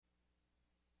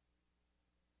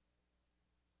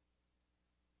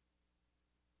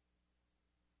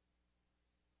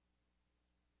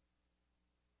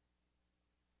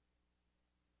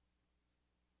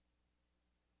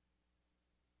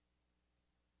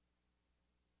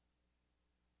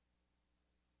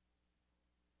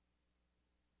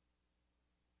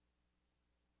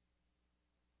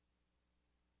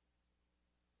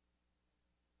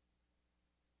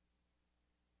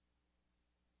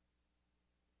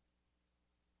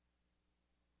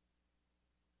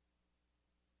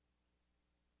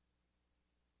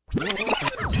Warning.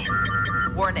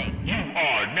 You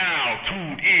are now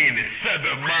tuned in to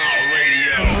 7 Mile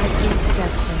Radio.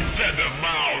 7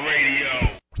 Mile Radio.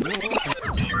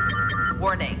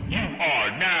 Warning. You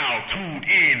are now tuned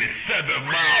in to 7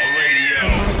 Mile Radio.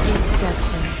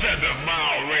 7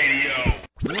 Mile Radio.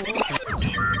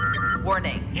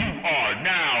 Warning. You are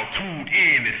now tuned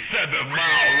in to 7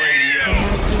 Mile Radio.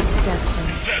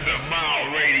 7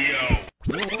 Mile Radio.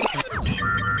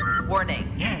 Warning.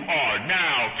 You are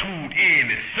now tuned in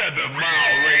to 7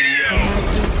 Mile Radio.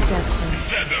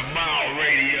 7 Mile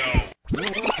Radio.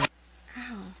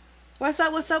 What's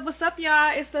up, what's up, what's up,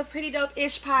 y'all? It's the Pretty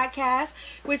Dope-ish podcast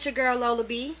with your girl, Lola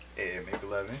B. Yeah, make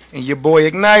 11. And your boy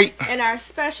Ignite. And our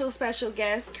special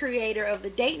guest, creator of the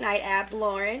date night app,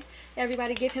 Lauren.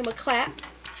 Everybody give him a clap.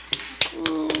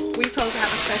 We supposed to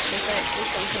have a special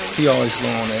effect. He always slow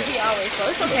on that. He always slow.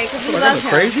 It's okay, because we Like love I'm him.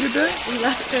 crazy today? We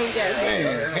love him, yes.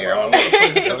 Man, hair all over the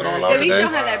place. Tucking all out At least you today.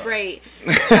 don't have that braid.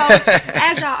 So,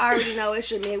 as y'all already know, it's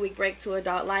your midweek break to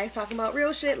adult life, talking about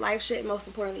real shit, life shit, and most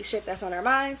importantly, shit that's on our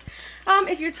minds.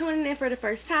 If you're tuning in for the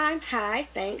first time, hi,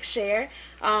 thanks, share.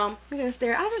 We're gonna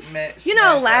stare.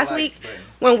 Last week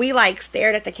when we like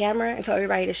stared at the camera and told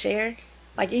everybody to share,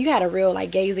 like you had a real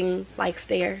like gazing like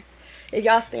stare. If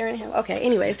y'all staring at him, okay.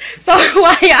 Anyways, so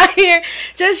while y'all here,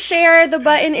 just share the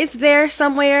button. It's there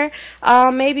somewhere,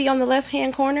 maybe on the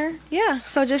left-hand corner. Yeah,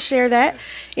 so just share that.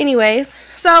 Anyways,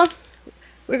 so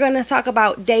we're gonna talk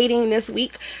about dating this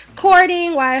week,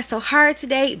 courting, why it's so hard to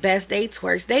date, best dates,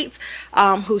 worst dates,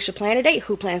 who should plan a date,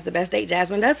 who plans the best date.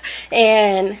 Jasmine does,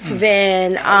 and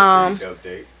then Dope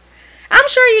date. I'm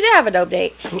sure you did have a dope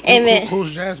date. And then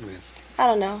Who's Jasmine? I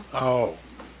don't know. Oh,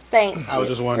 Thanks. I was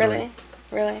just wondering.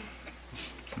 Really.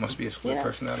 Must be a split Yeah.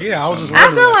 personality. Yeah, I was just I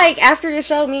wondering. feel like after the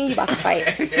show, me and you about to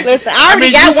fight. Listen, I already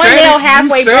mean, got you one said nail it.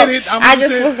 halfway You said broke. it. I'm I just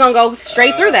just was gonna go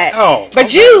straight through that. Oh, but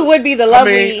okay. you would be the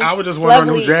lovely. I was just wondering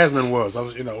lovely. who Jasmine was. I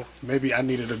was, maybe I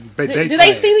needed a date. Do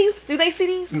they see these? Do they see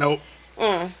these? Nope.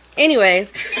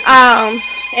 Anyways,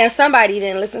 and somebody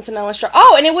didn't listen to no instruction.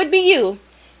 Oh, and it would be you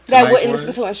that Tonight's wouldn't word?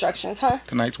 listen to instructions, huh?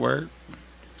 Tonight's word.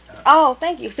 Oh,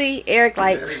 thank you. See, Eric,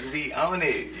 like. We own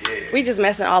it. Yeah. We just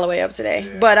messing all the way up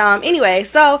today. But anyway,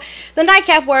 so the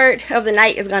nightcap word of the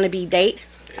night is going to be date.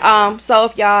 So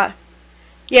if y'all,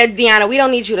 Deanna, we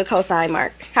don't need you to co-sign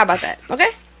Mark. How about that? Okay?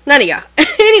 None of y'all.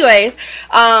 Anyways,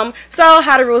 so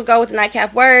how the rules go with the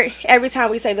nightcap word. Every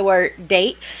time we say the word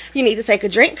date, you need to take a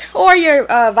drink or your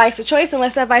vice of choice.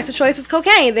 Unless that vice of choice is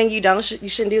cocaine, then you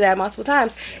shouldn't do that multiple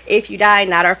times. If you die,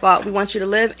 not our fault. We want you to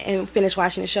live and finish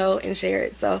watching the show and share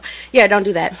it. So yeah, don't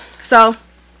do that. So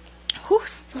whew,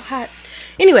 so hot.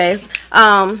 Anyways,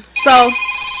 so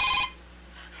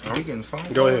Are we getting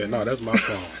phone? Go ahead. No, that's my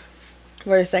phone.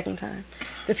 for the second time,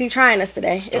 because he's trying us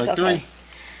today. It's Strike okay.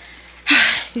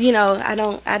 I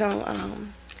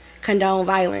don't condone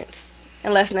violence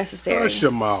unless necessary. Hush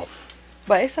your mouth.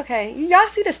 But it's okay. Y'all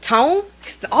see this tone?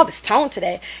 All this tone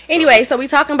today. Anyway, so we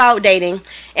talking about dating,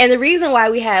 and the reason why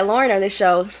we had Lauren on this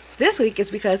show this week is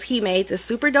because he made this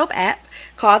super dope app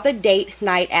called the Date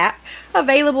Night app,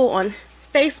 available on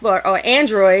Facebook or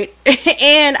Android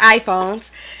and iPhones.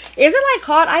 Is it like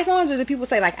called iPhones, or do people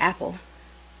say like Apple?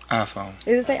 iPhone.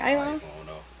 Is it say iPhone?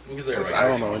 I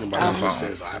don't know anybody who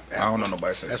says I don't know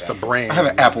nobody says That's Apple. the brand. I have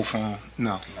an Apple phone.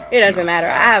 No. It doesn't matter.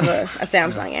 I have a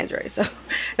Samsung Android, so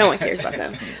no one cares about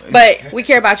them. But we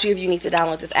care about you if you need to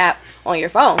download this app on your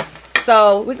phone.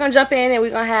 So we're going to jump in and we're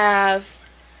going to have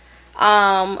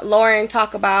Lauren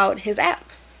talk about his app.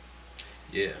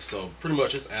 Yeah, so pretty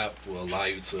much this app will allow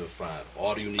you to find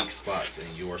all the unique spots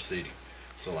in your city.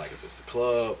 So like if it's a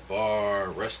club, bar,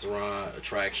 restaurant,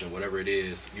 attraction, whatever it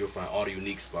is, you'll find all the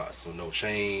unique spots. So no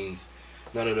chains,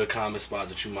 none of the common spots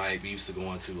that you might be used to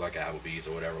going to, like Applebee's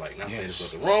or whatever. Like, not saying there's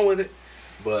nothing wrong with it,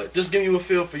 but just giving you a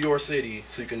feel for your city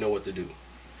so you can know what to do.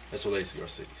 That's related to your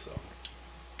city. So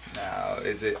Now,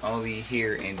 is it only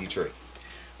here in Detroit?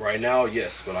 right now,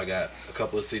 yes, but I got a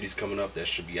couple of cities coming up that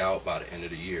should be out by the end of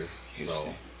the year.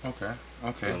 Houston. Okay.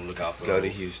 So look out for Go to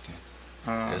those. Houston.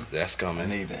 That's I coming.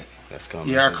 need that. That's coming.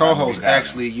 Yeah, our Because I'm co-host gonna be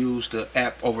actually used the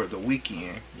app over the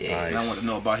weekend. Yeah. And I want to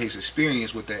know about his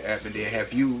experience with that app, and then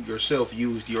have you yourself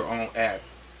used your own app?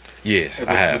 Yeah,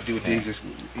 I have.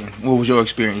 What was your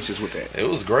experiences with that? It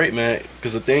was great, man.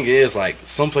 Because the thing is, like,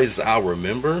 some places I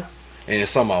remember, and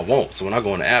it's some I won't. So when I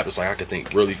go on the app, it's like I can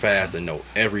think really fast and know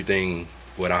everything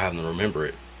without having to remember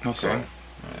it. Okay. So,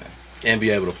 and be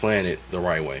able to plan it the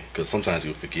right way. Because sometimes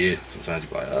you'll forget. Sometimes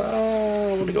you'll be like,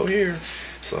 oh, I want to go here.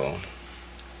 So,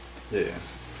 Yeah.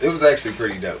 It was actually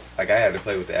pretty dope. Like, I had to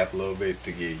play with the app a little bit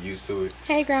to get used to it.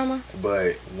 Hey, Grandma.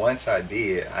 But once I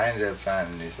did, I ended up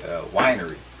finding this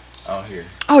winery. out here.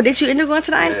 Oh, did you end up going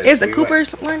to the Iron? Yes, Is the we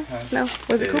Cooper's went. one? No,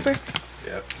 was it Yeah. Cooper?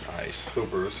 Yep. Nice.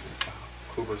 Cooper's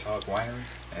Hawk Winery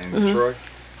in Mm-hmm. Troy.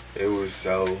 It was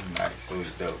so nice. It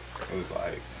was dope. It was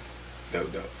like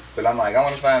dope. But I'm like, I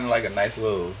want to find like a nice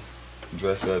little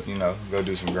dress up, go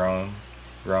do some grown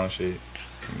shit,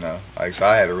 Like, so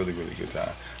I had a really, really good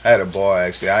time. I had a ball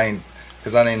actually.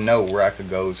 Because I didn't know where I could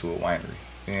go to a winery,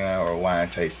 or a wine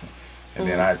tasting. And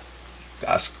then I'm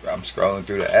scrolling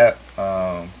through the app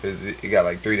because it got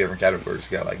like 3 different categories.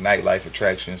 It got like nightlife,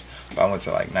 attractions. So I went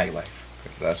to like nightlife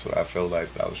because that's what I felt like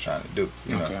I was trying to do.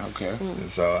 Okay. And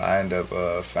so I ended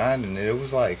up finding it. It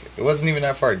was like, it wasn't even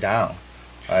that far down.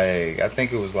 Like, I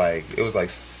think it was like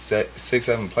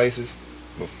 6-7 places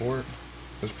before.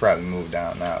 It's probably moved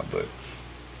down now, but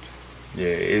yeah,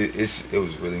 it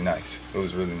was really nice. It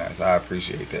was really nice. I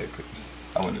appreciate that because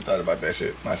I wouldn't have thought about that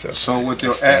shit myself. So with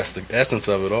your app, That's the essence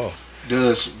of it all.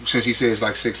 since he says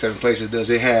like 6-7 places, does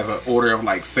it have an order of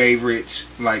like favorites,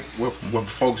 like what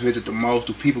folks visit the most?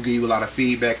 Do people give you a lot of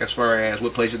feedback as far as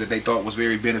what places that they thought was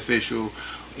very beneficial,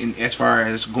 in as far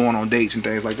as going on dates and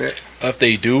things like that? If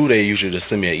they do, they usually just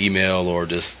send me an email or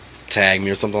just tag me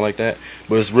or something like that.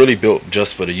 But it's really built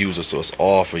just for the user, so it's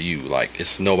all for you. Like,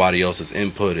 it's nobody else's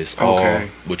input. It's all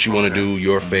what you want to do,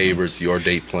 your favorites, your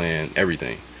date plan,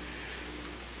 everything.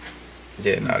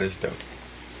 Yeah, no, this is dope.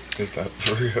 This is dope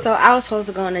for real. So I was supposed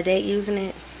to go on a date using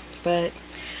it, but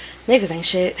niggas ain't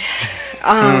shit.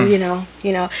 You know.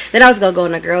 Then I was gonna go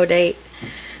on a girl date,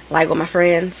 like with my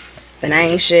friends. Then I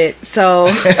ain't shit. So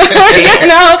it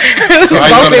was So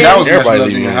how you know that was Everybody messed up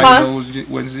leaving. then? How you know it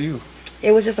wasn't you?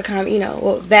 It was just a common,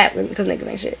 that because niggas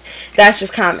ain't shit. That's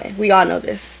just common. We all know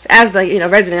this. As the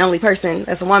resident only person,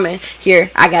 as a woman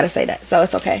here, I gotta say that. So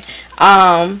it's okay.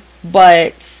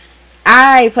 But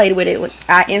I played with it.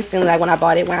 I instantly, like when I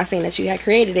bought it, when I seen that you had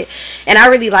created it, and I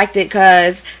really liked it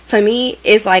because to me,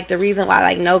 it's like the reason why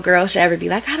like no girl should ever be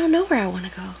like, I don't know where I want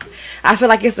to go. I feel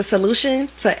like it's the solution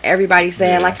to everybody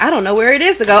saying like, I don't know where it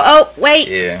is to go. Oh wait,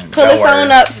 pull this on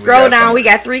up, scroll down. We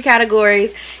got 3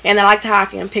 categories, and I like how I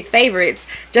can pick favorites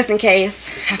just in case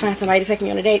I find somebody to take me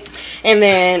on a date, and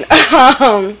then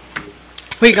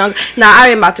we gonna. Nah, I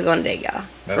ain't about to go on a date, y'all.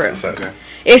 That's what's up. Okay.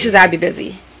 It's just I'd be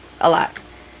busy a lot.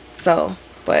 So,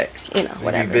 but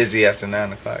whatever. You be busy after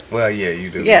 9 o'clock. Well, yeah, you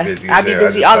do. Yeah, be busy. I be I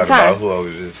busy just all the thought about time. who I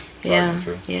was just talking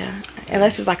to. Yeah.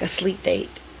 Unless it's like a sleep date,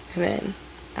 and then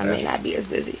I may not be as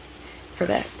busy for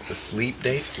that. A sleep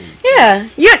date? Yeah,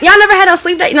 y'all never had no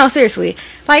sleep date? No, seriously.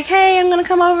 Like, hey, I'm gonna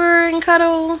come over and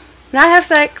cuddle, not have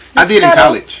sex. I did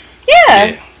cuddle. in college.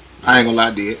 Yeah. I ain't gonna lie,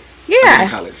 I did. I did Yeah. in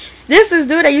college. This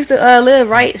dude that used to live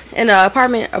right in an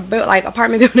apartment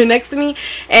building next to me,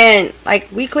 and like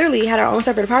we clearly had our own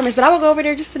separate apartments. But I would go over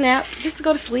there just to nap, just to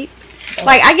go to sleep.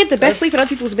 Like I get the best sleep in other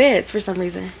people's beds for some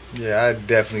reason. Yeah, I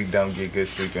definitely don't get good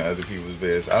sleep in other people's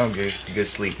beds. I don't get good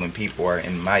sleep when people are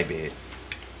in my bed.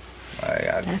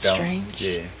 Like, That's don't. strange.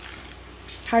 Yeah.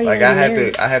 How are you Like gonna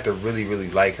marry? I had to really, really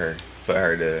like her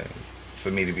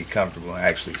for me to be comfortable and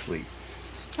actually sleep.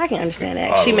 I can understand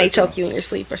that. All She the may way choke through. you in your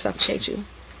sleep or suffocate you.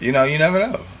 You never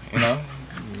know.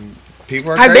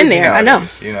 People are I've crazy been there, I know.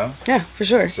 nowadays, Yeah, for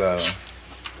sure. So,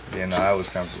 I was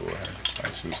comfortable with her.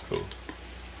 Like, she was cool.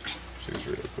 She was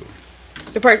really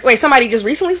cool. Wait, somebody just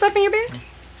recently slept in your bed?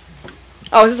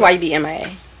 Oh, this is why you be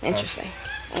MIA. Interesting.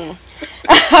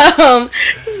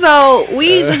 So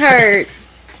we heard.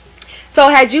 So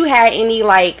had you had any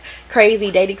like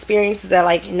crazy date experiences that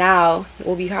like now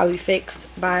will be probably fixed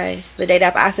by the date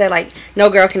app? I said like no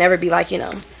girl can ever be like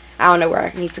I don't know where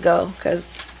I need to go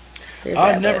because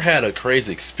I've never had a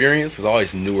crazy experience because I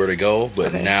always knew where to go,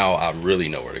 but now I really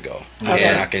know where to go, Okay.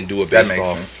 and I can do it That based makes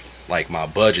off sense. like my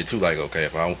budget too. Like, okay,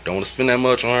 if I don't want to spend that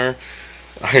much on her,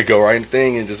 I could go right in the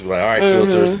thing and just be like, all right,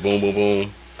 filters, boom, boom,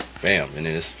 boom, bam, and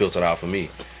then it's filtered out for me.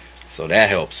 So that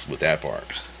helps with that part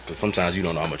because sometimes you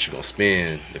don't know how much you're gonna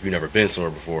spend if you've never been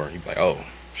somewhere before. You're like, oh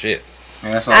shit.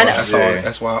 Man, that's all. I know.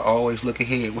 That's why I always look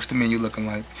ahead. What's the menu looking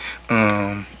like?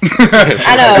 I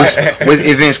know. What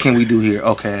events can we do here?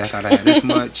 Okay, I gotta have this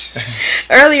much.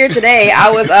 Earlier today, I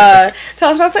was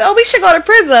telling them, I was like, oh, we should go to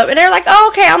Prism. And they're like, oh,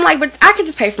 okay. I'm like, but I can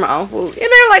just pay for my own food. And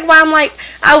they're like, why? I'm like,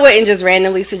 I wouldn't just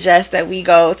randomly suggest that we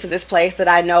go to this place that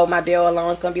I know my bill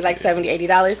alone is going to be like $70,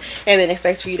 $80 and then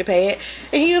expect for you to pay it.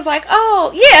 And he was like, oh,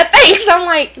 yeah, thanks. I'm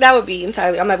like, that would be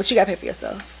entirely. I'm like, but you got to pay for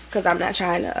yourself because I'm not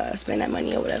trying to spend that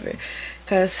money or whatever.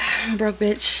 Because I'm a broke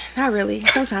bitch. Not really.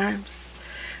 Sometimes.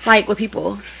 Like with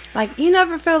people. Like, you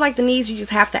never feel like the needs you just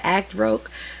have to act broke.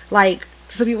 Like,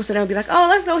 some people sit there and be like, oh,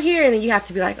 let's go here. And then you have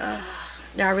to be like, oh,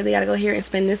 do I really got to go here and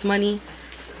spend this money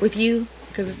with you?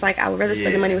 Because it's like, I would rather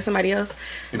spend the money with somebody else.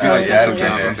 If So, you like Yeah, that I've been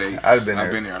sometimes there. on dates. I've been there.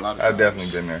 I've been there a lot of I've times.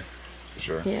 definitely been there.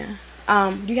 for sure. Yeah.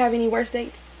 Do you have any worst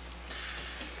dates?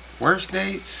 Worst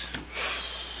dates?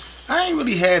 I ain't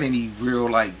really had any real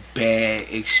like bad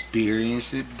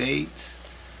experience at dates.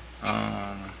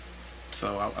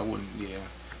 So I wouldn't. Yeah.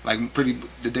 Like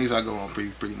the days I go on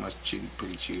pretty much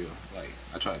pretty chill. Like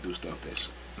I try to do stuff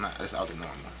that's out of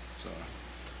normal. So.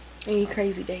 Any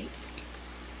crazy dates?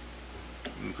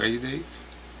 Any crazy dates?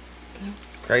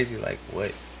 Crazy like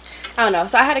what? I don't know.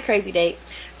 So I had a crazy date.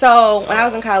 So when I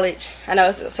was in college, I know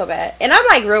it's so bad, and I'm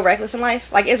like real reckless in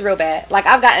life. Like it's real bad. Like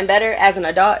I've gotten better as an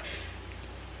adult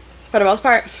for the most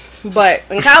part, but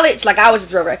in college, like I was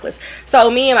just real reckless.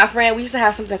 So me and my friend, we used to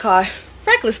have something called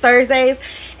Reckless Thursdays,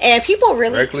 and people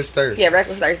really Reckless Thursdays. Yeah,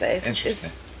 Reckless Thursdays.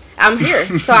 Interesting. I'm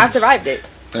here, so I survived it.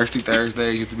 Thirsty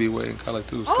Thursday used to be way in college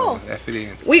too. So Oh. that fit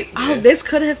in. This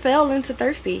could have fell into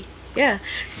thirsty. Yeah.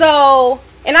 So,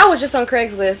 and I was just on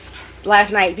Craigslist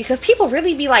last night because people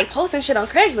really be like posting shit on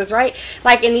Craigslist, right?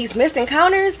 Like in these missed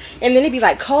encounters, and then it'd be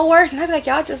like coerced, and I'd be like,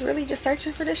 y'all just really just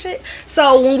searching for this shit.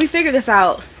 So when we figure this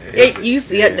out,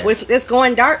 it's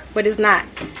going dark, but it's not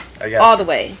all the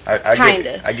way. I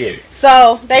kinda. I get it.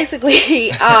 So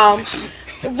basically,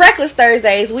 Reckless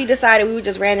Thursdays, we decided we would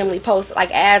just randomly post like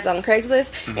ads on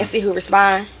Craigslist and see who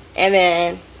respond, and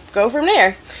then go from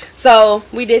there. So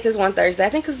we did this one Thursday. I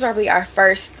think this was probably our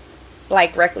first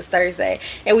like Reckless Thursday,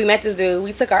 and we met this dude.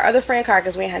 We took our other friend car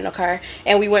because we ain't had no car,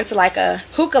 and we went to like a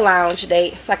hookah lounge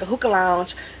date, like a hookah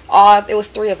lounge. It was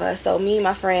 3 of us, so me,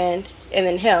 my friend, and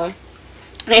then him.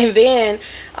 And then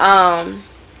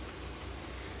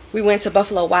we went to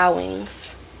Buffalo Wild Wings,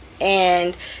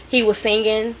 and he was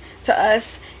singing to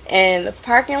us in the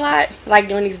parking lot, like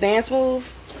doing these dance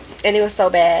moves, and it was so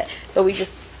bad. But we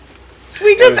just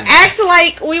acted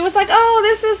like we was like, oh,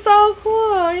 this is so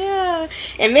cool, yeah.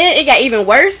 And then it got even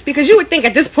worse because you would think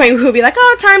at this point we would be like,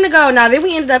 oh, time to go. Now then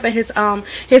we ended up at his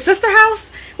sister house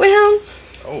with him.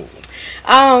 Oh.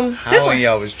 How long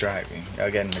y'all was driving? Y'all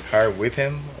got in the car with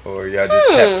him, or y'all just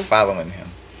kept following him?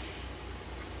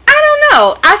 I don't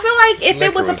know. I feel like if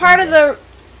it was a part of the,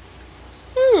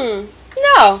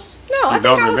 no, I think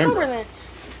I was sober then.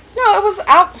 No, it was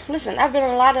out. Listen, I've been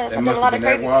on a lot of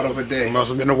crazy wild days. of a day. It must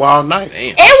have been a wild night.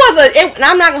 Damn.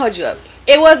 I'm not gonna hold you up.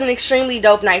 It was an extremely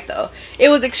dope night though. It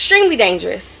was extremely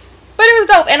dangerous, but it was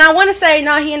dope. And I want to say,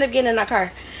 no, he ended up getting in that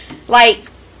car. Like,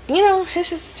 it's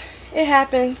just, it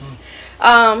happens.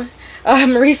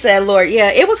 Marie said, Lord, yeah,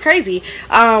 it was crazy.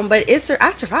 But I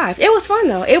survived. It was fun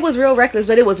though. It was real reckless,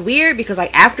 but it was weird because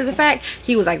like after the fact,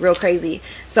 he was like real crazy.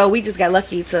 So we just got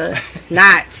lucky to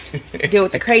not deal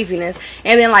with the craziness.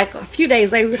 And then like a few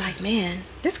days later, we were like, man,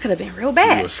 this could have been real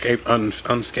bad. You escaped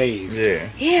unscathed. Yeah.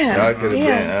 Yeah. Y'all could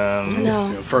have been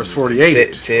no. First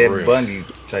 48. Ted Bundy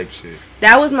type shit.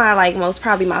 That was my like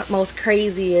probably my most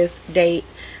craziest date.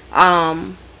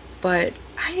 But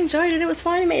I enjoyed it. It was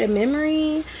fun. It made a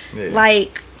memory. Yeah.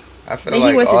 Like, I feel then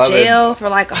like he went to jail for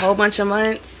like a whole bunch of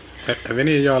months. Have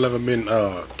any of y'all ever been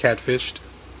catfished?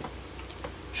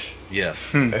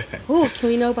 Yes. Ooh, can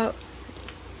we know about?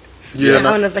 Yeah.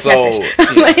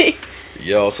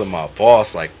 So my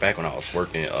boss, like back when I was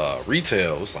working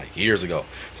retail, it was like years ago.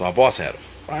 So my boss had a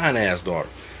fine ass daughter.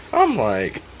 I'm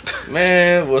like,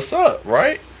 man, what's up,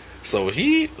 right? So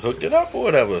he hooked it up or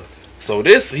whatever. So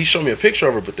he showed me a picture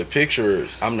of her, but the picture,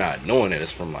 I'm not knowing that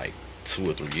it's from like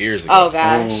 2 or 3 years ago. Oh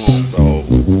gosh. So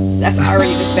that's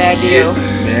already this bad deal.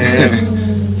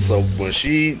 Man. So when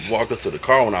she walked up to the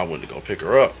car when I went to go pick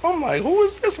her up, I'm like, who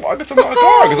is this walking to my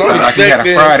car? Because I'm like he had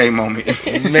a Friday moment.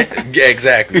 Yeah,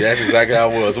 exactly. That's exactly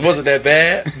how it was. It wasn't that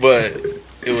bad, but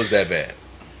it was that bad.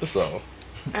 So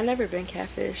I've never been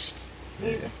catfished.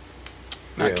 Yeah.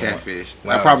 Not catfished.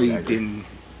 I probably didn't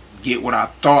get what I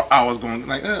thought I was going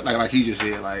like he just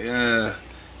said, like you're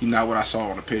not what I saw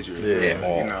on the picture.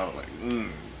 Yeah.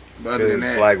 But other than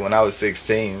that, like when I was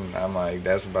 16, I'm like,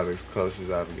 that's about as close as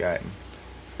I've gotten.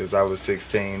 Because I was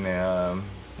 16 and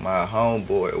my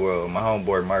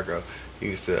homeboy Marco, he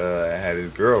used to had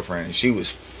his girlfriend, and she was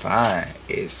fine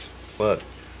as fuck.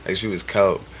 Like she was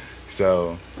cold.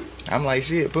 So I'm like,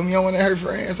 shit, put me on one of her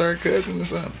friends or her cousin or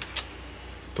something.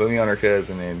 Put me on her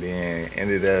cousin, and then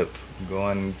ended up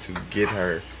going to get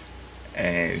her,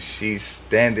 and she's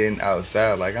standing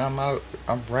outside like, I'm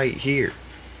right here.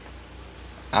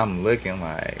 I'm looking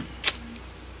like,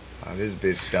 oh, this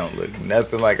bitch don't look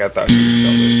nothing like I thought she was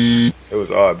gonna look. It was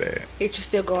all bad. Did you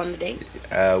still go on the date?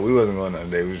 We wasn't going on a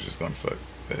date. We was just gonna fuck.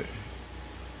 But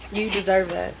you deserve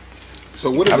that.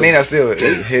 So what? I still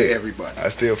hit everybody. I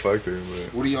still fucked her.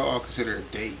 But what do y'all consider a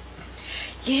date?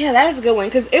 Yeah, that's a good one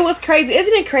because it was crazy.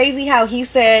 Isn't it crazy how he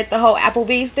said the whole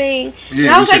Applebee's thing? Yeah,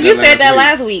 and I was like, you said that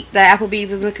last week. That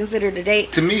Applebee's isn't considered a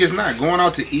date. To me, it's not. Going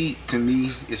out to eat, to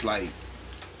me, it's like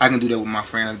I can do that with my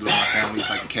friends, I can do it with my family. It's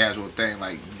like a casual thing.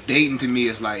 Like dating to me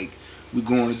is like we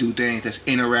going to do things that's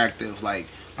interactive, like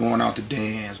going out to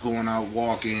dance, going out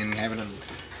walking, having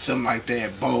something like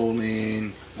that,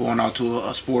 bowling, going out to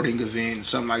a sporting event,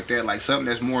 something like that. Like something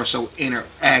that's more so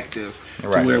interactive to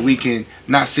where we can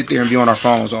not sit there and be on our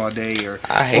phones all day or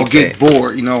get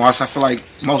bored. You know, I feel like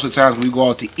most of the times when we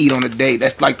go out to eat on a date,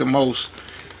 that's like the most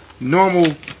normal,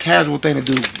 casual thing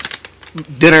to do.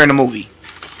 Dinner and a movie.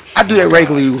 I do that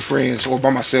regularly with friends or by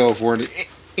myself or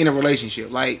in a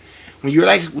relationship. Like when you're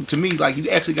like, to me, like you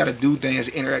actually got to do things,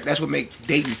 interact. That's what makes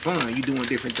dating fun. You doing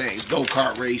different things, go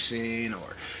kart racing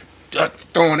or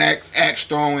throwing axe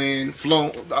throwing,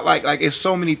 flow. Like it's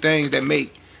so many things that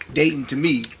make dating to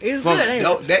me it's fun.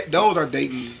 Good, those are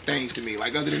dating things to me.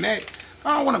 Like other than that,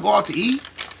 I don't want to go out to eat.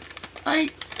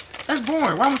 Like that's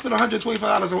boring. Why am I spend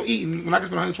 $125 on eating when I can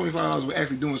spend $125 on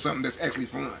actually doing something that's actually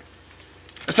fun?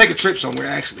 Let's take a trip somewhere.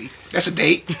 Actually, that's a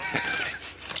date.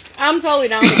 I'm totally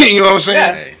down. You know what I'm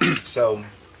saying? Yeah. So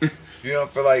you don't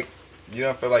feel like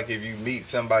if you meet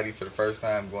somebody for the first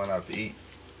time going out to eat,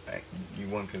 like, you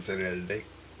wouldn't consider that a date?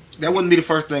 That wouldn't be the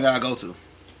first thing I go to.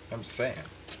 I'm just saying.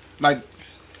 Like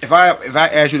if I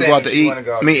ask you to go out to eat,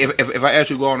 I mean if I ask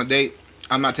you to go on a date,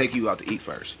 I'm not taking you out to eat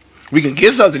first. We can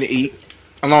get something to eat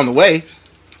along the way.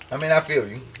 I mean, I feel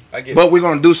you. I get. But we're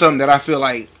gonna do something that I feel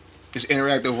like is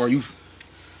interactive or you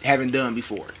haven't done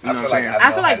before. You know what I'm saying?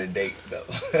 I feel like a date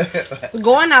though.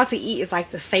 Going out to eat is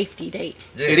like the safety date.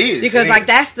 Yeah, it is because like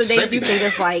that's the date safety you can date.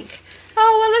 just like,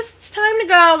 oh well, it's time to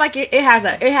go. Like it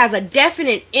has a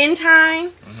definite end time.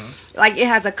 Mm-hmm. Like it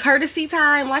has a courtesy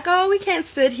time. Like, oh, we can't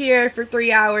sit here for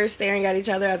 3 hours staring at each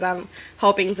other as I'm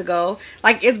hoping to go.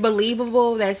 Like it's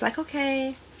believable that it's like,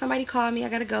 okay, somebody called me, I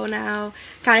gotta go now,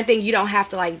 kind of thing. You don't have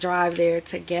to like drive there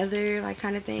together, like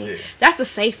kind of thing. Yeah. That's the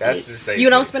safety. That's the safety you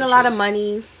don't spend a lot sure. of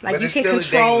money. Like But you it's can still a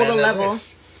control date the level.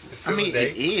 nonetheless. It's still I mean, a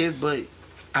date. it is, but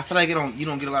I feel like you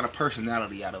don't get a lot of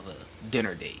personality out of a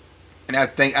dinner date, and I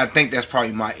think that's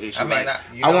probably my issue. I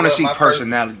mean, I want to what, see my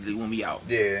personality when we out.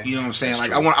 Yeah, You know what I'm saying? that's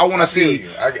Like true. I want I to feel see you.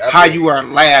 I how feel you are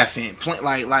laughing,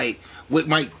 like what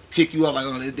might tick you up. Like,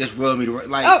 oh, this rub me the right.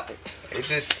 Like, Oh, It's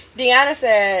just. Deanna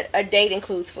said a date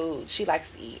includes food. She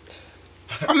likes to eat.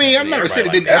 I mean, I never said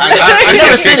it didn't. Everybody I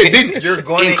never said it didn't. You're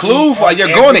going to include. eat You're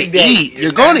on going to every day. eat.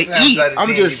 You're going to 9 times eat. out of I'm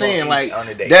 10 just you're gonna saying, eat like, on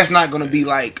a date. that's not going to be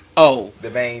like, oh, The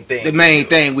main thing. the main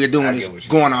thing we're doing I is get what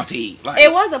you're going saying. out to eat. Like,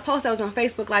 It was a post that was on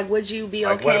Facebook. Like, would you be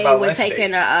Like, what okay about with lunch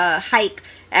taking dates? a hike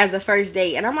as a first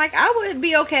date? And I'm like, I would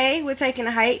be okay with taking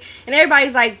a hike. And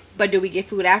everybody's like, but do we get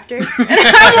food after? And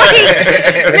I'm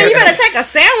like, man, you better take a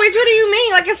sandwich. What do you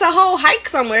mean? Like, it's a whole hike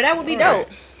somewhere. That would be Right. dope.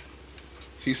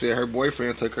 she said her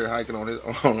boyfriend took her hiking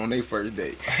on their first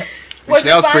date. Was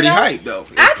That it was fun, pretty though? hype though. It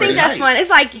was I think pretty that's hype. fun. It's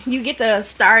like you get the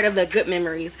start of the good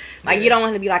memories. Like Yeah. you don't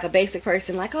want to be like a basic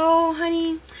person. Like, oh,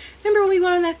 honey, remember when we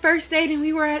went on that first date and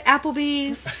we were at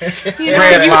Applebee's? You know,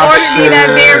 Red you ordered me that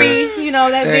Lobster.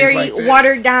 that Things very like that.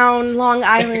 watered down Long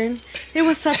Island. It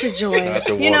was such a joy. Not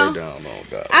the You water know, down, oh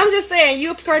god. I'm just saying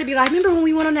you prefer to be like, remember when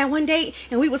we went on that one date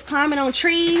and we was climbing on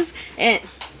trees and.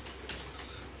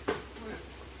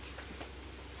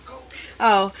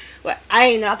 Oh, well, I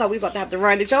ain't know. I thought we was about to have to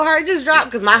run. Did your heart just drop?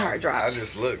 Because my heart dropped. I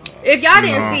just looked. If y'all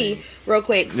didn't No. see, real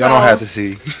quick. Y'all don't have to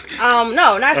see.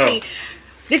 No, not see.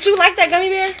 Did you like that gummy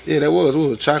bear? Yeah, that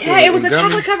was chocolate. Yeah, it was a and gummy.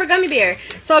 chocolate covered gummy bear.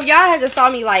 So if y'all had just saw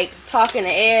me like talking to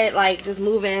Ed, like just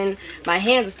moving my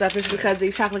hands and stuff, it's because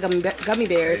these chocolate gummy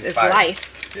bears They is fire.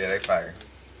 life. Yeah, they fire.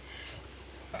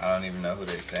 I don't even know who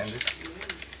they Sanders.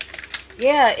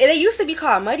 Yeah, and they used to be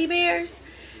called Muddy Bears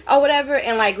or whatever.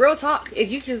 And like real talk, if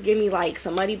you just give me like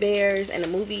some Muddy Bears and a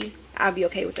movie, I'll be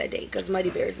okay with that date because Muddy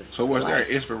Bears is. So was there life.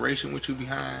 inspiration with you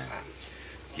behind?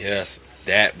 Yes,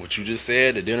 that what you just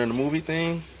said, the dinner and the movie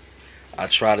thing. I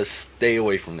try to stay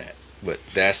away from that, but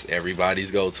that's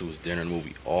everybody's go-to is dinner and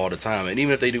movie all the time. And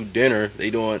even if they do dinner, they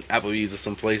doing Applebee's or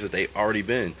some place that they already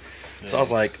been. So I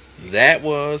was like, that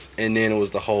was, and then it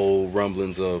was the whole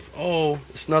rumblings of, oh,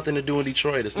 it's nothing to do in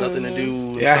Detroit. It's nothing to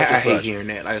do. Yeah, such I and hate such. hearing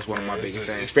that. Like, it's one of my Yeah, biggest it's-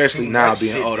 things, it's especially too now much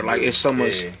being shit older. to Like, do. it's so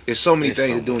much. Yeah. It's so many It's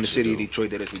things so to do in the much to city of do. Detroit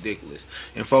that it's ridiculous,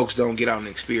 and folks don't get out and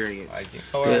experience. Like,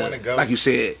 oh, I want to go. Like you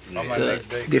said, On my the next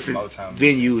date, different Motown.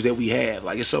 venues that we have.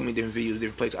 Like, it's so many different venues,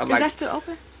 different places. I Is like that still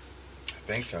open? I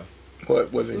think so. what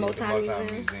venue? Motown The Motown Museum?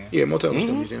 Museum. Yeah, Motel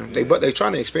Museum. They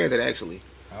trying to expand it actually.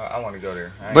 I want to go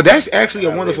there. I ain't- But that's actually a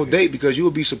I wonderful live here. date because you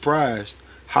will be surprised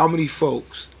how many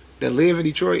folks that live in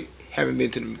Detroit haven't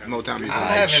been to the Motown Museum. I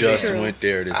I haven't just been. went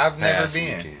there this I've never past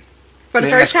been. weekend. For the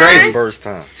Man, first that's crazy. time? First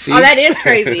time. See? Oh, that is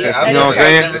crazy. Yeah, That You know is what I'm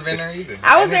saying? I've never been there either.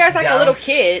 I was And there it's as like a little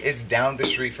kid. It's down the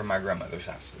street from my grandmother's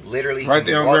house. Literally, Right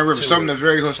you there on walk Grand River, to something it that's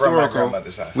very from my historical.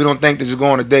 grandmother's house. We don't think that just go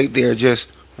on a date there just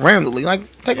randomly. Like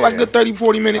take like a good 30,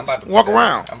 40 I'm minutes, about to walk put that-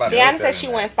 around. I'm about to Deanna put said that she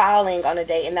in went fowling on a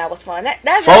date and that was fun. That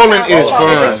Foaling is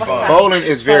fun. fun. Foaling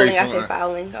is very Fowling, I said fun.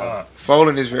 fowling. there. Oh.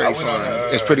 Foaling is very I went fun. on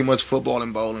a, It's pretty much football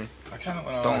and bowling. I kind of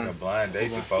went on like a blind date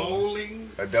before.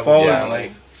 Bowling. A double Foaling, blind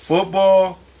like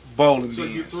football, bowling So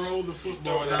you beans. throw the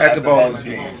football down At the bowling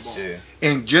pins. Yeah.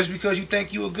 And just because you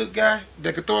think you a good guy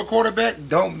that can throw a quarterback,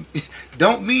 don't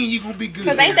mean you gonna be good.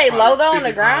 Cause ain't they low though on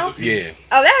the ground? Yeah.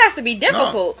 Oh, that has to be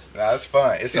difficult. Nah, it's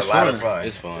fun. It's It's a lot fun. of fun.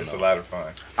 It's fun, It's a though. lot of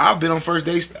fun. I've been on first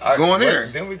dates going there.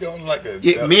 Then we go on like a.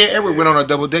 Yeah, me and Edward went on a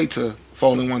double date to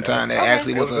Foaling one time. That Okay.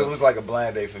 actually It was was like a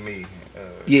blind date for me.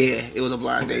 yeah, it was a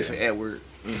blind date for Edward.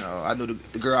 You know, I knew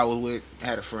the girl I was with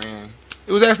had a friend.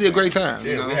 It was actually a great time.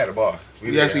 Yeah, you know? we had a bar. We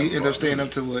did actually have a ended bar. up staying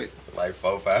up to what? Like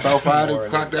 4, 5. 4, 5 in the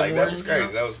o'clock that morning. That was morning,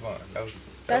 crazy. That was fun. That was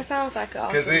That sounds like an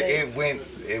because awesome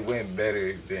date. it went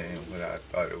better than what I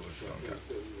thought it was gonna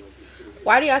go.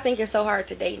 Why do y'all think it's so hard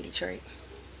to date in Detroit?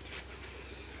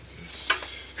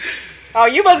 Oh,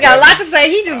 you must got a lot to say.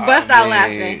 He just bust out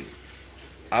laughing.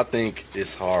 I think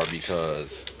it's hard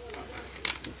because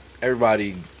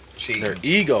everybody, Cheating. their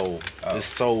ego Oh. is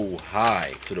so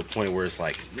high to the point where it's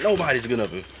like nobody's gonna.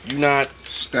 If you not,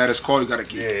 Status quo, you gotta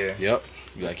keep. Yeah. yep,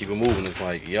 you gotta keep it moving. It's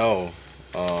like, yo,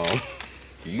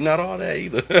 you not all that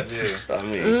either. Yeah. I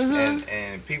mean, Mm-hmm.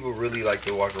 And people really like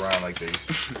to walk around like they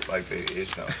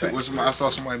ish don't. I saw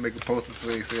somebody make a post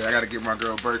and say, I gotta get my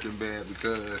girl Birkin bed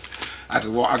because I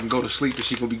can go to sleep and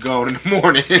she gonna be gone in the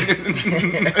morning.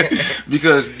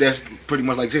 Because that's pretty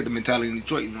much like I said, the mentality in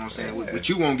Detroit, you know what I'm saying? What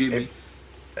you won't give me.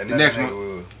 And The next next one.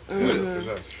 Will, Mm-hmm. for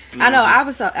sure. I know.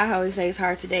 I always say it's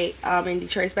hard to date in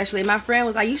Detroit, especially. My friend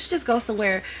was like, "You should just go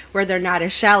somewhere where they're not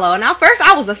as shallow." And at first,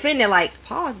 I was offended, like,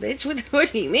 "Pause, bitch.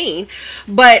 What do you mean?"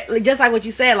 But like, just like what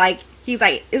you said, like he's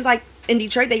like, it's like in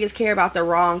Detroit they just care about the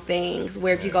wrong things.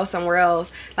 Where if you go somewhere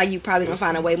else, like you probably gonna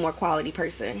find a way more quality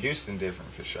person. Houston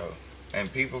different for sure,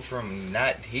 and people from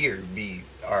not here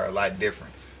are a lot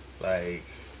different. Like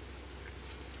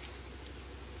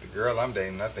the girl I'm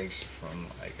dating, I think she's from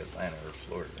like Atlanta or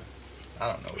Florida.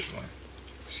 I don't know which one.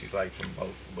 She's like from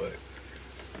both, but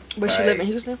But she Right. live in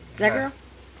Houston. That Nah. girl.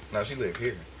 no, she live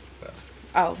here.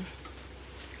 Oh,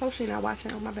 hope she not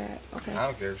watching. Oh my bad. Okay, I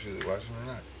don't care if she's watching or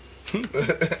not.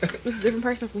 it's a different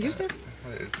person from Houston.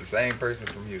 It's the same person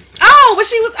from Houston. Oh, but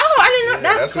she was. Oh, I didn't know.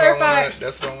 Yeah, That that's what I clarified. went.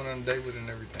 That's what I went on a date with and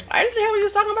everything. I didn't hear what you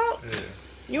was talking about. Yeah.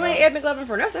 You ain't Ed McLovin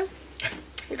for nothing.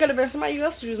 It could have been somebody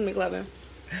else choosing McLovin.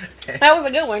 That was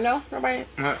a good one, no? Nobody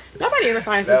ever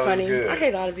finds me That was funny. good. I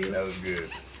hate all of you. That was good.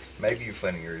 Maybe you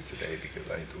funnier today because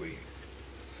I hit the weed.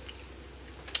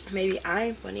 Maybe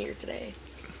I'm funnier today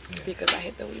Yeah. because I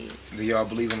hit the weed. Do y'all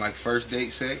believe in like first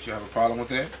date sex? You have a problem with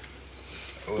that?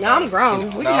 No, I'm grown.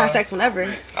 We can Nah. have sex whenever.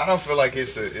 I don't feel like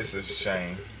it's a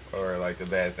shame or like a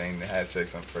bad thing to have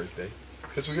sex on the first date.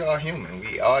 Because we all human.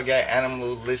 We all got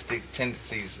animalistic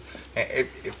tendencies. And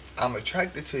if I'm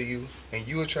attracted to you and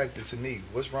you attracted to me,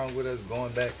 what's wrong with us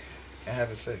going back and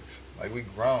having sex? Like, we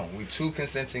grown. We two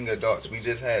consenting adults. We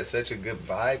just had such a good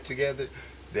vibe together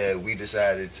that we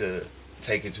decided to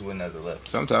take it to another level.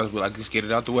 Sometimes we like just get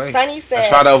it out the way. Sonny Let's said,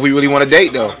 find out if we really want to date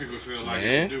A though. lot of people feel like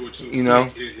Man. if you do it too You know?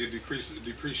 quick, it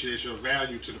depreciates your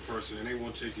value to the person, and they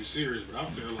won't take you serious. But I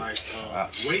feel like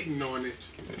waiting on it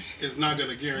is not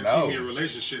going to guarantee No. me a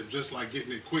relationship. Just like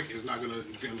getting it quick is not going to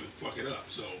fuck it up.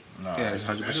 So No. Yeah, it's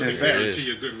that 100% doesn't fair.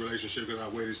 guarantee a good relationship because I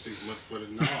waited 6 months for the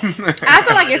no. I feel like it's I've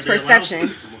been around for perception.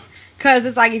 6 months. Because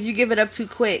it's like if you give it up too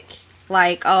quick,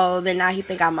 like, oh, then now he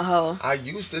think I'm a hoe. I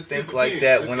used to think It's like the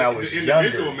that thing, when the- I was the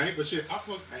individual, younger. man. But shit,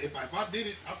 if I did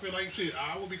it, I feel like shit.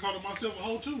 I would be calling myself a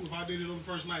hoe too if I did it on the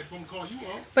first night. If I'm gonna call you a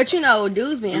hoe. But you know,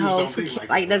 dudes being Dudes hoes, don't think like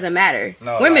like that. doesn't matter.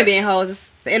 No, Women like- being hoes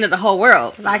is the end of the whole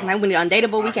world. Like when you're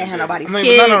undateable, we can't have nobody's I mean,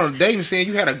 kids. but not on a dating saying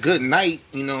you had a good night,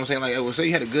 you know what I'm saying? Like, say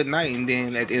you had a good night, and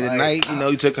then at the end of the Like, night, you know,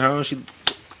 you took her home, she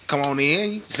come on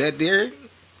in, you sat there,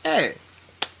 hey,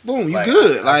 boom, you Like,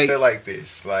 good. I Like, feel like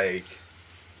this. Like,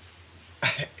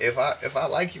 if I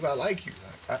like you, I like you.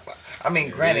 I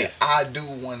mean, granted, is. I do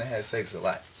want to have sex a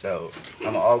lot, so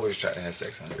I'm always try to have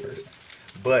sex on the first night.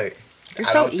 But You're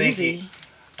I so don't think easy.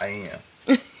 I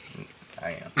am.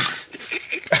 I am.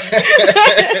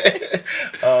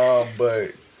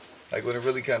 But like when it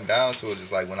really comes down to it,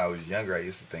 just like when I was younger, I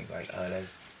used to think like, oh,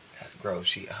 that's gross.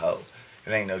 She a hoe.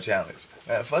 It ain't no challenge.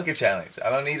 Man, fuck a challenge. I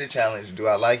don't need a challenge. Do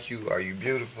I like you? Are you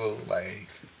beautiful? Like,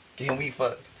 can we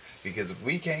fuck? Because if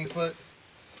we can't fuck,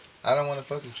 I don't want to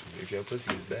fuck with you if your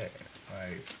pussy is bad.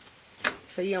 Like,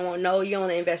 So you don't want you don't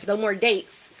want to invest no more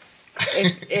dates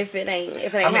if it ain't I mean,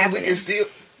 we happening. can still.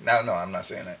 No, I'm not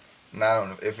saying that. not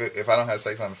on if I don't have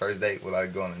sex on the first date, will I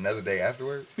go on another date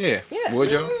afterwards? Yeah. Yeah.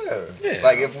 Would you? Yeah.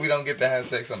 Like if we don't get to have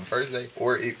sex on the first date,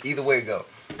 or either way it go,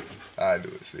 I do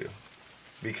it still.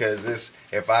 Because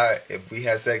if we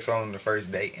had sex on the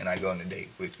first date and I go on a date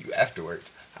with you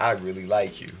afterwards, I really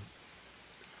like you.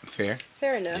 Fair.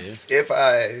 Fair enough. Yeah. If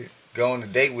I go on a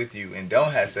date with you and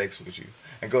don't have sex with you,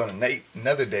 and go on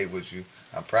another date with you,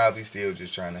 I'm probably still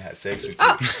just trying to have sex with you.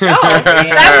 Oh,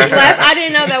 that was left. I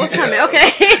didn't know that was coming.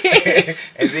 Okay.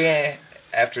 And then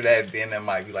after that, then I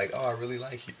might be like, oh, I really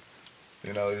like you.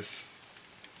 You know, it's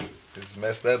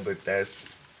messed up, but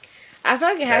that's. I feel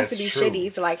like it has to That's be true.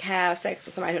 shitty to like have sex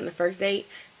with somebody on the first date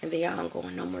and then y'all don't go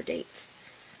on no more dates.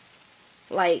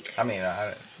 Like, I mean,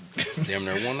 Damn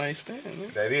near one night stand.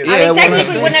 Man. that is. Yeah, I mean, one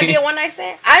technically, night wouldn't that be a one night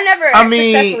stand? I never I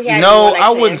mean, successfully had no, one night I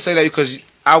wouldn't stand. say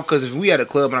that because if we had a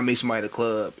club and I meet somebody at a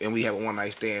club and we have a one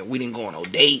night stand, we didn't go on no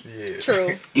date. Yeah. True.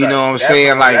 You know what I'm That's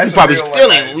saying? Like we that's a probably real still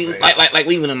one-night ain't we, stand. like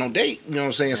we even on no date. You know what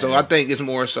I'm saying? So I think it's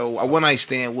more so a one night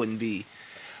stand wouldn't be.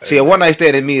 See, a one night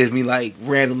stand to me is me like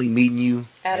randomly meeting you,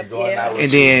 Out And of, going out with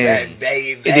And you then- that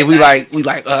day, and then we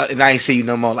like and I ain't see you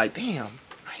no more. Like damn,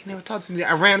 I ain't never talked to you.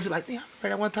 I ran into like damn,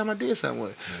 that one time I did something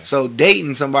with. So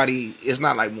dating somebody, it's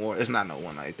not like more. It's not no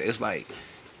one night. It's like.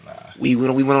 We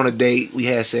went on a date. We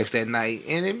had sex that night,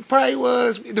 and it probably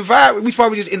was the vibe. We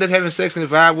probably just ended up having sex, and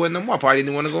the vibe wasn't no more. I probably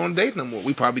didn't want to go on a date no more.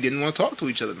 We probably didn't want to talk to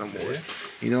each other no more. Yeah.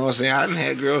 You know what I'm saying? I didn't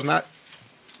have girls not.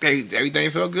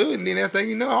 Everything felt good, and then that thing,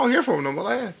 you know, I don't hear from them no more.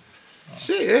 Like,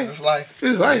 shit, yeah. It's life.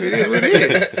 It's life. It is what it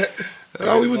is.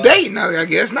 Oh, we were dating. I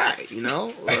guess not. You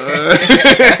know.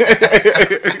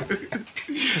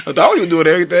 I thought we were doing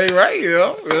everything right. You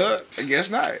know. I guess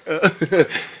not.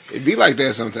 It be like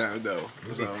that sometimes, though.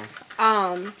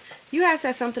 So. You had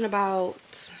said something about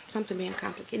something being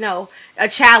complicated. No, a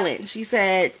challenge. You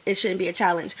said it shouldn't be a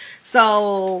challenge.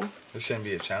 So, It shouldn't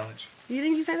be a challenge.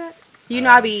 didn't you say that? You know,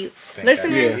 I be think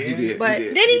listening. I Yeah, he did. But he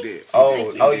did. did he? He did.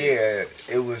 Oh yeah.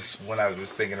 It was when I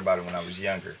was thinking about it when I was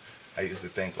younger. I used to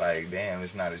think like, damn,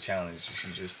 it's not a challenge.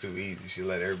 She's just too easy. She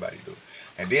let everybody do it.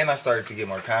 And then I started to get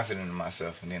more confident in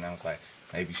myself. And then I was like,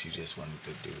 maybe she just wanted to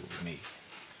do it with me.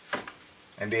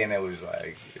 And then it was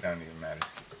like, it don't even matter.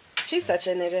 She's such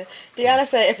a nigga. Deanna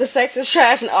said, if the sex is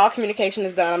trash and all communication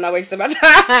is done, I'm not wasting my time.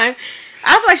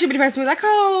 I feel like she'd be the person who's like,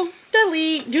 oh,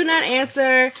 delete, do not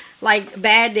answer, like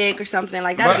bad dick or something.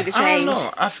 Like, that'd be the I change. don't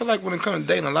know. I feel like when it comes to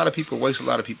dating, a lot of people waste a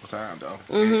lot of people's time, though.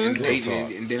 And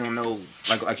dating, and they don't know,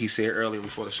 like he said earlier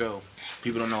before the show,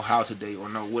 people don't know how to date or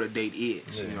know what a date is.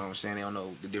 Yeah. You know what I'm saying? They don't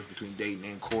know the difference between dating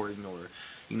and courting, or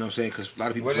you know what I'm saying? Because a lot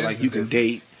of people What feel is like the you can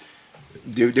date.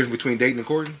 The difference between dating and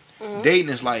courting. Dating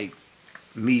is like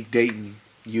me dating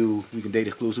you. We can date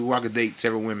exclusive. I could date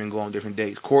several women, go on different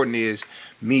dates. Courting is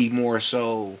me more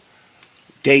so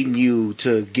dating you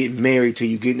to get married to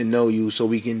you, getting to know you, so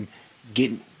we can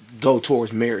go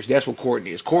towards marriage. That's what courting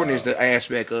is. Courting is the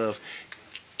aspect of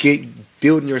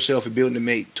building yourself and building a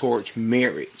mate towards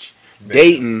marriage.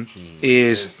 Dating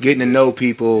is getting to know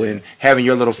people and having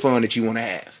your little fun that you want to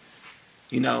have.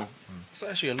 You know. It's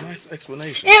actually a nice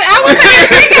explanation. And I was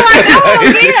thinking like,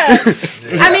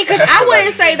 oh yeah. I mean, because I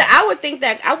wouldn't say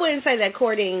that. I wouldn't say that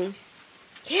courting.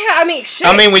 Yeah, I mean, shit.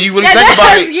 I mean, when you really That think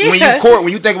about does, it,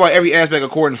 when you think about every aspect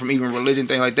of courting, from even religion,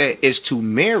 thing like that, is to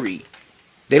marry.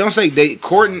 They don't say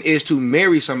courting is to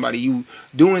marry somebody. You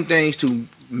doing things to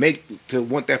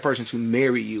want that person to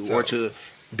marry you, or to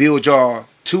build y'all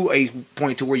to a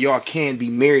point to where y'all can be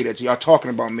married. That y'all talking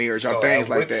about marriage, or things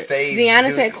like that.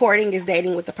 Deanna said courting is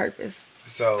dating with a purpose.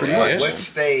 So Pretty at much. what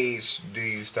stage do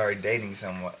you start dating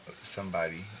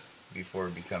somebody before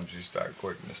it becomes you start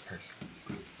courting this person?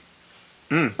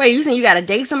 Wait, you saying you gotta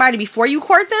date somebody before you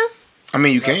court them? I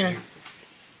mean, you can.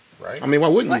 Right? I mean, why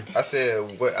wouldn't you? I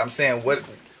said what I'm saying. What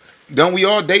Don't we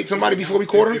all date somebody before we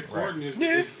court them? If courting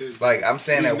is like I'm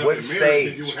saying at leading what up to marriage, then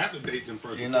stage? you would have to date them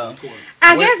first. You know. before you court.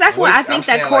 I What- guess that's why I what's- think I'm that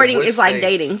saying, like, courting what is like stage?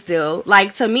 dating still.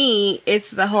 Like, to me,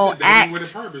 it's the whole It's dating act. with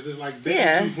a purpose. It's like dating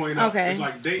Yeah, 2.0. okay. It's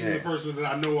like dating Yeah. the person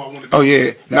that I know I want to. Oh yeah.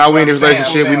 That's Now what we're in a I'm saying.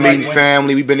 relationship. I'm We saying, meeting like,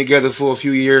 family. We've been together for a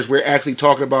few years. We're actually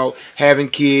talking about having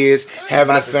kids,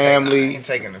 having a About to take- I family, ain't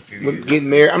taking a few we're years. getting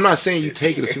married. I'm not saying you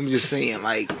take it. I'm just saying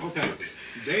like Okay,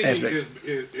 dating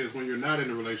Aspect. is when you're not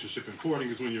in a relationship, and courting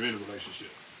is when you're in a relationship.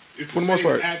 It's For the most same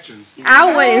part. actions.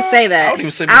 I wouldn't say that. I would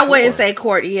even say I wouldn't before. say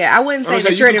court. Yeah, I wouldn't I say would that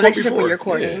say you're in you a can court relationship when before. you're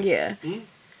courting. Yeah, you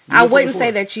I can wouldn't before.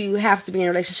 say that you have to be in a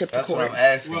relationship to That's what court. I'm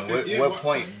asking. Well, what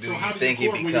point do so you how think you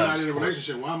it court when you're not becomes in a court?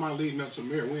 relationship? Why am I leading up to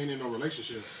marriage? We ain't in no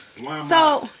relationship. Why am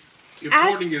So, if I-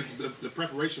 courting is the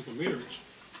preparation for marriage,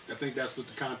 I think that's what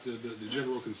the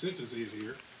general consensus is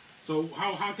here. So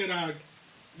how could I,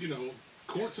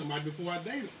 court somebody before I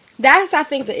date them? That's, I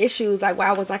think, the issues, like, where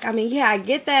I was like, I mean, yeah, I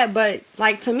get that, but,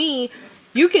 like, to me,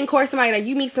 you can court somebody, like,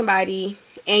 you meet somebody,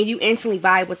 and you instantly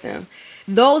vibe with them.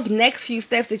 Those next few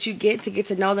steps that you get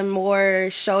to know them more,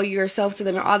 show yourself to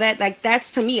them, and all that, like,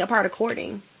 that's, to me, a part of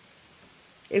courting.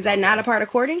 Is that not a part of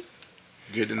courting?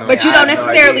 Good to know. But you I don't have no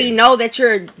necessarily idea. know that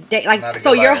you're Not a like, good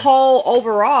so your liar. whole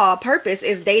overall purpose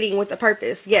is dating with a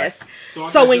purpose. Yes. I So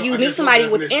guess when your- you I meet guess somebody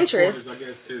your with definition of interest, court is, I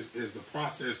guess, is the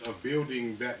process of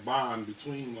building that bond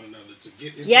between one another to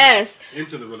get into, Yes.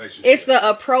 into the relationship. it's the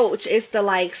approach. It's the,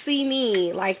 like, see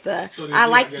me, like the So I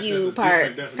like guess you that's a part,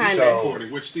 different definition kind of of.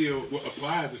 courting, which still what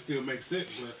applies. It still makes sense,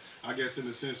 but I guess in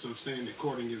the sense of saying that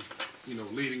courting is,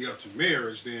 leading up to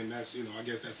marriage, then that's, I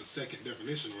guess that's a second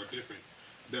definition or a different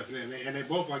definition. And they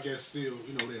both, I guess, still,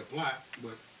 they apply,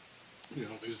 but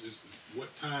it's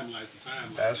what timelines the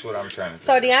timeline. That's what I'm trying to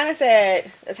So think. Deanna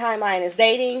said the timeline is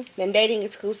dating, then dating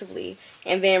exclusively,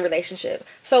 and then relationship.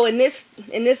 So in this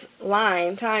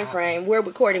time frame, where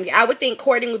would courting be? I would think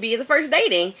courting would be the first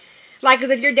dating. Like,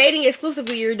 because if you're dating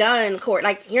exclusively, you're done court.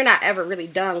 Like, you're not ever really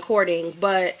done courting,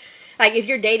 but like, if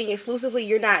you're dating exclusively,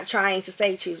 you're not trying to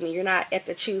say choose me. You're not at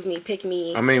the choose me, pick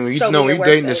me. I mean, when you show me know your when you work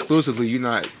dating stage. exclusively, you're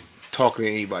not talking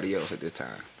to anybody else at this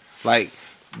time. Like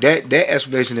that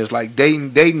explanation is like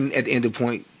dating at the end of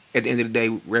the day,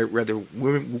 whether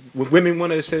women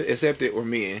want to accept it or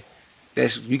men,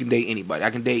 you can date anybody. I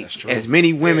can date as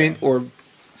many women or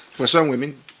for some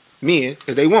women, men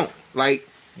if they want. Like,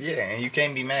 Yeah, and you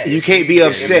can't be mad. You can't be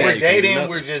upset. If we're dating,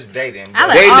 we're just dating. I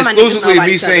like dating all my niggas know exclusively about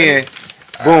be each other. saying,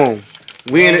 boom,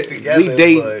 we in We're it, together, we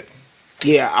date. but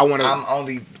Yeah, I want I'm to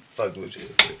only fuck with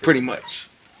you. pretty much.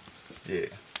 Yeah.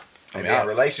 I mean, mean, our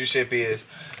relationship is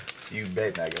you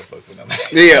bet not go fuck with nobody.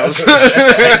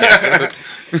 Yeah,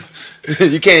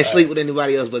 you can't sleep with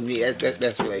anybody else but me.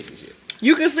 That's a relationship.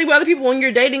 You can sleep with other people when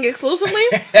you're dating exclusively.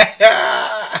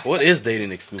 What is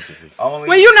dating exclusively? Only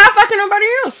When you're not fucking nobody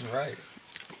else. right.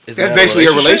 Is That's that basically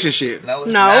a relationship. No,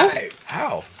 it's No. not.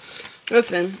 How?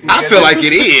 Listen, I feel like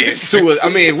it is too. I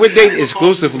mean, we're dating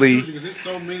exclusively There's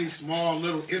so many small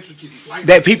little intricate slices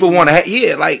that people want to have.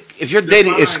 Yeah, like if you're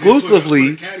dating Define and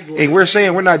exclusively, put a category and we're in.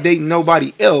 saying we're not dating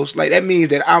nobody else, like that means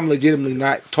that I'm legitimately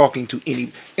not talking to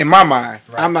any. In my mind,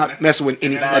 Right. I'm not messing with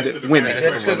any And other that's to the women. fact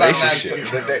Just because I'm not.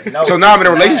 relationship. But no, So now I'm in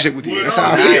a it's not. relationship with you. What That's how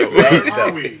I are feel. we? That- What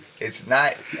are we? It's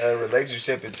not a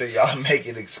relationship until y'all make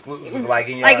it exclusive. Like,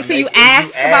 and y'all like until you make-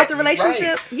 ask about the right.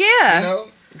 relationship. Yeah. You know,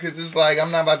 because it's like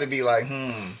I'm not about to be like,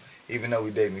 even though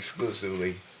we dating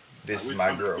exclusively, this is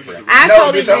my girlfriend. I no,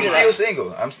 totally bitch, I'm agree to still that.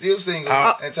 single. I'm still single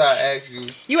Oh. until I ask you.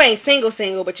 You ain't single,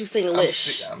 but you I'm,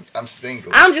 single-ish. I'm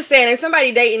single. I'm just saying, if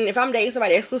I'm dating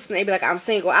somebody exclusive and they be like, I'm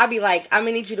single, I'll be like, I'm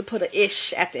gonna need you to put a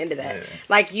ish at the end of that. Yeah.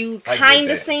 Like, you I get kind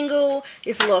of that. single,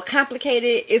 it's a little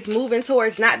complicated, it's moving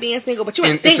towards not being single, but you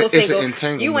ain't And it's an single.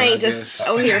 entanglement, You ain't I just guess.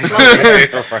 out here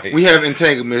floating. Right. We have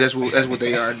entanglements. That's what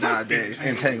they are nowadays.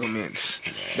 Entanglements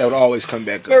that would always come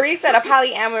back up. Marie said a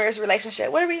polyamorous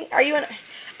relationship. Are you in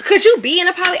could you be in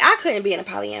a I couldn't be in a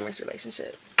polyamorous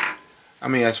relationship. I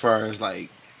mean, as far as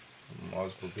like,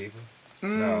 Multiple people.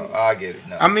 No, I get it.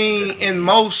 No, I mean, in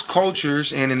most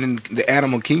cultures and in the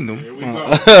animal kingdom, Here we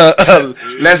go.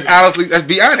 let's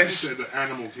be He honest. said the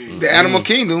animal kingdom. The animal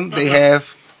kingdom, they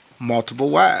have multiple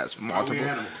wives, Are we multiple.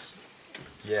 animals?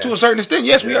 yeah. To a certain extent,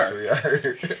 yes, we Yes, are. we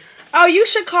are. Oh, you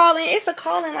should call in. It's a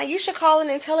call in. Like, you should call in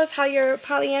and tell us how your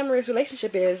polyamorous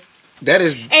relationship is. That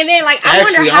is, And then, like, I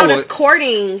Actually, wonder how I does would-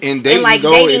 courting and dating like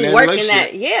go in dating that work in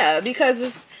relationship. that? Yeah, because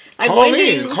it's like call when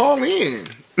in, you, call in.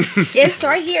 it's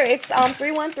right here. It's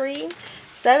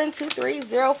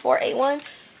 313-723-0481.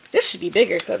 This should be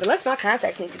bigger because unless my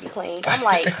contacts need to be cleaned, I'm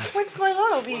like, what's going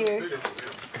on over here?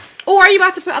 Oh, are you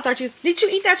about to put? I thought did you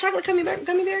eat that chocolate gummy bear?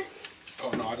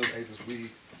 Oh no, I just ate this weed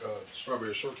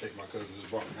strawberry shortcake my cousin just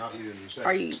brought me. I'll eat it in a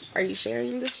second. Are you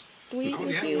sharing this I weed only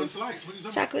with had you? one slice. What are you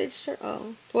talking Chocolate shirt.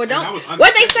 Oh, well, that don't. was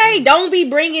What they say? unexpected. Don't be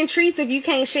bringing treats if you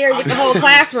can't share with the whole That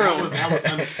classroom. was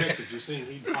unexpected. You seen,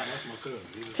 that's my cousin.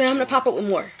 He just- Tell him to pop up with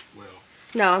more. Well,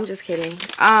 No, I'm just kidding.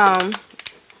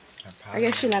 I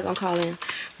guess you're not gonna call in,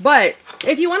 but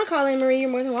if you want to call in, Marie, you're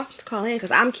more than welcome to call in because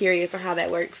I'm curious on how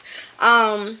that works.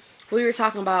 We were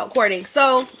talking about courting,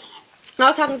 so I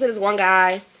was talking to this one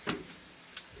guy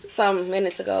some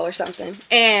minutes ago or something,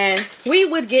 and we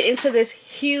would get into this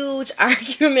huge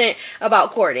argument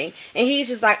about courting, and he's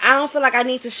just like, I don't feel like I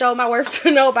need to show my worth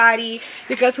to nobody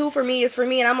because who for me is for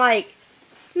me, and I'm like,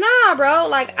 nah, bro,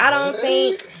 like I don't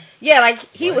think. Yeah, like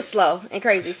he was slow and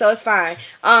crazy, so it's fine.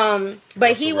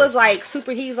 But he was like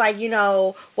super. He's like,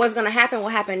 what's gonna happen will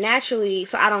happen naturally,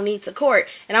 so I don't need to court.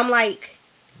 And I'm like,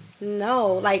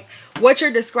 No, like what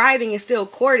you're describing is still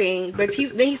courting, but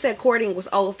then he said courting was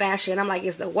old fashioned. I'm like,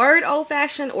 is the word old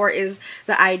fashioned or is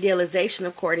the idealization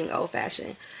of courting old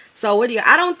fashioned? So what do you?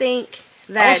 I don't think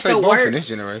I that would say the both in word this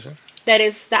generation. that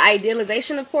is the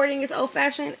idealization of courting is old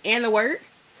fashioned and the word.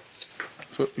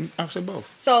 So, I would say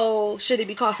both. So should it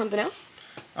be called something else?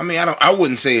 I mean, I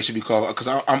wouldn't say it should be called because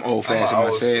I'm old fashioned I'm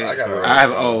a myself. I got a old I have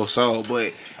an soul. old soul,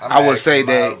 but I'm I would asking say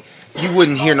that my- you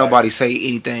wouldn't hear nobody say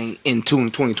anything in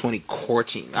 2020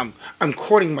 courting. I'm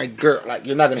courting my girl. Like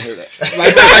you're not gonna hear that.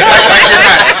 Like,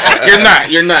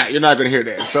 you're not gonna hear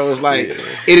that. So it's like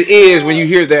it is when you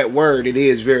hear that word. It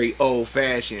is very old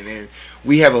fashioned, and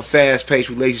we have a fast paced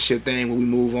relationship thing. When we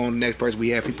move on to the next person, we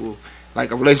have people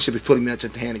like a relationship is pretty much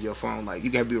at the hand of your phone. Like you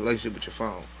gotta be a relationship with your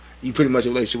phone. You pretty much a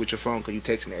relationship with your phone because you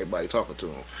texting everybody, talking to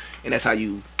them, and that's how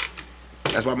you.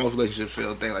 That's why most relationships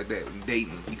feel things like that.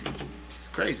 Dating, it's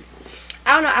crazy.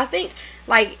 I don't know. I think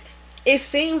like it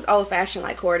seems old fashioned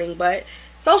like courting, but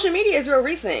social media is real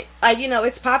recent. Like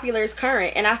it's popular, it's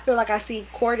current, and I feel like I see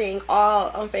courting all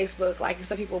on Facebook. Like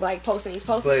some people like posting these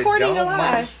posts, But courting don't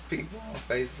alive. most people on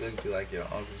Facebook be like your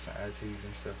uncles and aunties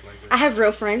and stuff like I that? have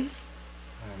real friends.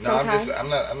 No, sometimes.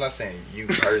 I'm not saying you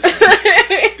personally.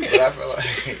 But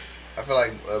I feel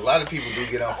like a lot of people do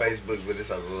get on Facebook, but it's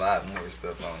a lot more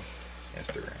stuff on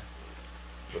Instagram.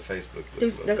 But Facebook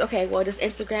looks Okay, well, does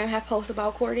Instagram have posts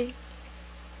about courting?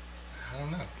 I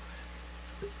don't know.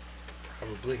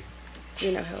 Probably.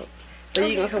 Help. So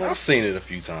you gonna come I've with? seen it a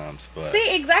few times, but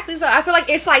See, exactly. So I feel like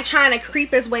it's like trying to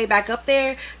creep its way back up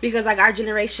there because like our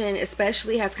generation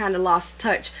especially has kind of lost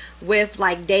touch with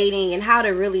like dating and how to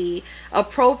really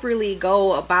appropriately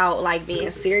go about like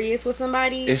being serious with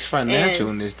somebody. It's financial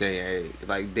And- in this day and age.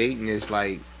 Like dating is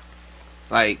like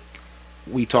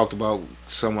we talked about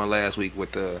someone last week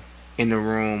with the in the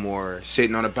room or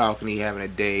sitting on a balcony having a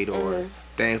date or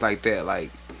things like that.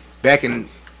 Like back in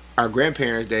our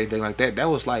grandparents' day, things like that. That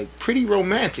was like pretty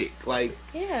romantic. Like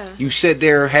Yeah. you sit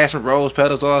there, had some rose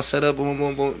petals all set up, boom,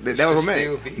 boom, boom. That was Should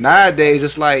still romantic. be. Nowadays,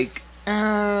 it's like,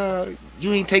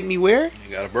 you ain't take me where?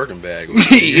 you got a Birkin bag.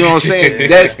 You know what I'm saying?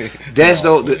 That's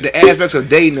the aspects of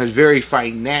dating is very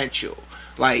financial,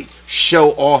 like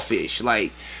show offish,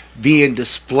 like being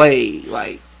displayed.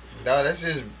 Like No, that's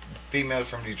just females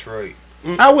from Detroit.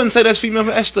 I wouldn't say that's female.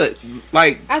 That's the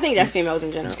like I think that's females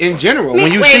in general. in general. Wait,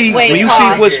 When you wait, see wait, when you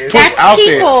pause. see what's That's pushed out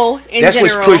people there, in that's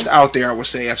general. what's pushed out there. I would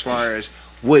say as far as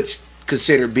what's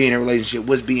considered being in a relationship,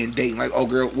 what's being dating. Like, oh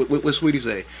girl, what Sweetie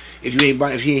say? If you ain't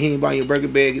buying, if he ain't buying your burger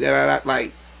bag,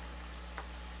 like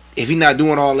if he not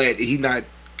doing all that, he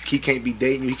can't be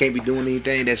dating you. He can't be doing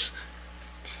anything that's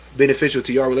beneficial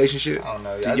to your relationship. I don't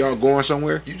know. To y'all going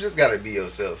somewhere. You just gotta be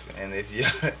yourself, and if you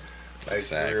like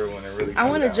Exactly. for real, when it really I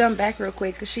want to comes down jump back real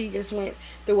quick because she just went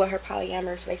through what her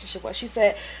polyamorous relationship was. She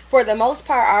said, for the most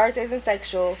part, ours isn't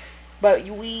sexual, but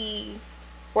we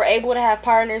were able to have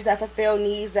partners that fulfill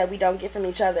needs that we don't get from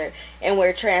each other, and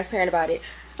we're transparent about it.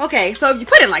 Okay, so if you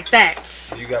put it like that,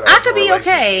 You gotta I open could a be relationship.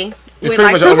 okay with pretty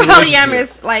like much super open relationship.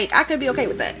 polyamorous. Like I could be okay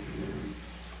with that.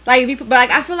 Like, but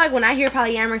like I feel like when I hear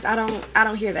polyamorous, I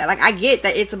don't hear that. Like I get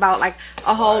that it's about like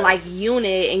a whole like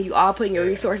unit, and you all putting your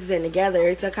resources in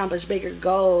together to accomplish bigger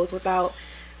goals without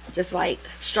just like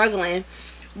struggling.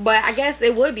 But I guess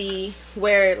it would be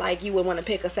where like you would want to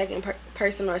pick a second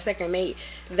person or a second mate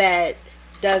that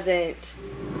doesn't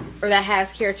or that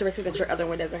has characteristics that your other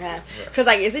one doesn't have. Because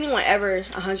like, is anyone ever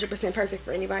 100% perfect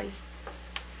for anybody?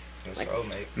 Your Like-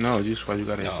 soulmate. No, just why you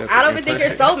gotta accept. I don't the even think your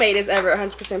imperfect- soulmate is ever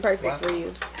 100% perfect for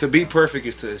you. To be perfect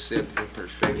is to accept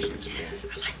imperfections, man.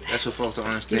 That's what folks don't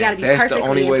understand. You gotta be That's the perfectly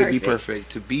only way to be imperfect.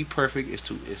 perfect. To be perfect is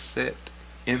to accept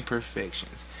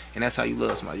imperfections. And that's how you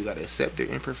love somebody. You gotta accept their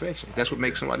imperfections. That's what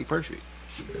makes somebody perfect.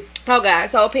 Oh God!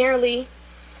 So apparently,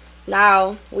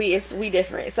 now we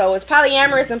different. So it's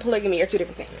polyamorous and polygamy are two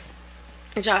different things.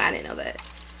 And y'all, I didn't know that.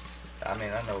 I mean,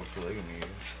 I know what polygamy is.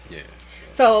 Yeah.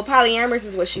 So polyamorous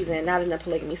is what she's in, not in the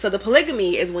polygamy. So the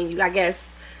polygamy is when you, I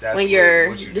guess, That's when what- you're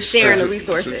what you the just sharing the said.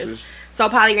 resources. So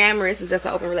polyamorous is just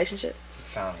an open relationship. It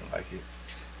sounded like it.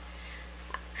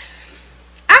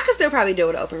 I could still probably deal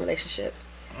with an open relationship.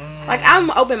 Like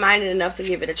I'm open minded enough to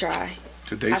give it a try.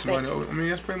 To date I somebody, think- I mean,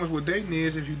 that's pretty much what dating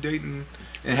is. If you dating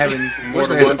and having More what's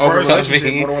than that, one an open person.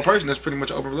 relationship, more than one person, that's pretty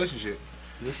much an open relationship.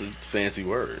 This is a fancy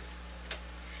word.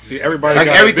 See, everybody Like,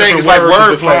 got everything a is different like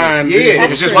word to wordplay. define Yeah, these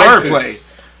it's just places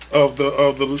of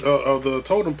the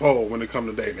totem pole when it comes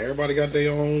to dating. Everybody got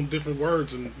their own different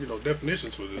words and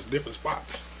definitions for this, different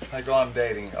spots. Like, oh, I'm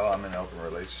dating. Oh, I'm in an open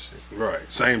relationship. Right,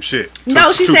 same shit.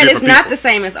 No, she Two said it's different not people. the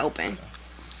same as open.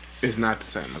 It's not the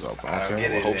same as open. I don't Okay.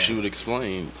 get I it. hope then. she would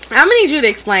explain. I'm gonna need you to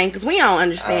explain because we don't I don't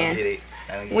understand. get it.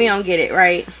 I don't get We it. don't get it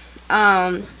right.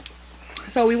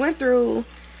 So we went through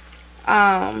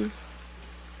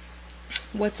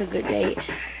what's a good date.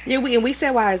 Yeah, we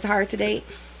said why it's hard to date.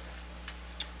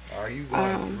 Are you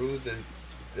going through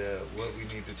the what we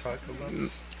need to talk about?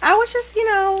 I was just,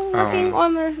 looking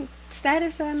on the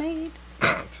status that I made.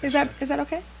 Is that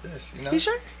okay? Yes, You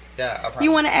sure? Yeah, I promise.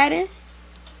 You want to add in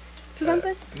to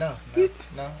something? No, go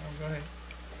ahead.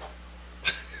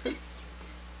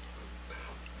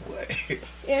 What?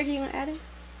 Eric, you want to add in?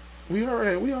 We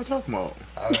all talking about.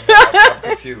 I don't know, I'm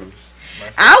confused.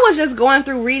 I was just going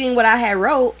through reading what I had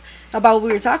wrote about what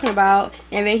we were talking about,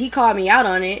 and then he called me out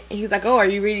on it. And he was like, "Oh, are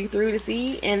you reading through to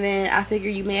see?" And then I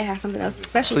figured you may have something else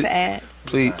special to add.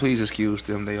 Please excuse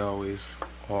them. They always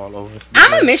all over.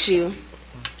 I'm gonna miss you.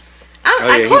 Who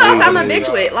else I'm gonna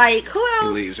bitch with? Like, who He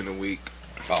else? leaves in a week.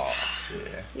 Oh, yeah.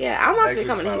 Yeah, I'm Next actually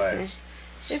coming to week's my Houston.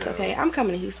 last It's show. okay. I'm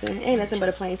coming to Houston. Ain't nothing but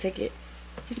a plane ticket.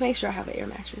 Just make sure I have an air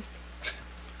mattress.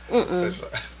 That's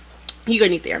right. You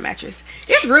gonna need the air mattress.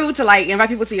 It's rude to like invite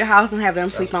people to your house and have them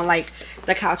sleep on like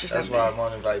the couch or That's something. why I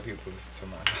want to invite people to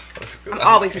my house. I'm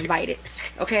always invited.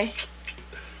 Okay.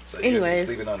 So Anyways. you're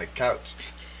sleeping on the couch.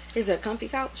 Is it a comfy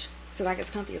couch? So like as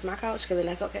comfy as my couch? Because then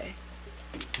that's okay.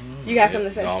 You got something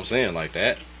to say? No, I'm saying like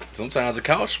that. Sometimes the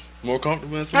couch more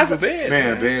comfortable than sleeping bed.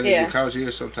 Man, bed, Yeah. the couch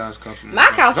is sometimes comfortable. My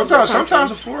couch is more Sometimes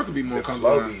the comfy. floor could be more The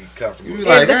comfortable. flow be comfortable. You be If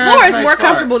like, the "Ah, floor is nice more spot."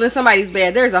 comfortable than somebody's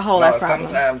bed, there's a whole No, ass problem.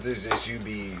 sometimes it's just you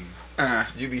be Uh,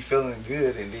 feeling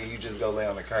good and then you just go lay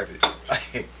on the carpet.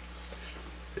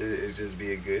 It just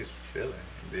be a good feeling.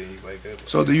 And then you wake up.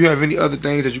 So do you have any other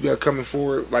things that you got coming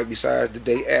forward, like besides the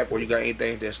date app, or you got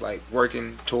anything that's like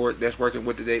working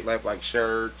with the date, like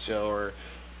shirts or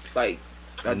like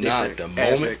a Not different at the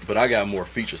moment, aspect? but I got more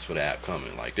features for the app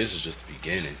coming. Like this is just the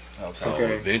beginning. Okay. So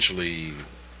Okay. eventually,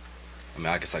 I mean,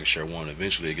 I guess I can share one.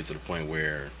 Eventually, it gets to the point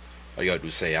where all you gotta do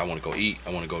is say, "I want to go eat. I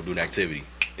want to go do an activity,"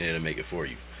 and it'll make it for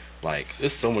you. Like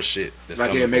there's so much shit that's Like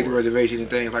coming yeah, make the forward. reservation and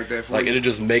things like that for Like you. it'll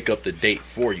just make up the date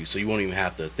for you, so you won't even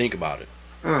have to think about it.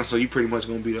 So you pretty much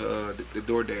gonna be the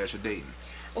DoorDash of dating.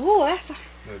 Ooh, that's. The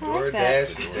I like that.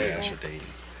 DoorDash, The the DoorDash dating. or dating.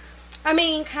 I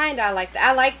mean, kinda. I like that.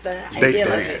 I like the Date idea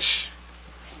of it. dash.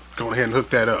 Go ahead and hook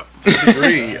that up. To a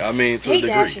degree, I mean, to a Date degree,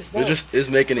 dash is dope. it's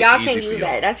making it Y'all easy can for use y'all.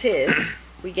 that. That's his.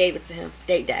 We gave it to him.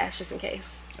 Date dash, just in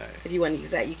case. Hey. If you want to use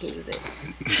that, you can use it.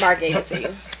 Mark gave it to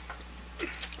you.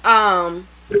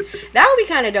 That would be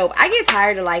kind of dope. I get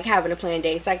tired of like having to plan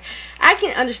dates. Like, I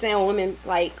can understand when women,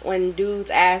 like when dudes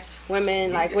ask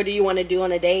women like, "What do you want to do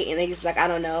on a date?" and they just be like, "I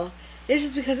don't know." It's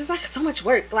just because it's like so much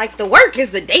work. Like the work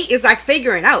is the date is like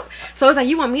figuring out. So it's like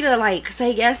you want me to like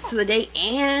say yes to the date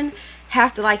and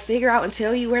have to like figure out and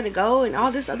tell you where to go and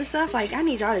all this other stuff. Like I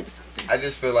need y'all to do something. I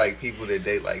just feel like people that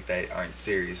date like that aren't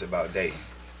serious about dating.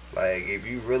 Like if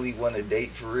you really want to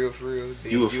date for real,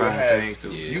 then You will find have, things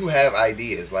to- You have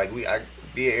ideas. Like me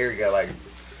and Eric got like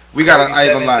We got I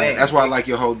ain't gonna 37 lie. things. That's why I like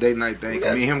your whole date night thing. We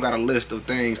got- Me and him got a list of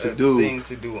things to do. things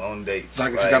to do on dates.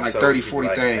 Like it's got like so 30, we can 40 be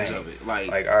like, things dang. of it.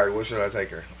 Like All right, what should I take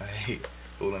her? Like,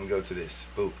 ooh, let me go to this.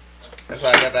 Boop. That's why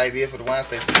I got the idea for the wine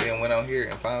tasting. Then went on here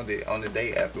and found it on the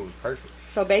date app. It was perfect.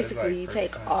 So basically, like you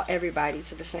perfect take time. everybody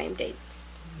to the same dates.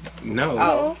 no,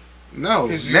 Oh, no,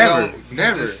 'Cause you never, don't- you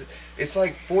never. just- it's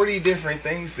like 40 different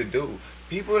things to do.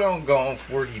 People don't go on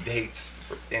 40 dates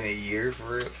in a year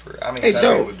for real. I mean, They some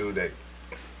don't. people do that.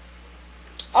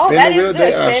 Oh, Spin that the is wheel good.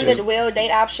 date Spin options. the wheel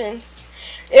date options.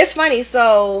 It's funny.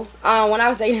 So when I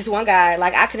was dating this one guy,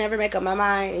 like I could never make up my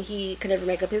mind, and he could never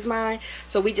make up his mind.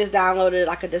 So we just downloaded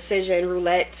like a decision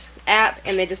roulette app,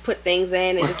 and then just put things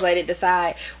in and just let it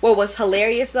decide. What was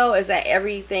hilarious though is that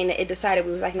everything that it decided,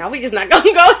 we was like, no, we just not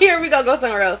gonna go here. We gonna go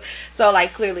somewhere else. So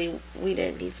like clearly we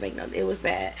didn't need to make no. It was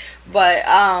bad, but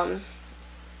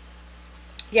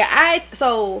yeah.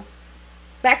 So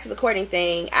back to the courting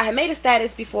thing, I had made a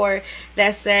status before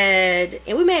that said,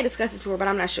 and we may have discussed this before, but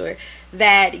I'm not sure,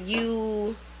 that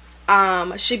you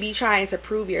should be trying to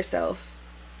prove yourself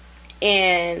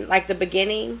in like the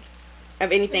beginning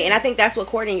of anything. And I think that's what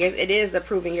courting is. It is the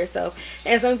proving yourself.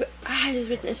 And some people, I just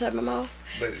ripped inside my mouth.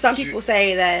 But Some people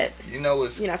say that You know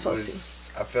what's You're not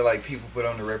supposed I feel like people put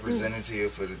on the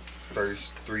representative for the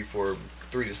first 3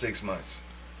 to 6 months.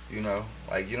 You know,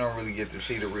 like you don't really get to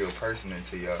see the real person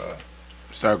until y'all,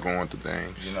 Start going through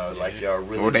things, you know, like y'all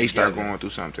really. or they start together, going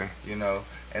through something. You know,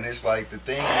 and it's like the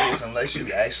thing is, unless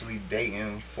you actually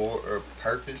dating for a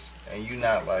purpose, and you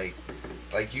not like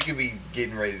you could be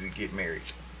getting ready to get married.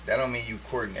 That don't mean you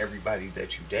courting everybody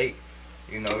that you date.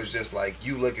 You know, it's just like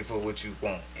you looking for what you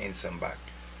want in somebody.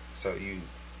 So you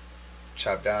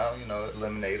chop down, you know,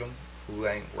 eliminate them who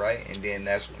ain't right, and then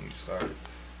that's when you start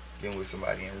getting with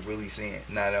somebody and really seeing.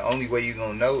 Now, the only way you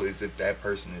gonna know is if that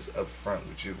person is upfront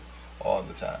with you all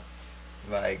the time.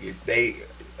 Like if they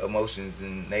emotions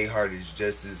in their heart is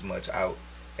just as much out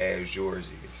as yours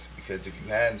is. Because if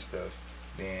you hadn't stuff,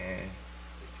 then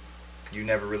you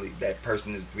never really, that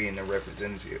person is being a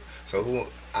representative. So who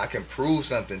I can prove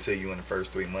something to you in the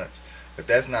first 3 months, but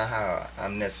that's not how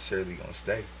I'm necessarily gonna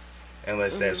stay,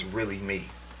 unless that's really me,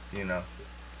 you know.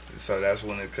 So that's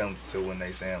when it comes to when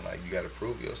they saying like you gotta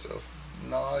prove yourself.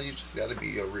 No, you just gotta be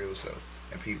your real self,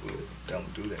 and people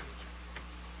don't do that.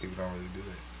 People don't really do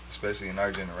that, especially in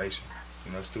our generation.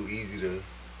 You know, it's too easy to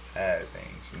hide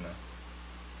things, you know.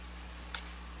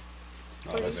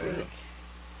 No, that's real.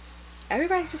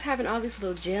 Everybody's just having all these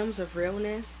little gems of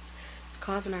realness. It's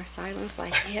causing our silence.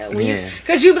 Like, yeah, Yeah.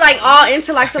 because you be like all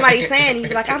into like somebody saying, you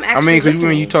be like, I'm actually. I mean, because when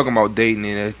listening. you talking about dating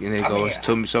and it I goes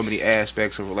mean, to so many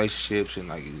aspects of relationships and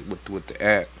like with the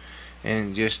app,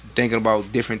 and just thinking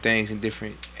about different things and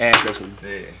different aspects of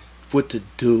Yeah. what to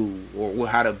do or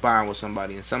how to bond with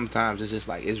somebody, and sometimes it's just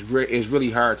like it's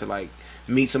really hard to like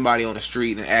meet somebody on the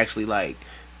street and actually like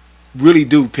really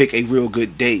do pick a real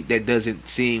good date that doesn't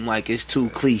seem like it's too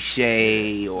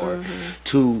cliche or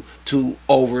too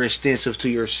overextensive to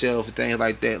yourself and things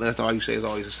like that. That's all you say is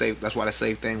always a safe. That's why the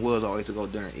safe thing was always to go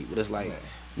dinner and eat. But it's like,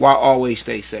 why always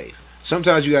stay safe?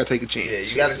 Sometimes you gotta take a chance. Yeah,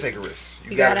 you gotta take a risk.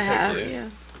 You gotta take have, a risk. yeah.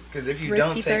 Because if you Risky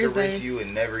don't take a Thursdays. risk, you would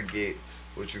never get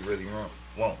what you really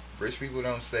want. Rich people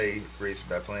don't stay rich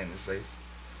by playing it safe.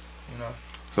 You know?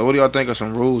 So what do y'all think of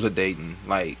some rules of dating?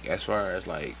 Like as far as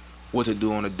like what to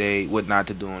do on a date, what not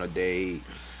to do on a date,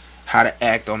 how to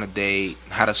act on a date,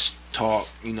 how to talk.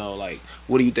 You know, like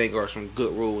what do you think are some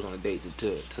good rules on a date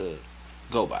to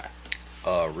go by?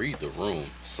 Read the room.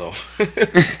 So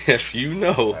if you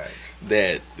know Right.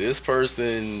 that this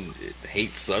person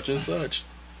hates such and such,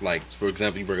 like for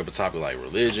example, you bring up a topic like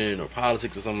religion or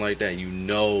politics or something like that, and you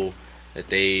know that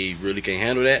they really can't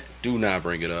handle that, do not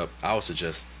bring it up. I would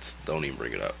suggest don't even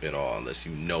bring it up at all unless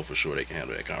you know for sure they can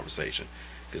handle that conversation,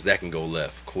 because that can go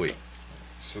left quick.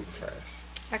 Super fast.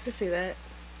 I could see that.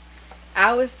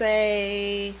 I would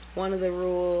say one of the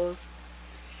rules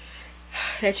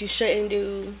that you shouldn't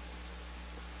do.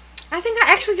 I think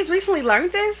I actually just recently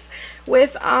learned this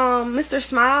with Mr.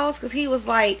 Smiles, because he was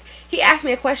like, he asked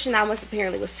me a question. I must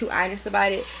apparently was too honest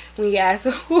about it when he asked,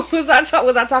 was I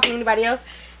talking to anybody else?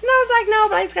 And I was like, no,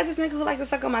 but I just got this nigga who like to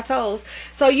suck on my toes.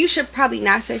 So you should probably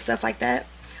not say stuff like that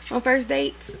on first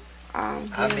dates.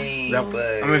 I mean, That-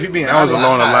 but I mean, if you being That was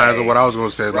along the lines of Right. what I was going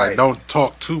to say. Is like, Right. don't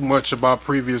talk too much about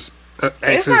previous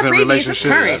exes not and previous, it's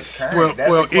relationships. current. Current.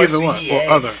 That's Well, the question either one he or asked.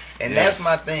 other. And Yes. that's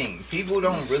my thing. People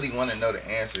don't really want to know the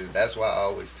answers. That's why I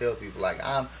always tell people, like,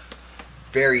 I'm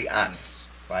very honest.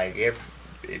 Like, if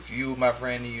you my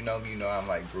friend and you know me, you know I'm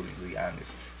like brutally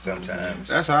honest sometimes.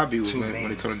 That's how I be with Too when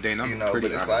mean. it comes to dating. I'm You know, pretty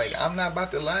but it's honest. like, I'm not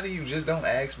about to lie to you. Just don't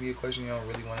ask me a question you don't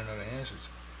really want to know the answers.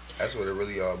 That's what it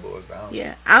really all boils down to.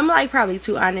 Yeah, I'm like probably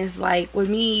too honest. Like with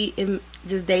me in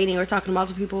just dating or talking to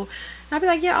multiple people, I'd be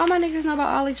like, yeah, all my niggas know about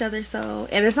all each other. So,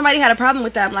 and if somebody had a problem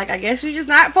with that, I'm like, I guess you're just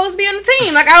not supposed to be on the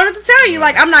team. Like I don't have to tell you.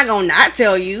 Like I'm not gonna not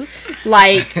tell you,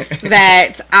 like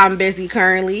that I'm busy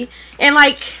currently. And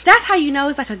like that's how you know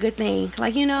it's like a good thing.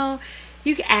 Like you know,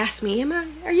 you can ask me,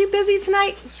 are you busy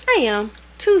tonight? I am.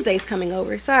 Tuesday's coming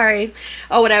over. Sorry,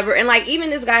 or whatever. And like even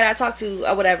this guy that I talked to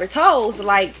or whatever, Toes,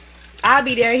 like. I'll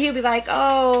be there. He'll be like,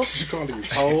 "Oh, She called him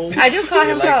toes. I just call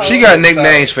him Like, Toes." She got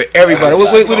nicknames for everybody.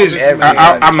 What is? Everybody.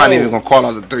 I'm not even gonna call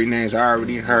out the three names. I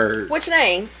already heard. Which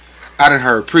names? I done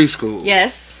heard preschool.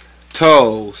 Yes,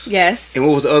 Toes. yes. And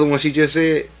what was the other one she just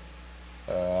said?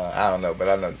 I don't know, but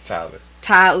I know Tyler.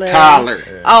 Tyler. Tyler.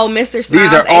 Oh, Mr. Smiles.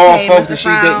 These are all aka folks Mr.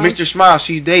 that Frowns. Mr. Smile,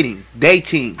 she's dating.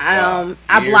 Dating. I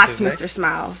Years blocked is Mr. next.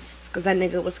 Smiles because that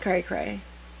nigga was cray cray.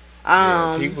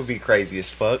 People be crazy as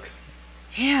fuck.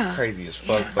 Yeah. Crazy as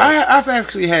fuck. I've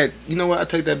actually had, you know what, I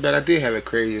take that back. I did have a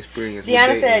crazy experience. with Deanna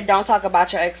dating. said, "Don't talk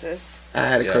about your exes." I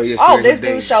had a Yes. crazy experience. Oh, this with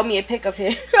dating. dude showed me a pic of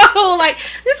him. Oh, like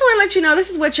just want to let you know this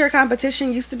is what your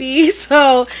competition used to be.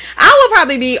 So I would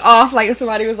probably be off like if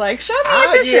somebody was like, "Show me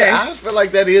a picture." Yeah, I feel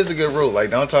like that is a good rule. Like,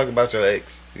 don't talk about your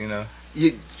ex. You know.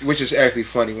 Yeah, which is actually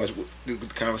funny with the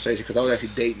conversation because I was actually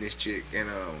dating this chick and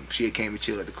she had came to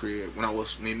chill at the crib when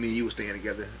me and you were staying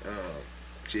together.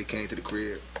 She had came to the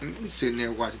crib. And we sitting there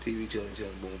watching TV, chilling,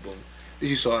 boom, boom. Then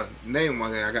you saw a name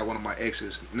on there. I got one of my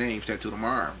ex's names tattooed on my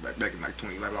arm back in like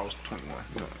 2011. I was 21.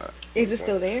 You know, Is it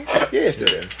still there? yeah, it's still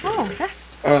there. Oh,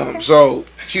 that's So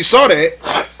she saw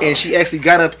that and she actually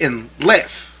got up and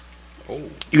left. Oh.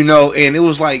 You know, and it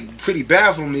was like pretty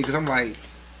bad for me because I'm like,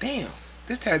 damn,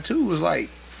 this tattoo was like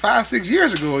 5-6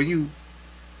 years ago and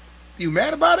you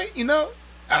mad about it? You know,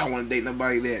 I don't want to date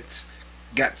nobody that's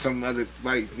got some other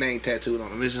like name tattooed on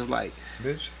them. It's just like,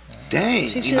 Bitch. dang,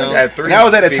 She you know. should. Got 3 And that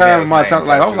was at a time in females my name time,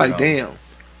 like I was like, tattoos on. damn,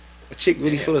 a chick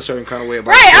really feel a certain kind of way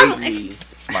about Right, I'm- dating me.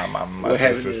 It's my mom, my What two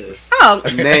happened sisters. Oh,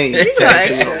 A name you go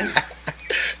tattooed on extra.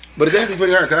 me. But it's actually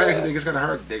pretty hard because I actually think it's kind of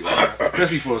hard to date, right now,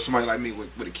 especially for somebody like me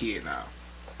with a kid now.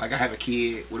 Like I have a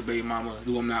kid with a baby mama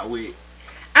who I'm not with.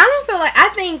 I don't feel like, I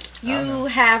think you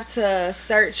have to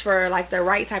search for like the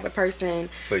right type of person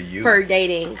For you. for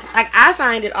dating. Like I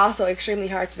find it also extremely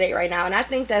hard to date right now, and I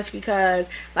think that's because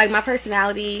like my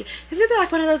personality is either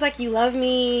like one of those like you love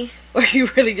me or you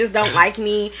really just don't like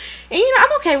me, and you know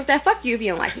I'm okay with that. Fuck you if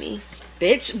you don't like me,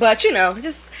 bitch. But you know,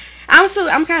 just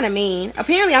I'm kind of mean.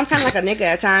 Apparently, I'm kind of like a nigga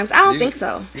at times. I don't think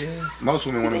so. Yeah. Most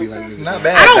women want to be like niggas. Not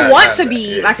bad. I don't not- want not to bad,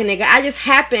 be yeah. like a nigga. I just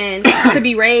happen to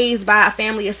be raised by a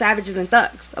family of savages and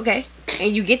thugs. Okay,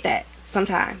 and you get that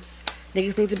sometimes.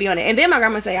 Niggas need to be on it. And then my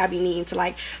grandma say I be needing to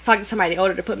like talk to somebody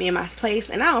older to put me in my place,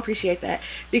 and I don't appreciate that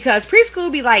because preschool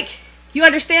be like, you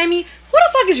understand me? Who the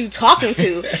fuck is you talking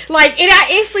to? Like, and I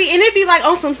instantly, and it be like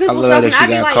on some I simple love stuff, that and she I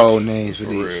be got like, code names for, For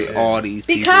these, for real. all these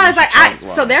people because like that she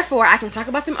talk so about. therefore I can talk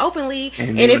about them openly, And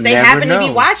and you if they never happen to be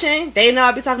know. watching, they know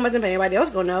I'll be talking about them, but anybody else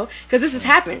gonna know because this has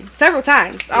happened several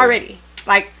times already.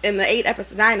 Like in the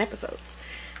 9 episodes,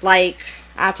 like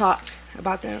I talk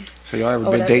about them. So y'all ever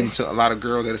or been whatever. dating a lot of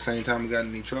girls at the same time and got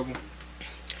in any trouble?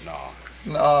 Nah.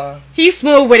 Nah. He's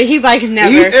smooth with it. He's like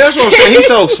never. That's what I'm saying. He's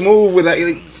so smooth with like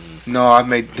no, I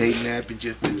made dating app and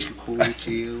just been cool with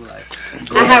you. Like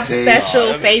go I have on dates.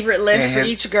 special favorite lists for And-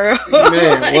 each girl.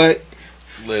 Man, what?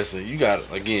 Listen, you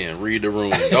gotta again read the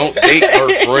room. Don't date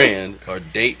her friend or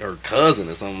date her cousin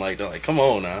or something like that. Like, come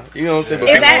on now, you know what I'm saying? But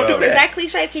Is people that love is that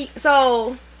cliche?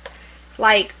 So,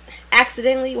 like,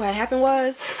 accidentally, what happened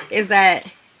is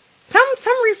that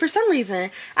for some reason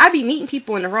I be meeting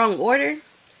people in the wrong order.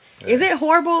 Is it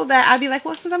horrible that I be like,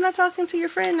 well, since I'm not talking to your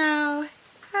friend now,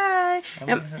 hi.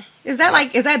 Is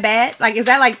that bad? Like, is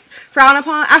that like frowned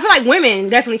upon? I feel like women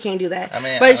definitely can't do that. I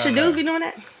mean, I but don't should know. dudes be doing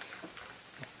that?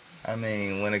 I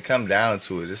mean, when it come down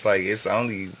to it, it's like it's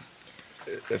only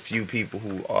a few people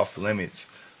who off limits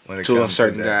when it To comes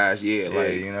certain to that. guys, yeah,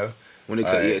 like you know, when it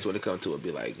Like- when it comes to it,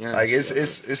 be like, yeah, like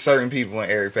it's certain people in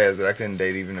area paths that I couldn't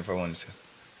date even if I wanted to.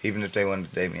 Even if they wanted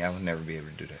to date me, I would never be able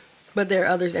to do that. But there are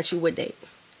others that you would date.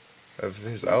 Of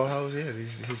his old hoes, yeah,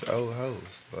 his old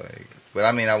hoes. Like, but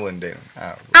I mean, I wouldn't date him.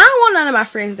 I don't want none of my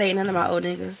friends dating none of my old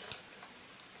niggas.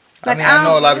 I mean, I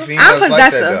know a lot of females I'm like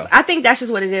possessive. that, though. I think that's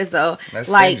just what it is, though. That's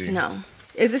like, stingy. no.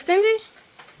 Is it stingy?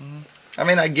 I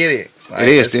mean, I get it. Like, It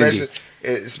is stingy.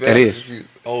 Especially It is. if you-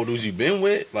 old dudes you been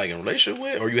with, like in a relationship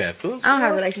with, or you have feelings? I don't for?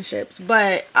 have relationships,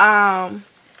 but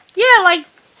yeah, like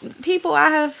people I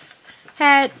have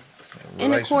had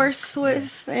intercourse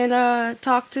with and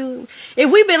talked to.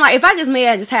 If we've been like, if I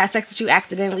just had sex with you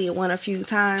accidentally one a few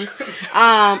times,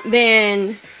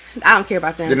 then I don't care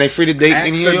about them. Then they free to date any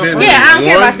of your Accidentally. friends? Yeah, I don't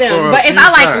care One about them. or a But if few I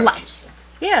like, times.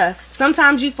 yeah,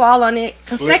 sometimes you fall on it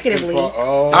consecutively.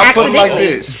 Oh, I put it like Accidentally.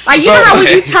 this. Like, you So- know how when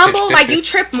you tumble, like you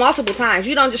trip multiple times.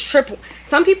 You don't just trip.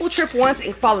 Some people trip once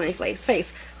and fall on their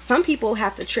face. Some people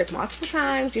have to trip multiple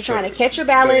times. You're trying to catch your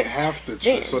they balance. have to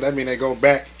Then- trip, so that means they go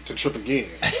back to trip again.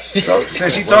 So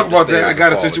since she One talked of the about that, stairs I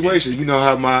got a will fall situation. You know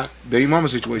how my baby mama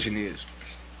situation is.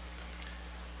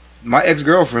 My ex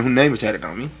girlfriend, who name is tatted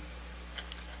on me,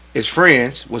 was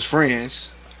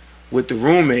friends with the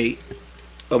roommate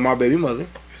of my baby mother.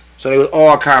 So they were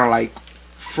all kind of like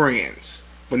friends,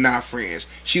 but not friends.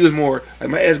 She was more like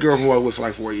my ex girlfriend who I was with for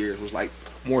like 4 years was like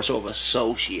more so of an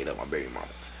associate of my baby mama.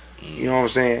 You know what I'm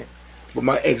saying? But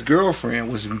my ex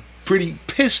girlfriend was pretty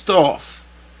pissed off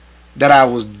that I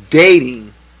was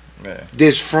dating Yeah.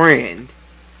 this friend,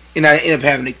 and I ended up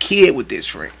having a kid with this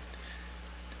friend,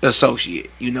 associate.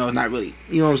 You know, not really.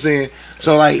 You know what I'm saying?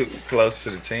 So like, Too close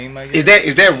to the team, I guess.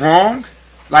 is that wrong?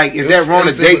 Like, is It that was- wrong it to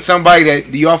was- date somebody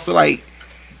that? Do y'all feel like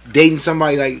dating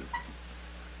somebody like?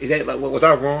 Is that like was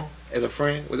I wrong as a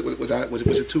friend? Was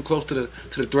it too close to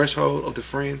the threshold of the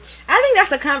friends? I think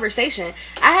that's a conversation.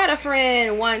 I had a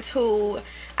friend once who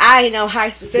I know high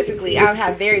specifically. I would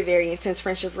have very, very intense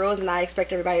friendship rules, and I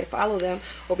expect everybody to follow them,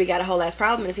 or we got a whole ass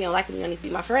problem. And if you don't like me, you don't need to be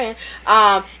my friend.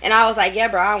 And I was like, yeah,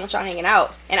 bro, I don't want y'all hanging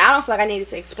out. And I don't feel like I needed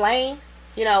to explain,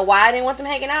 you know, why I didn't want them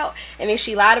hanging out. And then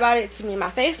she lied about it to me in my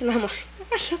face, and I'm like,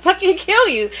 I should fucking kill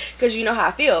you, because you know how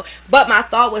I feel. But my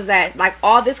thought was that like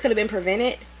all this could have been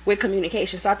prevented with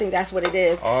communication. So I think that's what it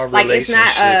is. All like it's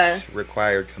relationships not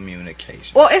require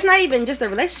communication. well, it's not even just a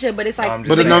relationship, but it's like I'm just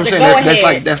But saying. you know what I'm the saying?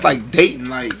 go That's ahead. like dating,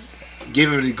 like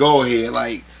giving the go ahead.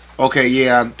 Like, okay,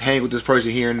 yeah, I hang with this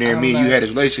person here and there. I'm Me and you not- had this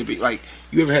relationship. Like,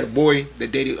 you ever had a boy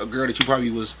that dated a girl that you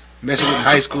probably was messing with in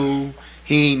high school?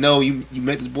 He ain't know you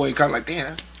met this boy in college. Like,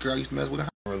 damn, girl I used to mess with. I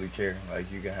don't really care.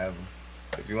 Like, you can have them.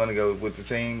 If you want to go with the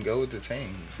team, go with the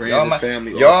team. Friends and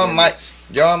family. Y'all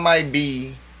might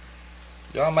be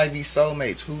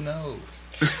soulmates. Who knows?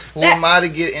 Who am I to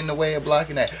get in the way of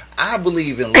blocking that? I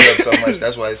believe in love so much.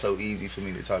 That's why it's so easy for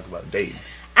me to talk about dating.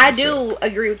 I do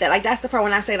agree with that. Like, that's the part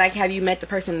when I say, like, have you met the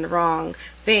person in the wrong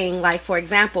thing? Like, for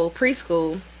example,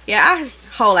 preschool. Yeah, I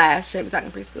whole ass should be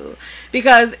talking preschool.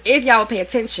 Because if y'all would pay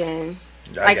attention,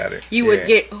 I got it. you would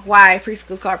get why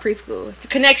preschool's called preschool. It's a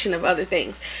connection of other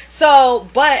things. So,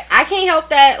 but I can't help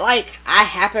that, like, I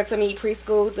happened to meet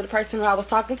preschool to the person who I was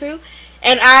talking to.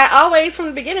 And I always, from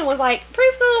the beginning, was like,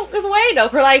 preschool is way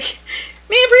doper. Like,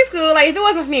 me in preschool, like, if it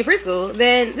wasn't for me in preschool,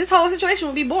 then this whole situation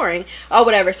would be boring. Or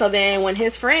whatever. So then when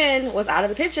his friend was out of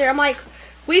the picture, I'm like,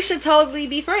 we should totally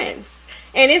be friends.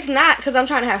 And it's not because I'm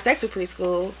trying to have sex with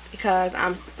preschool, because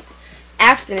I'm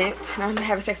abstinent and I'm not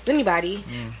having sex with anybody.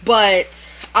 But,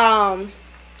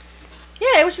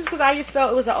 yeah, it was just because I just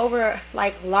felt it was an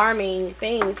alarming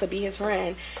thing to be his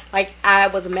friend. Like, I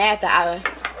was mad that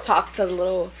I talked to the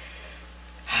little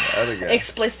other guy.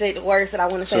 explicit words that I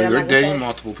want to say. So that you're I'm not gonna dating say.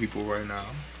 multiple people right now.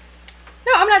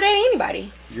 No, I'm not dating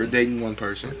anybody. You're dating one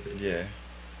person. Yeah.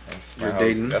 You're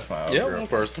dating. That's my old Yeah, girlfriend. one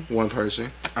person. One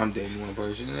person. I'm dating one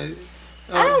person.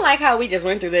 I don't like how we just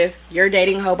went through this. You're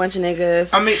dating a whole bunch of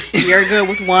niggas. I mean, You're good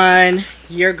with one.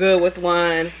 You're good with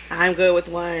one. I'm good with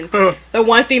one. The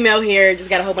one female here just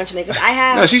got a whole bunch of niggas. I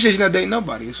have. no, she said she's not dating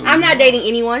nobody. So I'm not dating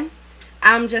anyone.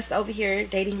 I'm just over here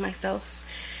dating myself.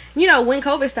 You know, when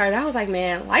COVID started, I was like,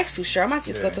 man, life's too short. I might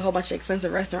just go to a whole bunch of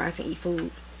expensive restaurants and eat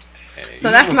food. Hey, So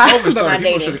that's When my, COVID but started, my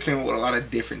people should dating. have came up with a lot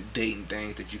of different dating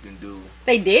things that you can do.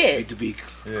 They did. To be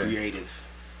creative.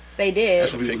 They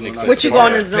That's did. what people do. Picnics. Would you go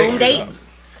on a Zoom date?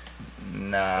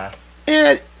 Nah.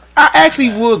 And I actually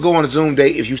would go on a Zoom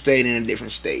date if you stayed in a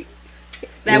different state.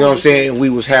 That You know what I'm would- saying? We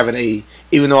was having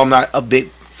even though I'm not a big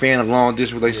fan of long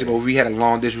distance relationship, but we had a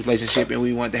long distance relationship and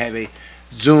we wanted to have a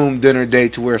Zoom dinner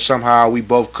date to where somehow we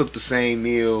both cooked the same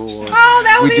meal. Or Oh,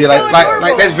 that would we be did so adorable.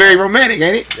 like that's very romantic,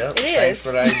 ain't it? Yep. It Thanks is.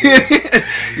 for the idea.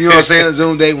 You know what I'm saying? A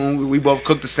Zoom date when we both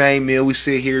cook the same meal, we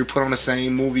sit here, put on the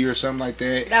same movie or something like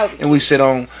that, That would be and we sit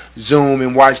on Zoom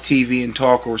and watch TV and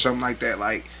talk or something like that.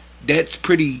 Like that's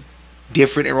pretty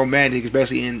different and romantic,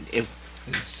 especially Innovative.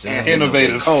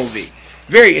 COVID.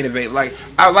 Very innovative. Like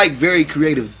I like very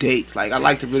creative dates. Like I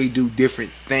like to really do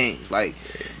different things. Like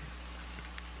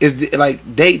dating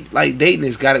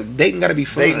gotta be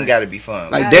fun. Dating gotta be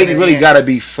fun. like dating really gotta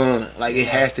be fun. Like it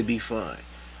has to be fun.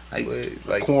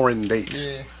 Like Quarantine dates.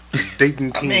 yeah.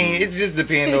 Dating I team. mean, it just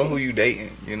depends on who you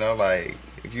dating. You know, like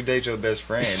if you date your best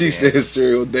friend, She then- said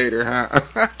serial dater,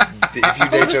 huh? if you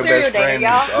date Who's a your serial best dater, friend,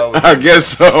 y'all? it's always I guess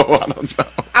so. I don't know.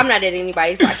 I'm not dating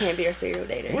anybody, so I can't be a serial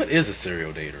dater. What is a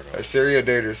serial dater? Though? a serial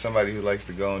dater is somebody who likes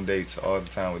to go on dates all the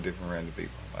time with different random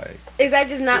people. Like Is that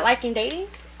just not liking dating?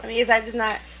 I mean, is that just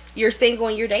not you're single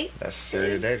on your date? that's a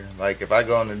serial dater. Like if I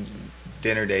go on a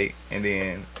dinner date and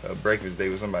then a breakfast date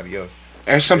with somebody else.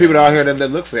 There's some people out here that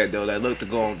look for that though. That look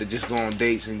to just go on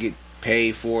dates and get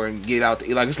paid for and get out.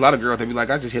 Like it's a lot of girls that be like,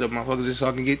 I just hit up motherfuckers just so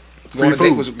I can get go on a Free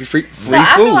date food. with free So I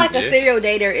food. feel like a Yeah. serial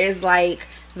dater is like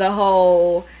the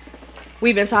whole.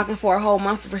 We've been talking for a whole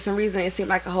month. For some reason, it seemed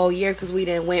like a whole year because we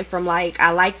didn't went from like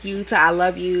I like you to I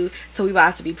love you to we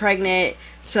about to be pregnant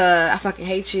to I fucking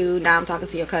hate you. Now I'm talking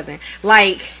to your cousin.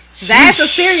 Like that's a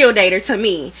serial dater to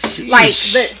me. Like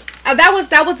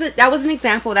that was an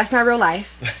example. That's not real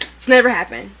life. It's never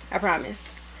happened. I promise.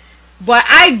 But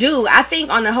I think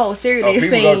on the whole serial Oh, dater people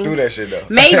thing, go through that shit though.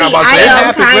 maybe I'm about to say, it I am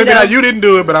happens. kind Maybe of. not, you didn't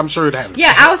do it, but I'm sure it happened.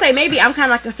 Yeah, I would say maybe I'm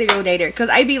kind of like a serial dater because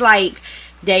I'd be like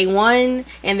day 1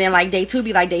 and then like day 2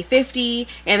 be like day 50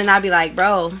 and then I'd be like,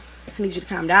 bro, I need you to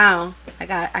calm down. Like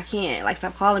I can't like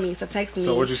stop calling me, stop texting me.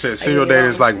 So what you said, Like, serial leave me dating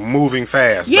is alone. like moving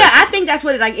fast. Yeah, I basically. think that's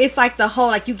what it like. It's like the whole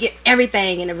like you get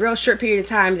everything in a real short period of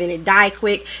time, then it die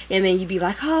quick, and then you be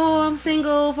like, oh, I'm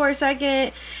single for a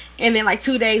second, and then like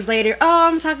 2 days later, oh,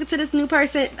 I'm talking to this new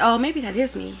person. Oh, maybe that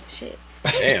is me. Shit.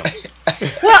 Damn.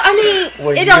 Well, I mean,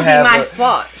 When it you don't be have my a-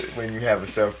 fault. When you have a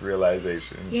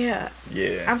self-realization. Yeah.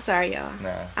 Yeah. I'm sorry, y'all.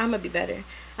 Nah. I'm gonna be better.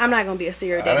 I'm not gonna be a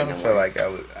serial I dater don't no feel more. like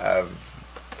I've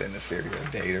been a serial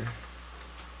dater.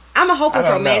 I'm a hopeless I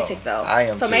don't know. romantic though. I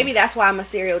am so too. maybe that's why I'm a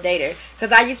serial dater.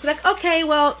 Because I just be like, okay,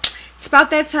 well, it's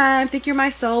about that time. Think you're my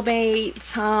soulmate.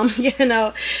 You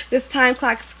know, this time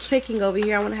clock's ticking over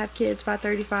here. I want to have kids by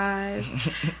 35.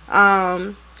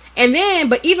 And then,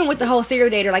 but even with the whole serial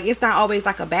dater, like it's not always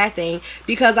like a bad thing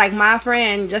because like my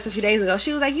friend just a few days ago,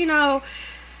 she was like, you know,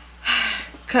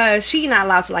 cause she not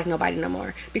allowed to like nobody no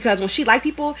more because when she like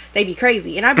people, they be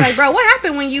crazy. And I'd be like, bro, what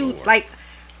happened when you like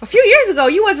a few years ago,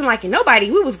 you wasn't liking nobody.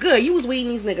 We was good. You was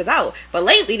weeding these niggas out. But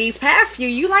lately, these past few,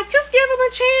 you like, just give them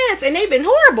a chance. And they've been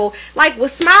horrible. Like,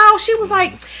 with Smile, she was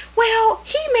like, well,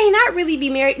 he may not really be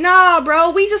married. Nah, bro,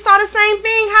 we just saw the same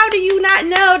thing. How do you not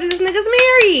know that this nigga's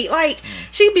married? Like,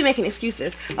 she'd be making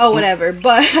excuses. Oh, whatever.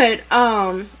 But,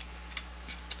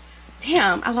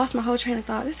 damn, I lost my whole train of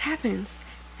thought. This happens.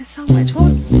 It's so much. What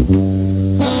was...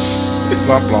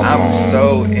 I'm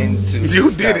so into You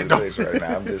this did it, though. conversation right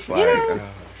now. I'm just like,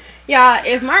 Y'all,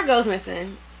 if Mark goes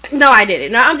missing, no, I did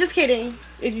it. No, I'm just kidding.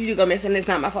 If you do go missing, it's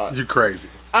not my fault. You crazy.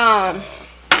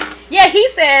 Yeah, he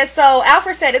said, so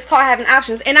Alfred said it's called having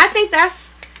options. And I think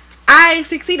I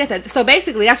succeeded at that. So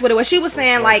basically, that's what it was. She was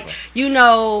saying, like, she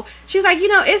was like,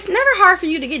 it's never hard for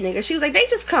you to get niggas. She was like, they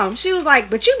just come. She was like,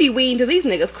 but you be weeding to these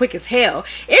niggas quick as hell.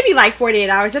 It'd be like 48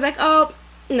 hours. They'd be like, oh,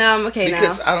 no, I'm okay now.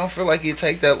 because I don't feel like it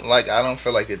take that. Like, I don't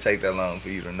feel like it take that long for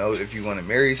you to know if you want to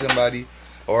marry somebody,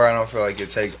 or I don't feel like it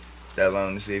take that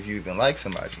long to see if you even like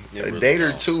somebody. Yeah, A really date or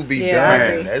long. two be Yeah, I done.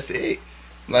 agree. And that's it.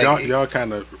 Like,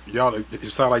 It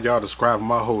sound like y'all describing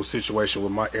my whole situation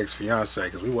with my ex-fiance,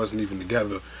 because we wasn't even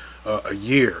together a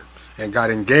year and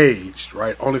got engaged,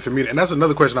 right? Only for me. And that's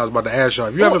another question I was about to ask y'all.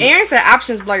 If you Aaron said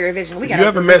options blur your vision. you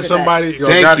ever met somebody or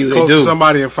Thank got you, they close to do.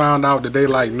 somebody and found out that they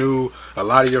like knew a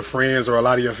lot of your friends or a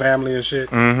lot of your family and shit?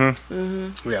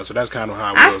 Mm-hmm. Yeah, so that's kind of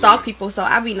how it I was. stalk people, so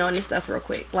I be knowing this stuff real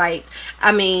quick. Like,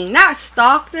 I mean, not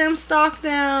stalk them,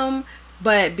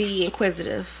 but be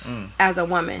inquisitive as a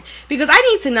woman. Because I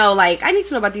need to know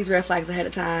about these red flags ahead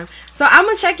of time. So I'm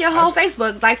going to check your whole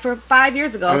Facebook, like, for 5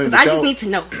 years ago. Because I just need to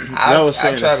know. I was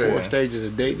saying try the 4 to. stages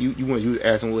of date. You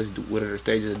asked him what are the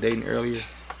stages of dating earlier?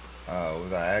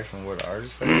 Was I asking what the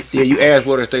artist said? Yeah, you asked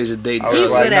what are the stages of dating I was He's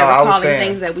earlier. like, good no, at I was recalling saying-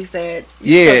 things that we said.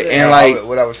 Yeah, So good. and like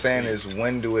what I was saying is,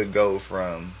 when do it go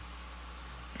from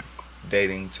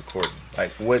dating to courting?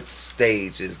 Like, what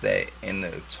stage is that in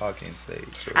the talking stage?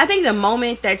 I think the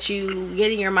moment that you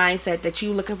get in your mindset that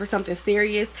you looking for something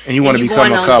serious And you wanna become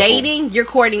going a on couple. dating, you're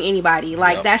courting anybody.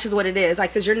 Like, Yep. that's just what it is.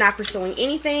 Like, because you're not pursuing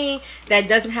anything that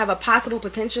doesn't have a possible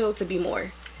potential to be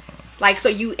more. Like, so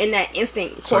you in that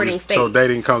instant courting stage. So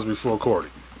dating comes before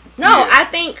courting. No, Yeah. I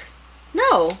think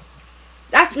no.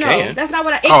 That's can. that's not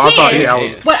what I. It Oh, I can. thought, yeah, I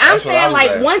was. But I'm That's what I saying, was like,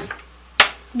 asking. once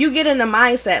you get in the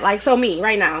mindset, like, so me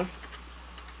right now,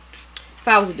 if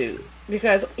I was a dude,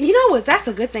 because you know what, that's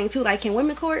a good thing too. Like, can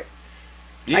women court?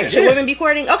 Like, should women be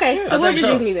courting? Okay, so I we'll think just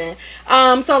so. use me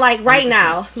then. So like right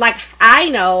now, like I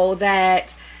know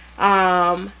that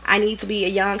I need to be a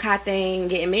young hot thing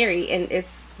getting married, and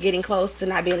it's getting close to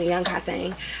not being a young hot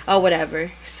thing or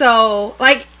whatever. So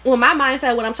like, when my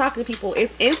mindset when I'm talking to people,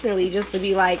 it's instantly just to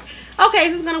be like, okay,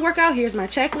 this is gonna work out. Here's my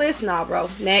checklist. Nah, bro,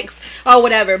 next or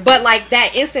whatever. But like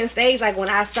that instant stage, like when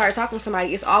I start talking to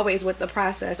somebody, it's always with the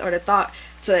process or the thought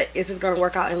to, is this gonna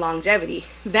work out in longevity?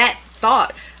 That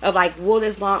thought of like, will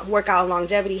this work out in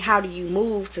longevity? How do you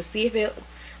move to see if it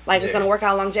it's gonna work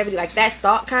out in longevity? Like that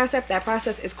thought concept, that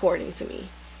process is courting to me.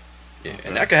 Yeah,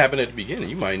 and that could happen at the beginning.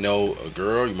 You might know a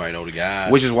girl, you might know the guy.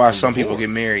 which is why from some people before. get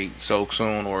married so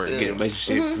soon or get in Yeah.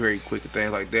 relationships very quick and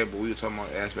things like that. But we were talking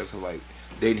about aspects of like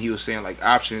dating. He was saying like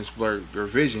options blur your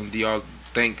vision. Do y'all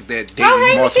think that dating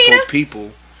hey, multiple Nikita.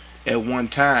 people at one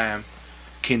time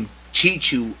can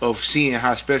cheat you of seeing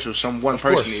how special one Of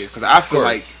person course. is? Because I feel Of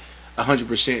like course.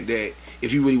 100% that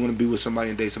if you really want to be with somebody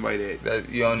and date somebody That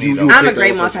you don't you need. I'm a pick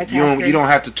great those- multitasker. You don't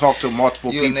have to talk to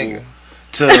multiple You a people nigga.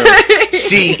 to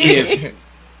see if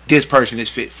this person is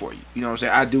fit for you. You know what I'm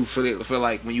saying? I do feel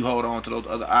like when you hold on to those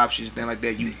other options, things like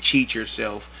that, you cheat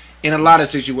yourself in a lot of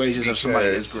situations of somebody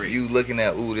that's Because great. you looking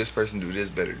at, ooh, this person do this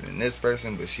better than this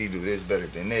person, but she do this better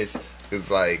than this. It's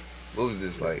like, what was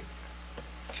this, like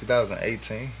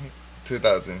 2018?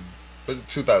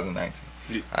 2019?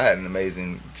 Yeah. I had an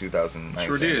amazing 2019.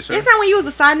 Sure did, sir. It's not when you was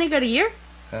the side nigga of the year?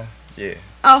 Yeah,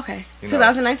 Oh, okay. You know.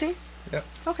 2019? Yep.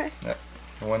 Okay.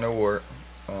 I won the award.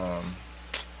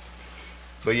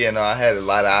 But yeah, no, I had a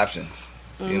lot of options,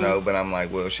 you know. But I'm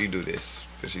like, well, she do this,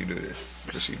 but she do this,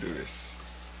 but she do this,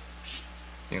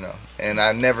 you know. And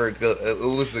I never. It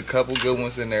was a couple good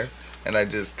ones in there, and I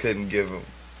just couldn't give them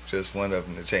just one of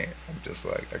them a chance. I'm just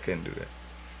like, I couldn't do that.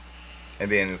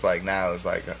 And then it's like now it's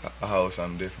like a whole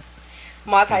something different.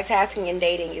 Multitasking and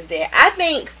dating is there. I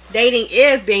think dating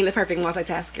is being the perfect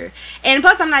multitasker. And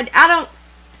plus, I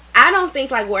don't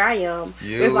think like where I am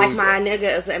with like my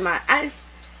niggas and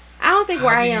I don't think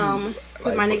where I am with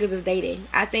like, my what- niggas is dating.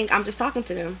 I think I'm just talking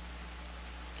to them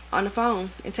on the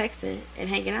phone and texting and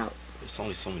hanging out. There's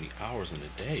only so many hours in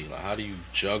a day. Like, how do you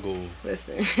juggle?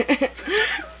 Listen,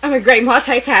 I'm a great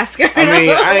multitasker. I mean,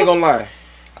 I ain't gonna lie.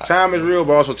 Time is real,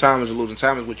 but also time is illusion.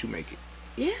 Time is what you make it.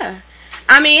 Yeah.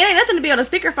 I mean, it ain't nothing to be on a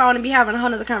speakerphone and be having a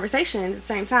whole other conversation at the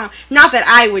same time. Not that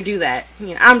I would do that. You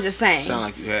know, I'm just saying. Sound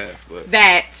like you have, but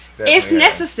That Definitely if have.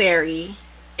 necessary,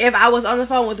 if I was on the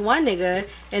phone with one nigga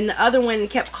and the other one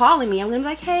kept calling me, I'm gonna be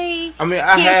like, hey, I mean,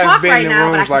 I can't have talk been right in now,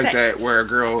 but I rooms can like text. that where a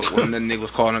girl, when the nigga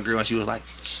was calling a girl and she was like,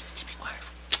 shh, be quiet.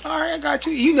 All right, I got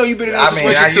you. You know you've been in those I mean,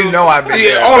 situations you too. know I've been Yeah,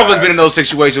 there. all of us been in those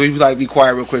situations where you be like, be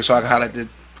quiet real quick so I can holler at the.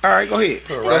 All right, go ahead.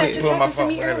 Put that right, just put my happened to phone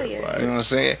me right earlier. there. You know what I'm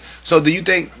saying? So do you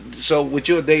think, so with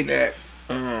your dating that,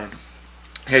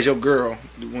 has your girl,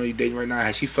 the one you dating right now,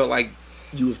 has she felt like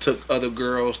you have took other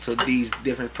girls to these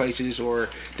different places or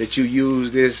that you use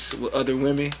this with other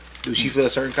women? Do she feel a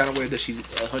certain kind of way? Does she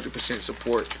 100%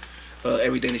 support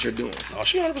everything that you're doing? Oh,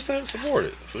 she 100% support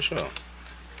it for sure.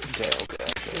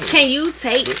 Okay. Can you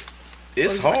take?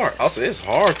 It's hard. I'll say it's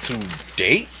hard to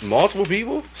date multiple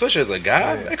people, such as a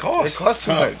guy. It It costs. costs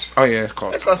too much. Oh yeah, it's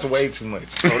called. That costs way too much.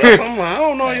 So that's something I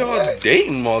don't know. Y'all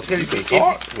dating multiple people If- can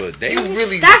talk, but You dating.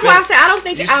 really. That's why I spend- said I don't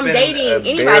think you I'm spend dating a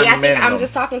anybody. bare I think I'm minimum.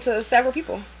 just talking to several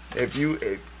people. If you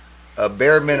a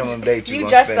bare minimum date, You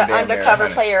gonna just the spend damn near undercover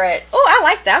 100. playerette. Oh, I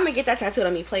like that. I'm gonna get that tattooed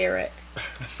on me, playerette.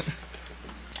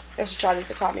 That's what y'all need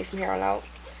to call me from here on out.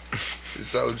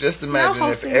 So just imagine if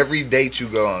hosting. every date you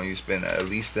go on, you spend at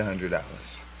least $100.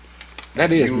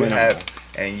 That is You minimum. have,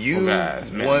 and you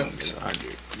Guys, minimum want is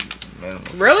 100. minimum.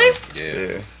 Really? Yeah.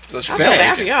 Yeah. So I feel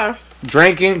bad for y'all.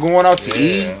 Drinking, going out to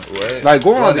eat, Yeah. What? like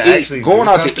going out Wanna to eat, actually going do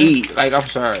out to something? eat. Like I'm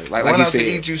sorry, like Going you out said, to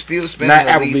eat, you still spending not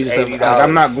at Applebee's least and stuff. $80. Like,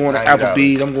 I'm not going to $90.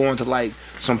 Applebee's. I'm going to like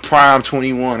some Prime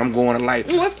 21. I'm going to like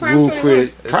What's Prime Rue 21? Chris.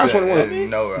 It's Prime a- 21.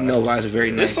 no, No, it's very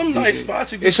nice. There's some nice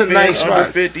spots you can It's a spend nice under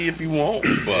spot. 50 if you want,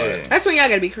 but Yeah. That's when y'all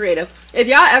gotta be creative. If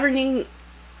y'all ever need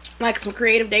like some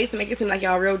creative dates to make it seem like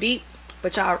y'all real deep,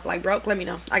 but y'all like broke, let me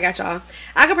know. I got y'all.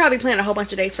 I could probably plan a whole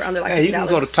bunch of dates for under like Hey, you $50. can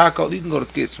go to taco. You can go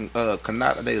to get some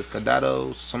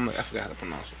cadados. Something I forgot how to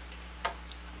pronounce it.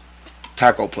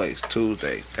 Taco place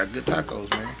Tuesdays got good tacos,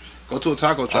 man. Go to a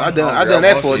taco truck. I'm I hungry. done I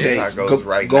that want for a some day. tacos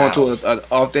right Going now. to an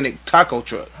authentic taco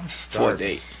truck I'm for a starving.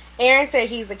 date. Aaron said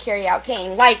he's the carry out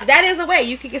king. Like that is a way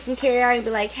you could get some carry out and be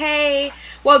like, hey.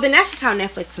 Well, then that's just how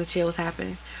Netflix and chills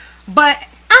happen. But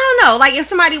I don't know. Like if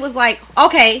somebody was like,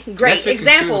 okay, great Netflix and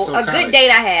example, chill a is so good kinda- date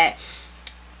I had,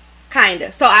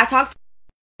 kinda. So I talked,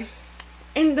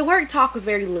 and the word talk was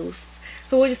very loose.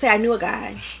 So we'll just say I knew a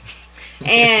guy,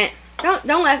 and don't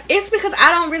laugh. It's because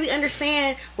I don't really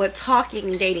understand what talking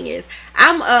and dating is.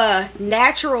 I'm a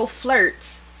natural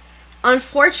flirt,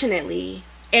 unfortunately,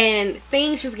 and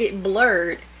things just get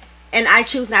blurred, and I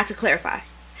choose not to clarify.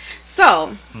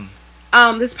 So,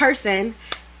 this person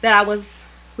that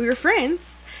we were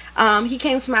friends. He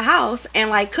came to my house and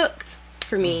like cooked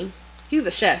for me. He was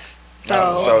a chef.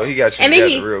 So he got you and then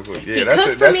together real quick. Yeah, he that's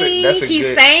cooked a that's for me. a that's a He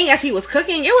good. sang as he was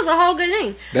cooking. It was a whole good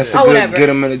thing. That's or a good whatever. get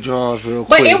them in the drawers real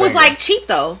But quick. it was ain't like cheap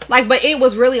though. Like, but it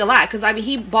was really a lot because I mean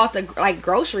he bought the like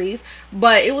groceries,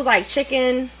 but it was like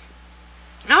chicken.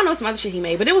 I don't know some other shit he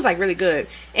made, but it was like really good.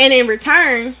 And in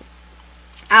return,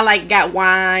 I like got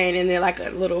wine and then like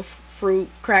a little fruit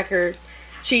cracker,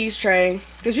 cheese tray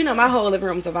because you know my whole living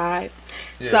room's a vibe.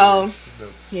 So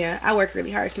yeah, I work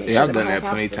really hard to make Yeah, sure I've that done my that whole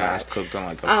plenty house is a times. vibe. Cooked on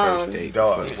like a first date.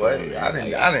 Dog, before what? the-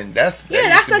 I didn't. That's Yeah, that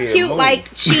that's used to a be cute move.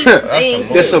 like cheap That's a thing. move.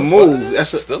 That's a move.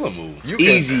 That's a still a move. You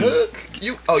easy. can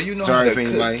cook. You know sorry how for to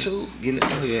anybody. cook too. Get in the,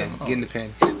 oh yeah, get in the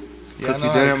panties. Y'all Cook know you how to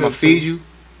dinner, I'm gonna cook, feed too. you,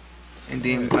 and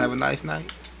then we'll have a nice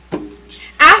night. I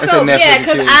That's feel a Netflix yeah, and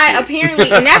because chill I shit.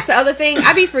 apparently, and that's the other thing.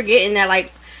 I be forgetting that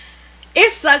like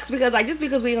it sucks because like just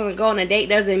because we gonna go on a date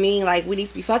doesn't mean like we need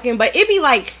to be fucking. But it be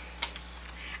like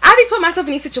I be putting myself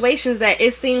in these situations that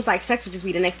it seems like sex would just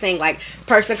be the next thing. Like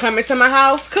person coming to my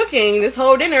house cooking this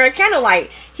whole dinner at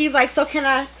candlelight. He's like, so can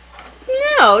I?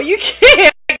 No, you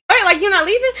can't. Like you're not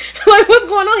leaving. Like what's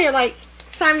going on here? Like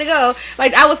it's time to go.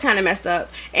 Like I was kind of messed up.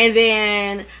 And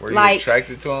then Were you like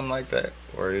attracted to him like that,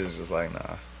 or is it just like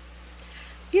nah?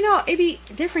 you know, it be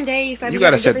different days. I You be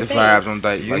gotta doing set the different vibes things. on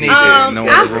dates. You Like need you said, knowing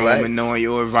I'm- the room Relax. and knowing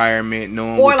your environment,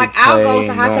 knowing Or what like to I'll play, go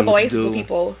to hot knowing tub what to Oasis with do.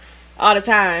 people all the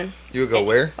time. You would go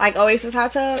where? Like Oasis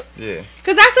hot tub. Yeah,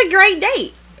 Because that's a great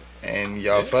date. and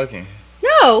y'all fucking.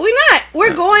 No, we're not.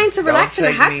 We're going to relax in the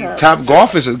take hot me- tub. Top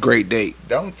golf is a great date.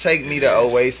 Don't take me to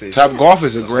Oasis. Top golf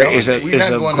is a great, Don't- it's a we not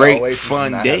going to great Oasis and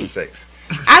fun not having date. sex.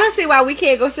 I don't see why we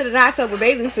can't go sit in the hot tub with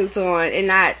bathing suits on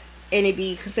and it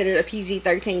be considered a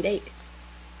PG-13 date.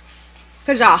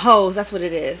 Cause y'all hoes, that's what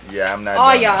it is. Yeah, I'm not.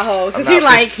 All doing y'all that. hoes. I'm Cause he not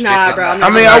like, fixing- nah, bro. I'm I not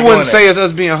mean, doing I that. wouldn't say it's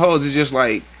us being hoes. It's just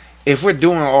like if we're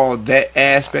doing all that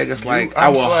aspect, it's like I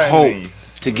I'm will sliding hope in you.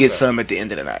 to get something at the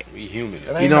end of the night. We human. It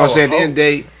ain't You know what I'm no saying? At the end of the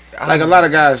day, like a lot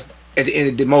of guys at the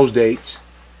end of most dates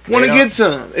want to don't- get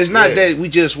some. It's not Yeah. that we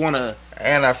just want to.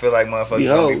 And I feel like motherfuckers Be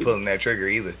don't be hoes. pulling that trigger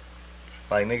either.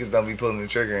 Like niggas don't be pulling the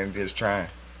trigger and just trying.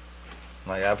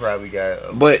 Like I probably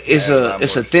got. But it's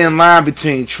a thin line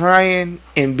between trying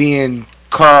and being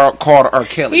called R.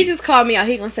 Kelly. He just called me out.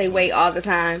 He gonna say wait all the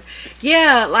time.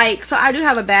 Yeah, like, so I do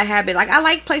have a bad habit. Like, I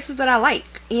like places that I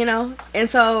like, you know? And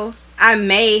so I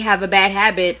may have a bad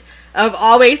habit of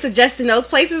always suggesting those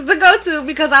places to go to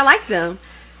because I like them.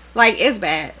 Like, it's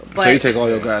bad. But so you take all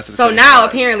your guys to the so same now spot.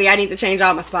 apparently I need to change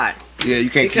all my spots. Yeah, you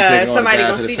can't keep Because taking all the somebody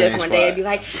guys gonna to the see this same one spot. day and be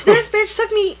like, this bitch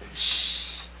took me.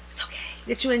 Shh, it's okay.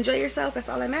 Did you enjoy yourself? That's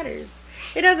all that matters.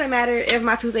 It doesn't matter if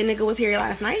my Tuesday nigga was here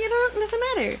last night. It doesn't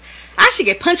matter. I should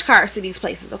get punch cards to these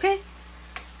places, okay?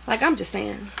 Like, I'm just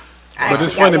saying. But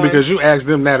it's funny because you asked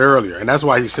them that earlier, and that's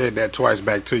why he said that twice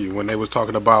back to you when they was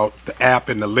talking about the app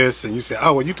and the list, and you said,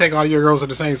 "Oh, well, you take all your girls to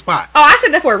the same spot." Oh, I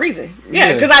said that for a reason. Yeah,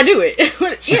 Yeah. because I do it.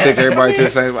 You take everybody to the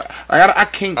same spot. Like, I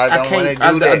can't. I don't wanna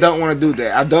do that. I don't want to do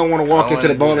that. I don't want to walk I don't into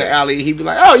the wanna do bowling that. alley. He'd be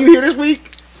like, "Oh, you here this week?"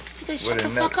 Hey, shut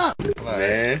With the a fuck up.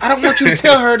 Man. I don't want you to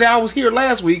tell her that I was here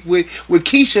last week with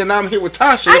Keisha and I'm here with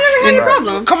Tasha. I never had And- a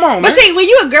problem. Come on, But man. see, when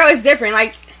you a girl, it's different.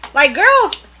 Like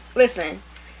girls, listen,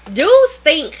 dudes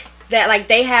think that like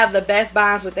they have the best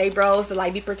bonds with they bros to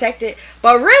like be protected,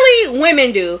 but really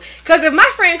women do. Because if my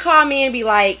friend called me and be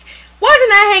like,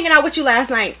 "Wasn't I hanging out with you last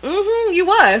night?" Mm-hmm, you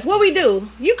was. What we do?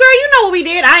 You know what we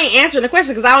did. I ain't answering the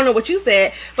question because I don't know what you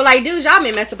said. But like, dudes, y'all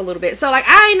may mess up a little bit. So like,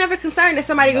 I ain't never concerned that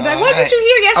somebody go be like, "Wasn't you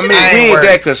here I mean, yesterday?" we ain't worried.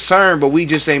 that concerned, but we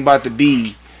just ain't about to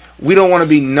be. We don't want to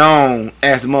be known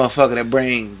as the motherfucker that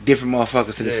bring different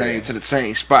motherfuckers to the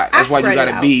same spot. That's I why you spread it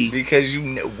gotta out. be Because you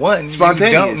one, you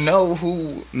Spontaneous. don't know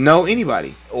who know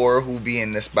anybody. or who be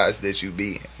in the spots that you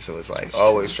be in. So it's like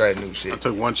always try new I shit.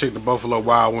 took one chick to Buffalo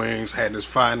Wild Wings, had this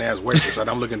fine ass waitress, and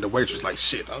I'm looking at the waitress like,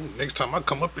 shit, next time I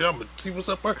come up here, I'm gonna see what's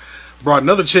up there. Brought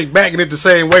another chick back and it's the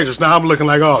same waitress. Now I'm looking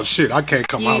like, oh shit, I can't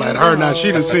come out at her now.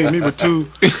 She done seen me with two.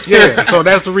 Yeah, so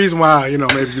that's the reason why,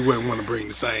 maybe you wouldn't want to bring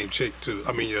the same chick to,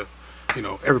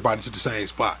 everybody to the same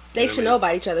spot. They You should know know what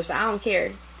about each other, so I don't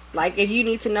care. Like, if you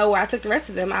need to know where I took the rest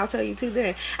of them, I'll tell you too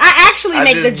then. I actually I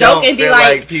make just the joke don't and be feel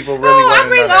like, people really "Oh, I wanna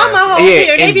bring know all the my answer. hoes here."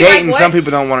 Yeah, They in be dating, like, some "What?"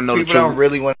 people don't want to know People the truth. don't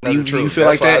really want to know Do you, the do you truth. feel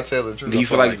That's like why that? I tell the truth. Do you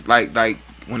feel like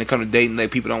when it comes to dating,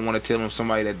 that people don't want to tell them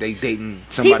somebody that they dating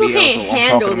People somebody else, can't or I'm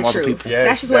handle talking to the multiple truth. people? Yes,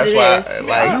 That's just what it why, is.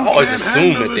 like, I always can't assume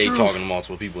handle that the they truth. talking to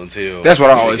multiple people until That's what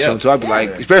I we always together. assume too. I'd be like,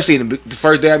 especially in the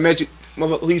first day I met you,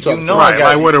 motherfucker, who you talking know to? I Right,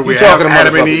 got like what are we, you talking to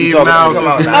Adam and motherfucker, you Eve talking to now?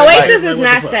 motherfucker. Since Come on, then? Oasis Like, is what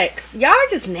not the fuck? sex. Y'all are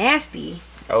just nasty.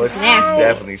 oh, it's nasty.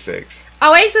 definitely sex.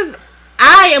 Oasis,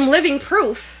 I am living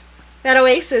proof that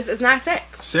Oasis is not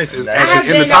sex. Sex is I I have actually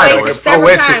in been the to title. Oasis It's several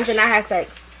Oasis. times and I had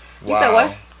sex. You said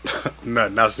what?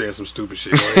 Nothing. I said some stupid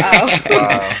shit.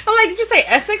 Oh. I'm like, did you say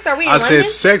Essex? Are we in I London? said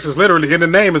sex is literally in the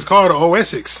name. It's called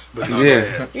Oasis. But no, Yeah. go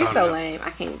ahead. You're I so know. lame. I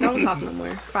can't. Don't talk no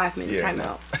more. 5 minute Yeah,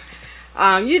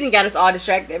 timeout. You didn't got us all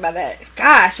distracted by that.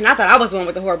 Gosh, and I thought I was the one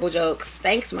with the horrible jokes.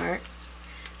 Thanks, Mark.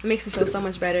 It makes me feel so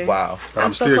much better. Wow. But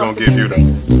I'm so still close gonna to give you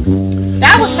being the.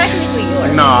 That was technically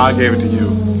yours. No, I gave it to you.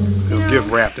 It was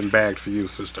gift wrapped and bagged for you,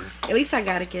 sister. At least I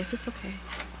got a gift. It's okay.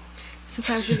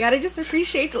 Sometimes you gotta just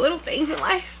appreciate the little things in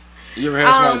life. You ever had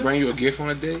somebody bring you a gift on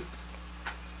a date?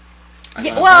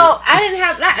 Yeah, well, I didn't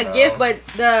have not a gift, but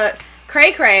the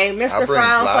Cray Cray, Mr. bring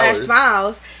Frown / flowers.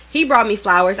 Smiles, he brought me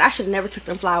flowers. I should have never took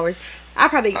them flowers. I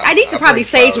need to I probably bring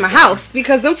sage my flowers, house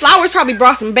because them flowers probably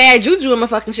brought some bad juju in my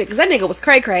fucking shit. Because that nigga was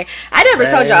Cray Cray. I never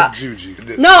told y'all.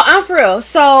 Juju. No, I'm for real.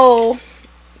 So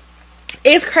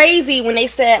it's crazy when they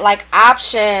said like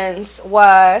options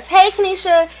was, hey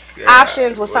Kanisha, Yeah,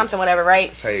 options was it something, whatever, right?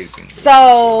 It's hazing.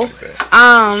 So,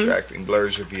 distracting,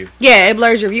 blurs your view. yeah, it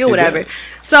blurs your view, whatever.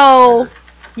 So,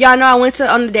 y'all know I went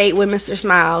on the date with Mr.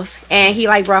 Smiles, and he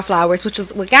like brought flowers, which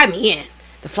was what got me in.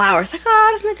 The flowers, like,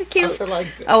 oh, this nigga I cute, feel like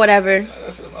or whatever.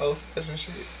 that's some old fashioned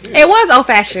shit. It was old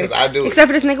fashioned, Because I do it. except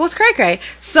for this nigga was cray cray.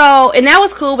 So, and that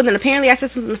was cool. But then apparently I said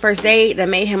something on the first date that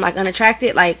made him like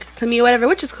unattracted, like to me or whatever,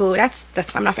 which is cool. That's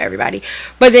fine, not for everybody.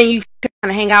 But then you kind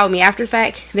of hang out with me after the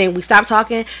fact. Then we stopped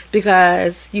talking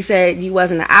because you said you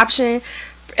wasn't an option,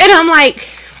 and I'm like,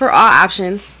 we're all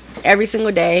options every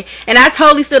single day, and I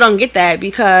totally still don't get that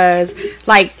because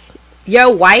like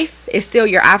your wife is still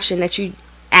your option that you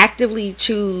actively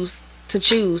choose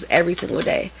every single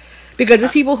day. Because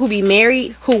there's people who be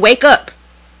married who wake up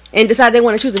and decide they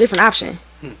want to choose a different option.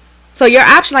 So your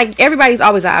option, like everybody's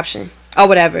always an option or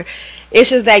whatever. It's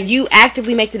just that you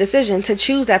actively make the decision to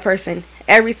choose that person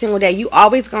every single day. You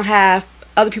always gonna have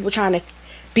other people trying to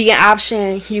be an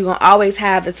option. You gonna always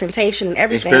have the temptation and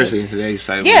everything. Especially in today's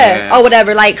society. Yeah, or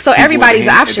whatever. Like, so everybody's an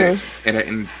option. In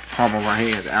the palm of our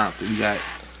hands. I don't think we got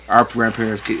our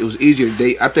grandparents, it was easier to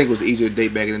date. I think it was easier to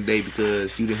date back in the day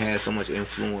because you didn't have so much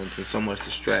influence and so much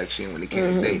distraction when it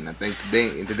came to dating. I think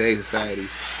today, in today's society,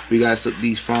 we got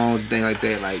these phones and things like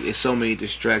that. Like, it's so many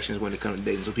distractions when it comes to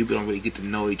dating, so people don't really get to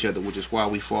know each other, which is why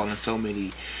we fall in so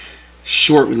many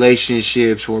short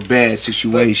relationships or bad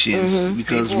situations.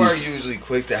 Because people are usually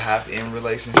quick to hop in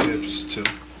relationships too.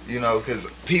 You know, because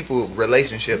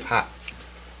relationship hop.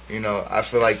 You know, I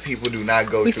feel like people do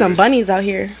not go We through some bunnies out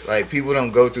here. Like, people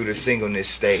don't go through the singleness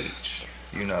stage,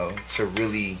 you know, to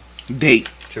really date.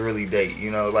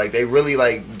 You know, like, they really,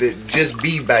 like, just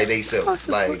be by themselves.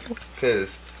 Like,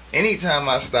 because anytime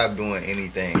I stop doing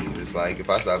anything, it's like, if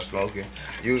I stop smoking,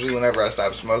 usually whenever I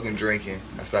stop smoking, drinking,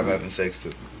 I stop having sex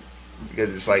too.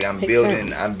 Because it's like I'm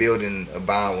building a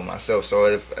bond with myself. So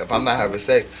if I'm not having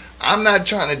sex, I'm not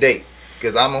trying to date.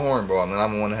 Because I'm a hornball and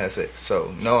I'm the one that has sex.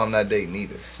 So, no, I'm not dating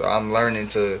either. So, I'm learning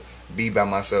to be by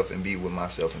myself and be with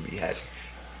myself and be happy.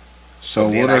 So,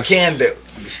 then I can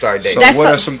start dating. So,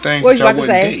 what are some things what that you about to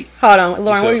say? date? Hold on,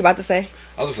 Lauren, what were you about to say?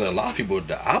 I was gonna say, a lot of people are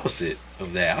the opposite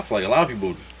of that. I feel like a lot of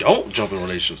people don't jump in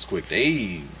relationships quick.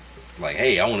 They like,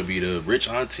 hey, I want to be the rich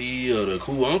auntie or the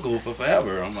cool uncle for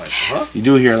forever. I'm like, huh? You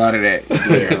do hear a lot of that.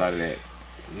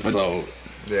 So,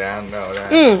 yeah, I know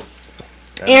that.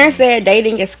 Aaron said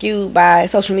dating is skewed by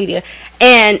social media,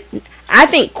 and I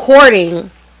think courting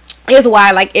is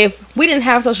why, like, if we didn't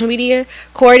have social media,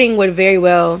 courting would very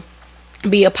well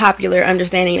be a popular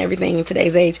understanding and everything in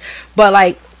today's age. But,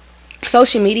 like,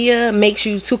 social media makes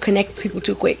you too connected to people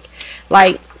too quick.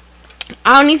 Like,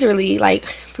 I don't need to really, like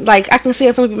I can see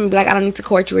some people be like, I don't need to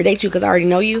court you or date you because I already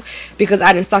know you, because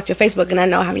I didn't stalk your Facebook and I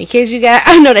know how many kids you got.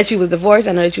 I know that you was divorced.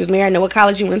 I know that you was married. I know what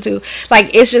college you went to.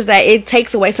 Like, it's just that it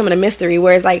takes away some of the mystery.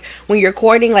 Whereas, like, when you're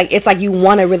courting, like, it's like you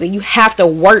have to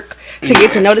work to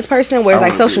get to know this person. Whereas,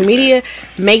 like, social media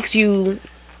makes you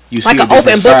like an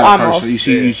open book almost. You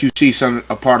see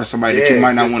a part of somebody that you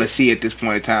might not want to see at this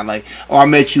point in time. Like, oh, I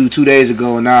met you 2 days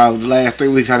ago, and now the last 3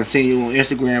 weeks I've seen you on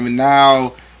Instagram, and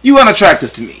now you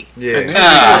unattractive to me. Yeah.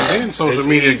 And then social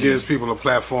media gives people a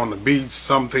platform to be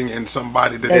something and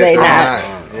somebody that they're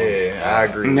not. Yeah, I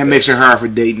agree. And that makes it hard for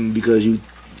dating because you,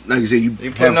 like you said, you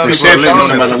have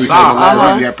perception of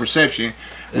somebody. You have perception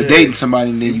with dating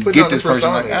somebody, and then you get this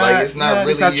person like it's not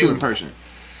really you in person.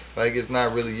 Like, it's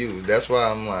not really you. That's why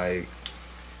I'm like,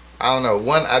 I don't know.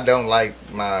 One, I don't like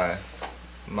my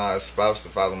spouse to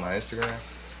follow my Instagram.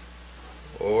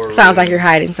 Or sounds like you're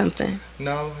hiding something.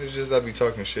 No, it's just I be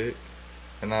talking shit,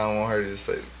 and I don't want her to just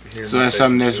like hear. So that's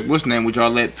something that's what's the name? Would y'all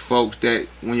let folks that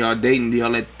when y'all dating, do y'all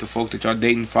let the folks that y'all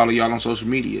dating follow y'all on social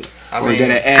media? I mean,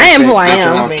 I am who I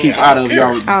am. Keep out of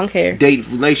y'all. I don't care. Date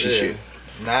relationship.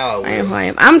 Yeah. Now I am who I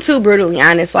am. I'm too brutally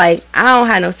honest. Like, I don't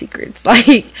have no secrets.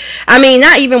 Like, I mean,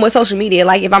 not even with social media.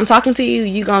 Like, if I'm talking to you,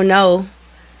 you gonna know,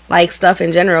 like, stuff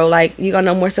in general. Like, you gonna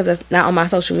know more stuff that's not on my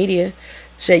social media.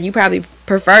 Shit, you probably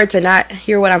prefer to not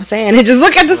hear what I'm saying and just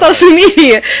look at the social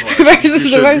media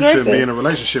versus the first person. You should be in a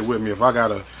relationship with me if I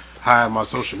gotta hide my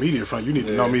social media from you. Need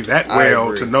to know me that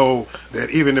well to know that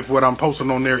even if what I'm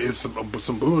posting on there is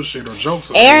some bullshit or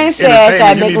jokes. Aaron said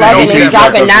that Big Logan is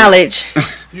dropping knowledge.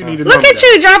 You need to look at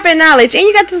you dropping knowledge, and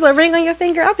you got this little ring on your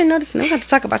finger. I've been noticing. I'm going to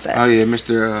talk about that. Oh yeah,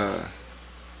 Mr.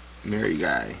 Married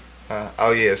guy.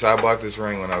 Oh yeah, so I bought this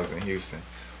ring when I was in Houston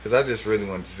because I just really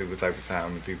wanted to see what type of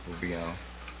time the people be on.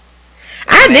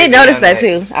 I did notice that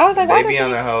too. I was like, they be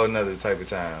on a whole another type of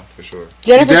time for sure.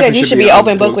 Jennifer said you should be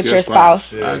open book with your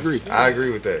spouse. Yeah, I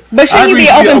agree with that. But shouldn't you be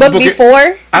open book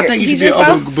before? I think you should be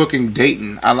open book in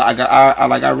dating.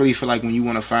 I really feel like when you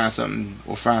want to find something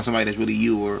or find somebody that's really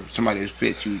you or somebody that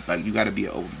fits you, like, you got to be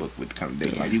an open book with the kind of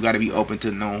dating. Like, you got to be open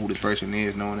to knowing who this person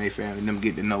is, knowing their family, and them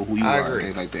getting to know who you are, and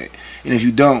things like that. And if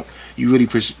you don't, you really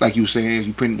like you were saying,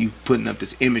 you putting up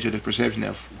this image or this perception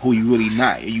of who you really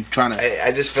not, and you trying to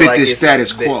I just feel fit like this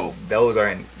status quo. Those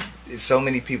are so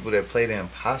many people that play the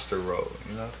imposter role,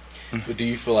 you know. But do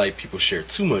you feel like people share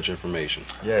too much information?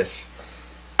 Yes.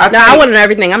 I want to know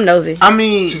everything. I'm nosy. I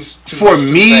mean, for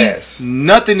me,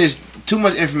 nothing is too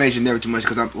much information. Never too much,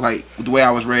 because I'm like the way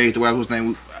I was raised, the way I was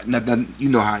named. Nothing, you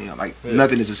know how I am. Like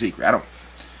nothing is a secret. I don't,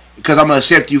 because I'm gonna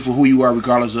accept you for who you are,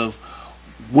 regardless of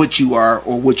what you are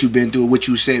or what you've been through, or what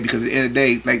you said. Because at the end of the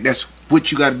day, like, that's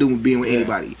what you got to do with being with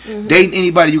anybody. Mm-hmm. Dating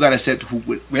anybody, you got to accept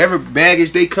whatever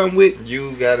baggage they come with.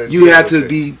 You have to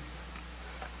be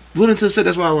willing to accept.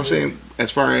 That's why I was saying,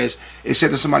 as far as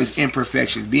accepting somebody's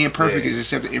imperfections. Being perfect is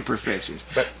accepting imperfections.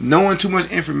 But knowing too much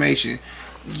information,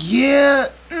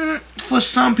 for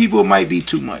some people it might be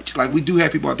too much. Like, we do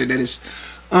have people out there that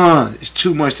it's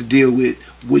too much to deal with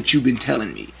what you've been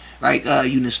telling me. Like,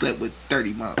 you done slept with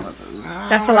 30 motherfuckers.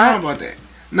 That's a lot. About that.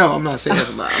 No, I'm not saying that's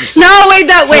a lie. I'm saying No, wait,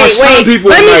 some people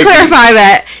Let it me might be. clarify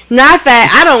that. Not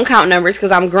that I don't count numbers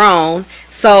because I'm grown,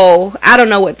 so I don't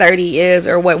know what 30 is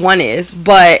or what 1 is.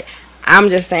 But I'm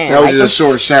just saying. that was like, just a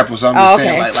short sample, so I'm just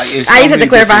saying like it's I so just had to many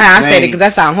clarify how I different said it because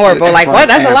that sounds horrible. things. Like what?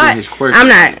 That's a Answering lot. his question. I'm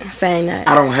not saying that.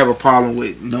 I don't have a problem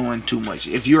with knowing too much.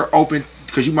 If you're open,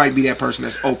 because you might be that person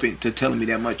that's open to telling me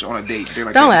that much on a date.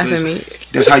 Like Don't that, laugh at because me.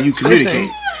 That's how you communicate.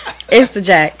 It's the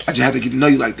Jack. I just have to get to know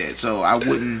you like that. So I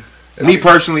wouldn't. Me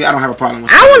personally, I don't have a problem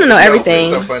with. I want to know It's everything.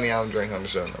 so funny I don't drink on the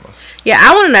show no more. Yeah,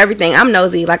 I want to know everything. I'm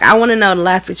nosy. Like, I want to know the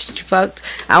last bitch that you fucked.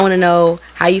 I want to know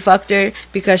how you fucked her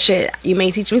because, shit, you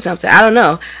may teach me something. I don't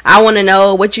know. I want to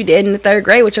know what you did in the 3rd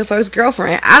grade with your first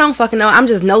girlfriend. I don't fucking know. I'm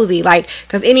just nosy. Like,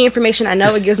 because any information I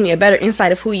know, it gives me a better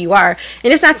insight of who you are.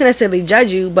 And it's not to necessarily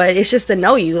judge you, but it's just to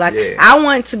know you. Like, Yeah. I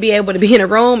want to be able to be in a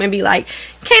room and be like,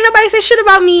 can't nobody say shit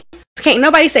about me. Can't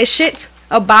nobody say shit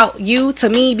about you to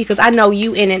me because I know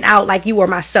you in and out like you were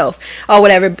myself or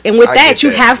whatever. And with I that, get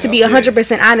you that. have to be Yeah.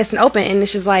 100% honest and open. And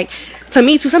it's just like, to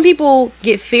me, too, some people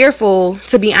get fearful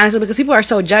to be honest with because people are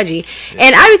so judgy.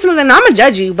 And I be telling them, no, I'm gonna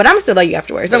judge you, but I'm still love you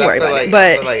afterwards. Don't worry about it. I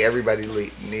But feel like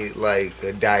everybody need like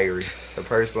a diary. A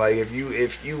person like if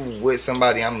you with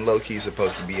somebody, I'm low key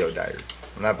supposed to be your diary.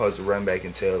 I'm not supposed to run back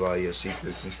and tell all your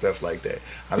secrets and stuff like that.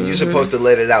 I mean, you're supposed to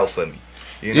let it out for me.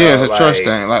 You know, Yeah, it's a trust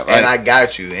thing. Like, and I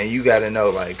got you, and you got to know,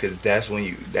 like, because that's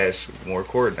more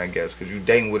courting, I guess, because you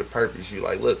dating with a purpose. You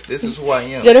like, look, this is who I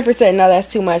am. Jennifer said, no, that's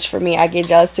too much for me. I get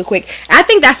jealous too quick. I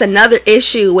think that's another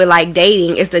issue with like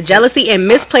dating is the jealousy and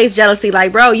misplaced jealousy.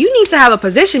 Like, bro, you need to have a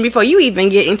position before you even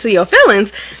get into your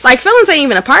feelings. Like, feelings ain't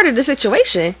even a part of the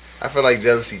situation. I feel like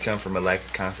jealousy comes from a lack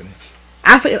of confidence.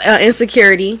 I feel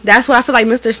insecurity. That's what I feel like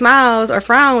Mr. Smiles or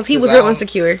Frowns, he was real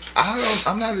insecure.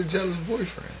 I'm not a jealous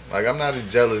boyfriend. Like, I'm not a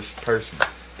jealous person.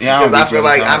 Yeah, Because I feel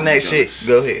jealous. like I I'm don't that be shit. jealous.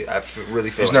 Go ahead. I really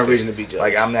feel There's like no that. reason to be jealous.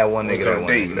 Like, I'm that one nigga, When it that comes one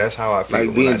to nigga. dating. That's how I feel. Like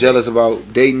when being I jealous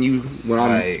about dating you when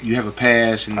Like, you have a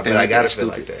past and I things bet I like gotta that's feel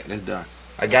like stupid. that. That's done.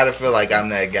 I gotta feel like I'm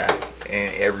that guy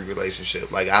in every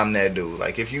relationship. Like, I'm that dude.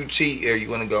 Like, if you cheat or you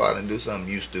want to go out and do something,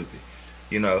 you stupid.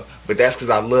 You know? But that's because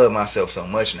I love myself so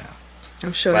much now.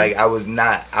 I'm sure. Like, I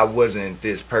wasn't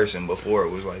this person before. It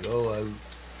was like, oh,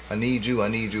 I need you, I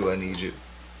need you, I need you.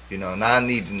 You know, now I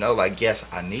need to know, like, yes,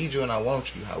 I need you and I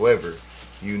want you. However,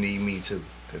 you need me too,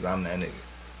 because I'm that nigga.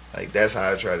 Like, that's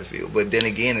how I try to feel. But then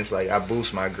again, it's like, I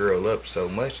boost my girl up so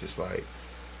much. It's like,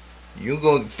 you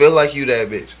gonna feel like you that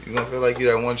bitch. You gonna feel like you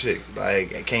that one chick.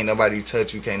 Like, can't nobody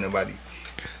touch you, can't nobody.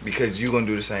 Because you gonna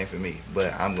do the same for me.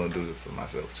 But I'm gonna do it for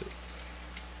myself too.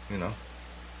 You know?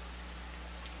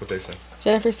 What they say.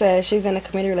 Jennifer says she's in a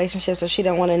committed relationship, so she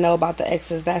don't want to know about the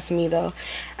exes. That's me though.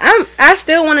 I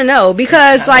still want to know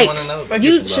because I like wanna know. Like,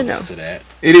 you it's should know. levels to that.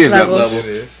 It is Levels. Levels.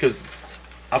 It is. Because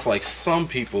I feel like some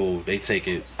people, they take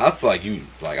it. I feel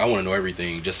like I want to know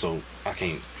everything just so I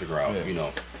can't figure out, Yeah. you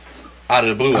know, out of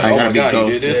the blue. Like, I oh gotta my be God, you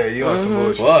ghosted. did this. Yeah, you on some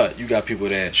bullshit. But you got people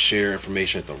that share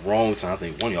information at the wrong time. I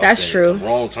think one of y'all That's said true. at the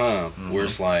wrong time, where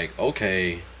it's like,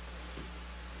 okay,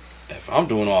 if I'm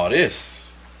doing all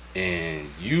this and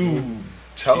you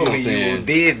Told You know what me I'm saying? you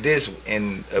did this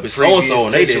in a with previous so and so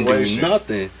and they didn't do situation.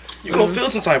 nothing, you gonna feel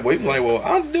some type of way. You like, well,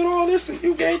 I did all this and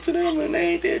you gave to them and they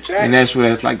ain't did jack. And that's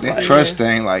where it's like that Like, trust yeah.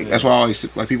 thing. Like that's why I always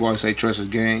like people always say trust is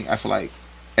gain. I feel like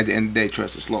at the end of the day,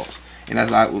 trust is lost. And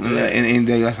that's like in the end of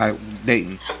the day, that's like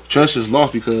dating. Trust is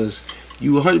lost because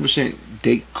you 100%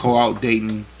 go out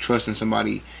dating, trusting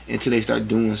somebody until they start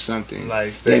doing something Like,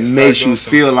 that start makes you doing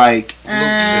some feel like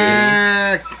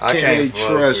I I can't really fuck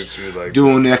trust with you like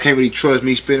doing that. I can't really trust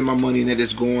me spending my money and that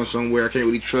it's going somewhere. I can't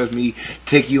really trust me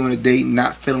taking you on a date and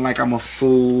not feeling like I'm a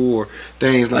fool or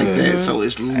things like that. So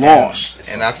it's lost.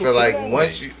 And I feel like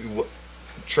once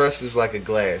trust is like a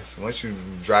glass. Once you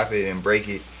drop it and break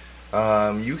it,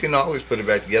 you can always put it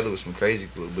back together with some crazy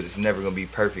glue, but it's never gonna be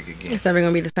perfect again. It's never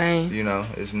gonna be the same. You know,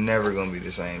 it's never gonna be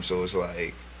the same. So it's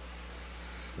like,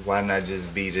 why not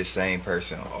just be the same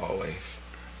person always?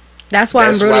 That's why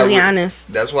That's I'm brutally why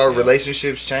honest. That's why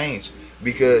relationships change.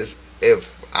 Because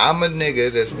if I'm a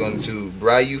nigga that's going to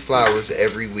buy you flowers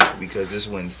every week because it's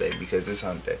Wednesday, because it's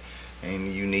hump day,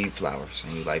 and you need flowers,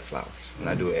 and you like flowers, and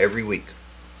I do it every week,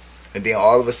 and then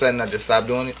all of a sudden I just stop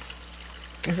doing it,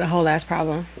 It's a whole ass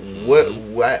problem.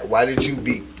 why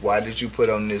did you put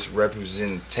on this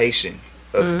representation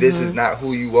of this is not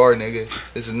who you are, nigga?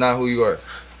 This is not who you are.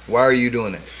 Why are you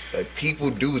doing that? Like, people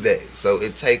do that. So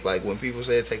it take like, when people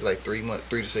say it take like 3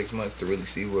 to 6 months to really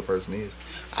see who a person is,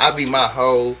 I be my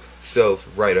whole self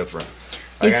right up front.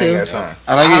 Like, Me I ain't too. got time.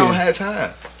 I like I it. don't have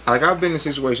time. Like I've been in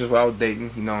situations where I was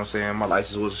dating, you know what I'm saying? My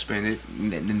license was suspended,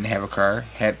 didn't have a car,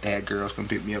 had to have girls come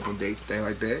pick me up on dates, things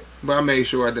like that. But I made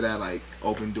sure that I like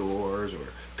opened doors or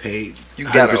paid. You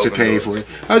gotta 100% open paid doors. for it.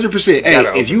 100%. gotta Hey, if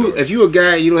open you doors. if you a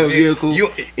guy, you don't have a vehicle, you-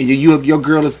 and your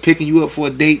girl is picking you up for a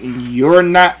date, and you're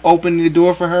not opening the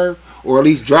door for her, or at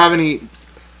least driving it.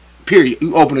 Period.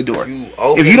 You open the door. You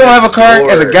open If you don't have a the car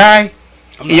as a door. guy,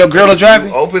 and your girl is driving,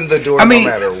 You open the door I mean, no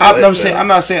matter what. I'm saying, I'm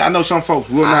not saying. I know some folks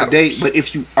will not I- date, but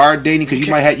if you are dating, because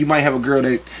you might have a girl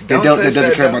that Don't touch doesn't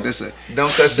that care door. about this.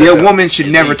 Don't touch that. Your door. woman should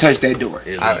At never least. touch that door.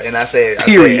 I say it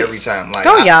Period. every time. Like,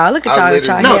 Go y'all, look at y'all literally-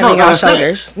 trying No, to no, on y'all that's facts.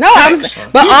 shoulders. No, I'm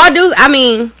but all dudes, I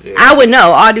mean, Yeah. I would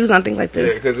know. All dudes don't think like Yeah,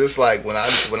 this. because it's like when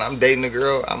I'm dating a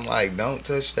girl, I'm like, don't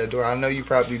touch that door. I know you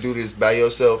probably do this by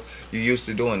yourself. You used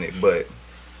to doing it, but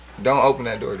don't open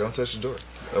that door. Don't touch the door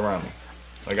around me.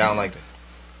 Like, I don't like that.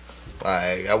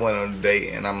 Like, I went on a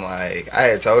date and I'm like, I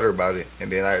had told her about it,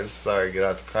 and then I saw her get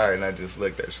out the car and I just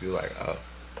looked at her. She was like, oh,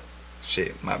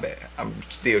 shit, my bad. I'm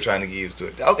still trying to get used to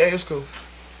it. Okay, it's cool.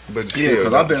 But still, Yeah, because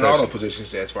don't I've been in all touch those it.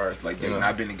 positions as far as like dating. Yeah.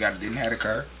 I've been the guy that didn't have a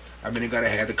car. I've been the guy that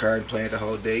had the car and planned the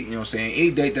whole date. You know what I'm saying? Any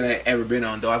date that I ever been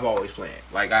on, though, I've always planned.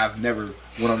 Like, I've never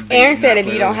went on a date. Aaron and said not if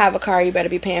you planned don't on it. have a car, you better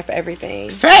be paying for everything.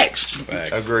 Facts.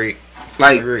 Facts. Agree.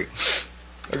 Like,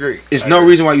 Agree. it's no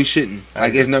reason why you shouldn't.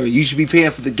 Like, it's no. You should be paying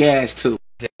for the gas too.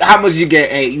 How much you get?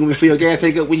 Hey, you want me to fill your gas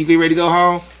tank up when you get ready to go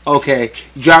home? Okay,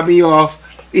 drop me off.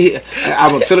 Yeah,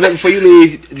 I'm gonna fill it up before you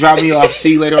leave. Drop me off.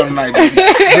 See you later on the night. Baby.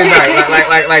 Then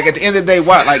like at the end of the day,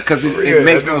 why? Like, cause it Yeah,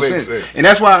 makes that no do make sense. sense. And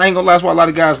that's why I ain't gonna lie. That's why a lot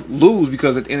of guys lose,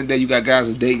 because at the end of the day, you got guys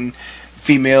that dating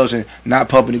females and not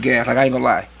pumping the gas. Like, I ain't gonna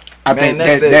lie. I think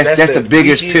that's the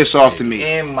biggest piss off to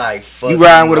me. In my fucking You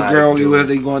riding with a life, girl, you dude.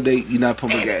 they going on a date, you not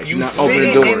pumping gas. You You not opening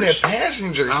sitting in the doors.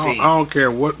 passenger I seat. don't care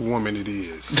what woman it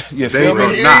is. You They feel me?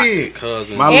 are not. Yeah.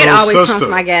 Cousin. My Ed little always sister. pumps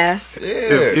my gas.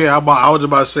 Yeah, I was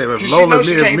about to say, if She Lola, knows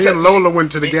she me can't and touch- Lola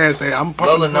went to the gas station, I'm pumping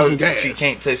Lola the fucking knows gas. she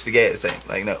can't touch the gas tank.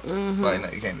 Like, no. Mm-hmm. Like, no,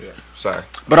 you can't do that. Sorry.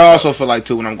 But I also feel like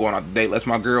too, when I'm going on a date, let's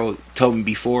my girl told me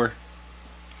before,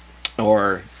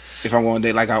 or if I'm going on a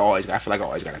date, like I feel like I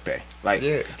always gotta pay. Like,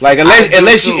 Yeah. like I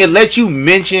unless do you too. unless you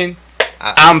mention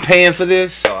I'm paying for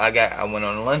this. So I went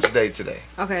on a lunch date today,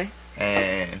 Okay.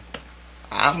 and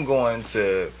I'm going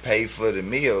to pay for the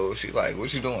meal. She's like,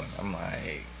 "What you doing?" I'm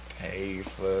like, "Pay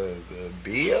for the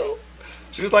bill."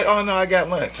 She was like, "Oh no, I got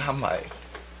lunch." I'm like,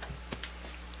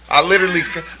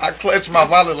 I clutched my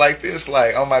wallet like this,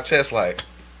 like on my chest, like,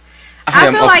 I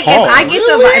am feel like appalled.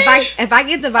 if I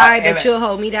get the vibe that she'll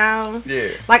hold me down, yeah.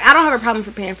 like I don't have a problem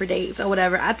for paying for dates or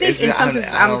whatever. I think It's in just- some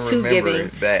senses I I'm don't too remember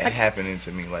giving. that Like, happening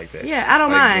to me like that. yeah, I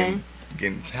don't Like,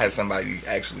 mind. Had somebody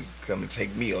actually come and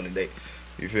take me on a date.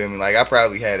 You feel me? Like, I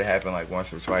probably had it happen like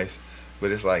once or twice,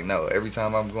 but it's like, no, every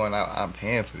time I'm going out, I'm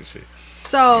paying for this shit.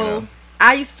 So You know?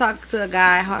 I used to talk to a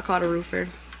guy who I called a roofer.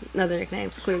 Another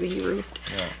nickname, so clearly he roofed.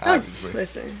 Yeah, Oh, obviously.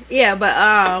 listen, yeah,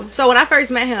 but so when I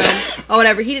first met him or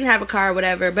whatever, he didn't have a car or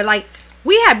whatever. But like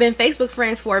we had been Facebook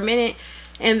friends for a minute,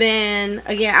 and then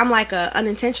again, I'm like a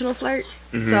unintentional flirt,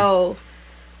 so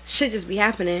shit just be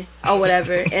happening or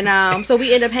whatever. And so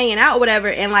we end up hanging out or whatever,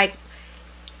 and like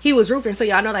he was roofing, so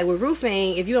y'all know like with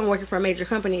roofing, if you're working for a major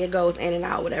company, it goes in and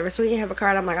out or whatever. So he didn't have a car,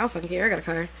 and I'm like, I don't fucking care, I got a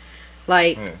car.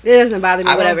 Like Yeah. it doesn't bother me,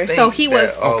 I don't whatever. think So he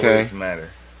was. that always Okay. matter.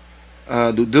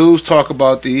 Do dudes talk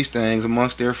about these things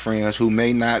amongst their friends who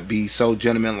may not be so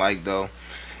gentleman-like though?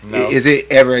 No. Is it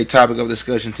ever a topic of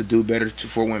discussion to do better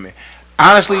for women?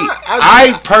 Honestly,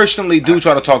 I- I personally do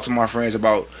try to talk to my friends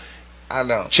about I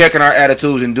don't. checking our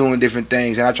attitudes and doing different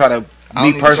things, and I try to I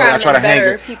me don't personally, I Trying to try to make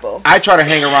better hang. people. I try to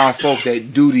hang around folks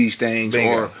that do these things,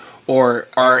 Bingo. or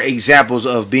are examples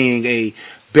of being a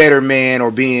better man, or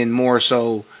being more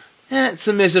so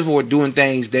submissive, or doing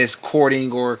things that's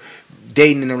courting or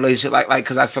dating in a relationship, like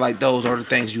because I feel like those are the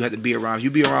things you have to be around. If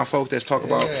you be around folks that's talk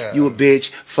about Yeah. you a bitch,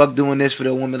 fuck doing this for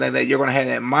the woman like that, you're gonna have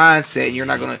that mindset, and you're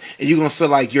not gonna, and you're gonna feel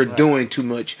like you're doing too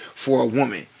much for a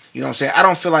woman. You know what I'm saying? I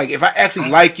don't feel like if I actually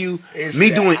like you, It's- me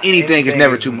doing anything is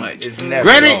never is- too much. It's never.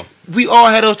 Granted, we all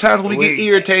had those times when we get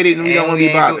irritated and we don't want to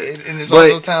be bothered. And it's all But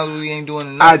those times we ain't doing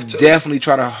enough. I too. definitely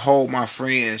try to hold my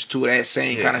friends to that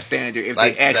same Yeah. kind of standard if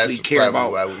Like, they actually that's care probably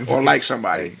about why we- or like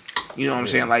somebody. Hey. You know what I'm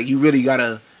saying? Like, you really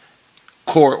gotta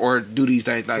court or do these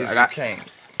things. Like, You can't.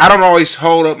 I don't always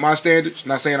hold up my standards.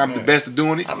 Not saying I'm the best at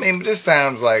doing it. I mean, but there's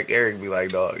times like Eric be like,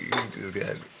 dog, you just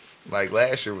got like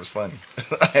last year was funny.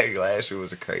 Like last year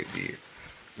was a crazy year.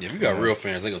 Yeah, if you got real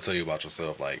fans, they gonna tell you about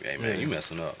yourself. Like, hey man, Yeah. you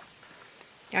messing up.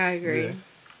 I agree. Yeah.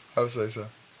 I would say so.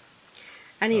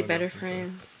 I need Oh, better that's what's up.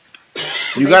 friends.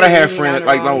 You They gotta lead have me friends down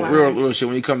like the no wrong real lines. shit.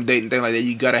 When you come dating things like that,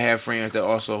 you gotta have friends that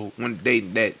also when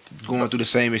that going through the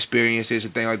same experiences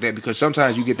and things like that. Because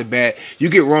sometimes you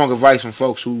get wrong advice from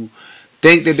folks who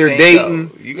think that they're Single.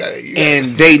 dating You gotta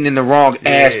and dating in the wrong Yeah.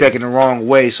 aspect, in the wrong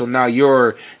way. So now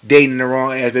you're dating in the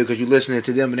wrong aspect because you're listening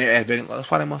to them in their aspect. That's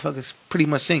why that motherfucker's pretty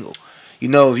much single. You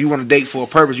know, if you want to date for a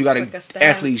purpose, you got Like a to style.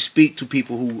 actually speak to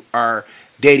people who are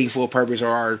dating for a purpose or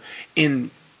are in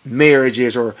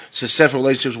marriages or successful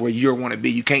relationships where you want to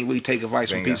be. You can't really take advice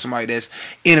from Bingo. somebody that's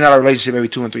in and out of a relationship every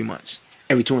 2 and 3 months,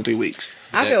 every 2 and 3 weeks.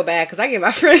 I feel bad because I give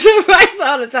my friends advice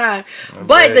all the time. But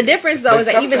bet. the difference though But is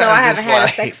that even though I sometimes haven't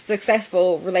it's had a like-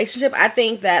 successful relationship, I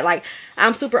think that like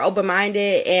I'm super open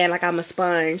minded and like I'm a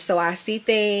sponge, so I see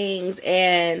things.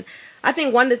 And I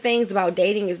think one of the things about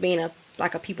dating is being a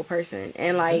people person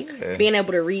and like Yeah. being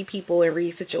able to read people and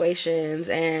read situations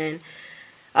and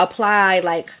apply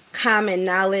like common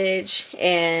knowledge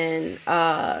and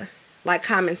like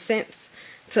common sense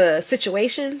to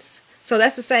situations. So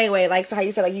that's the same way, like, so how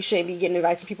you said, like, you shouldn't be getting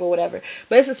advice from people or whatever.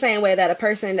 But it's the same way that a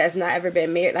person that's not ever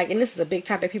been married, like, and this is a big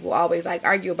topic people always, like,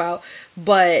 argue about,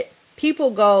 but people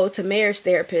go to marriage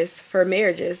therapists for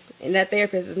marriages, and that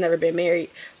therapist has never been married,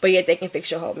 but yet they can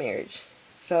fix your whole marriage.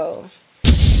 So,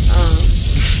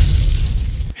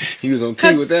 He was on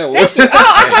key with that one. thank you.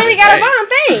 Oh, I finally got a bomb.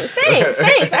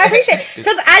 Thanks. I appreciate it.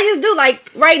 Because I just do,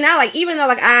 like, right now, like, even though,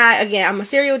 like, I'm a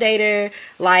serial dater,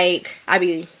 like, I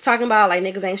be talking about, like,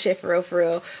 niggas ain't shit for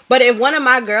real. But if one of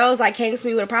my girls, like, came to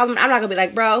me with a problem, I'm not gonna be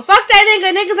like, bro, fuck that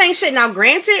nigga. Niggas ain't shit. Now,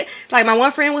 granted, like, my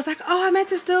one friend was like, oh, I met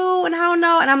this dude, and I don't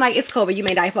know. And I'm like, it's COVID. You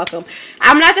may die. Fuck him.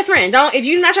 I'm not the friend. If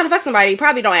you're not trying to fuck somebody,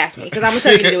 probably don't ask me. Because I'm gonna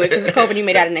tell you to do it. Because it's COVID. You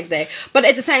may die the next day. But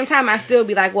at the same time, I still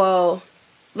be like, well,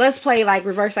 let's play like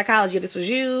reverse psychology if this was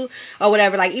you or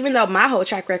whatever. Like, even though my whole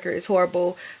track record is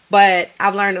horrible, but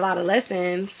I've learned a lot of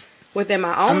lessons within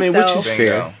my own I mean, self. which is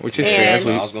fair. Bingo. Which is And- fair. That's That's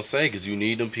what I what was gonna say, because you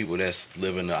need them people that's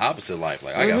living the opposite life.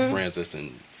 Like I got friends that's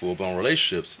in full blown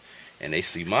relationships, and they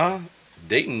see my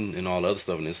dating and all the other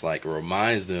stuff, and it's like it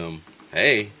reminds them,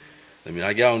 hey, let me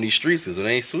not get out on these streets because it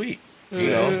ain't sweet, you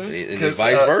know, and then 'Cause,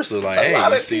 vice versa. Like, a hey,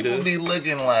 lot you of see people the be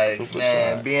looking like, flip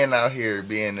man, side. being out here,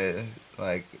 being a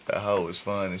hoe is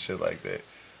fun and shit like that.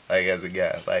 Like, as a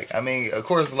guy, like, I mean, of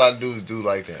course, a lot of dudes do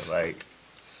like that. Like,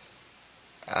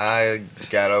 I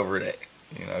got over that,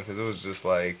 you know, because it was just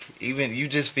like, even you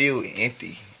just feel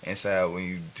empty inside when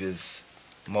you just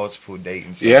multiple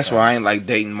dating. Yeah, that's why I ain't sometimes. like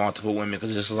dating multiple women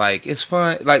because it's just like it's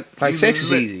fun. Like You sex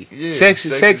is li- easy. yeah, sex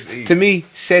sex is easy. to me.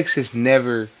 Sex is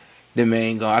never the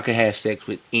main goal. I could have sex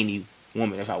with any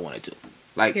woman if I wanted to.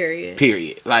 Like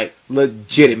period. Like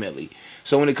legitimately.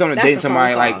 So when it comes to That's dating a phone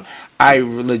somebody, call. like I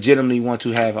legitimately want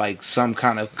to have like some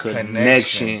kind of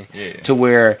connection Yeah. to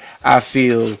where I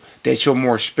feel that you're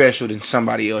more special than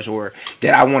somebody else, or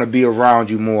that I want to be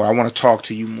around you more. I want to talk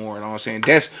to you more. You know what I'm saying?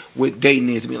 That's what dating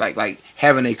is to me. Like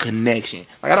having a connection.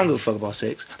 Like I don't give a fuck about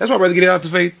sex. That's why I'd rather get it out the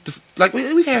face. Like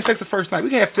we can have sex the first night. We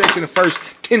can have sex in the first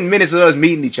 10 minutes of us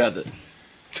meeting each other.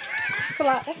 That's a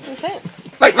lot. That's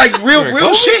intense. Like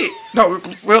real shit. No,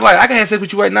 real life. I can have sex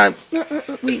with you right now.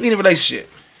 We in a relationship,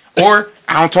 or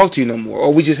I don't talk to you no more,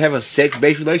 or we just have a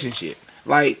sex-based relationship.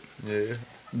 Like Yeah.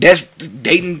 that's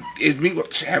dating is me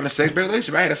having a sex-based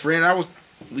relationship. I had a friend.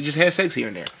 We just had sex here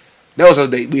and there. That was a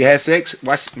date. We had sex,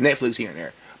 watched Netflix here and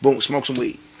there. Boom, smoke some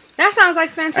weed. That sounds like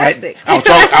fantastic. I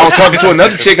was talking to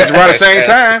another chick at around the same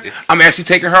time. I'm actually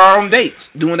taking her out on dates,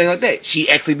 doing things like that. She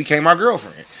actually became my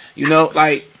girlfriend. You know,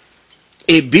 like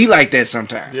it be like that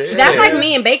sometimes. Yeah. That's like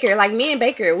me and Baker. Like me and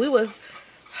Baker, we was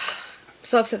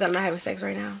so upset that I'm not having sex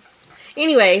right now.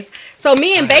 Anyways, so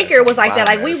me and Baker was like that.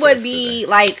 Like we would be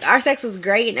like, our sex was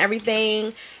great and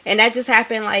everything, and that just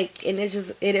happened. Like, and it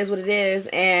is what it is.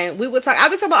 And we would talk. I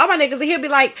would talk about all my niggas, and he'll be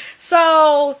like,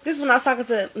 so this is when I was talking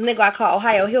to a nigga I call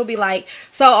Ohio. He'll be like,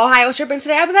 so Ohio tripping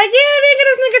today? I was like, yeah, nigga,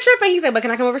 this nigga tripping. He's like, but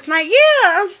can I come over tonight?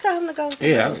 Yeah, I'm just telling him to go.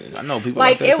 Yeah, I know people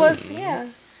Like like that it too. was, yeah.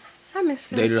 I miss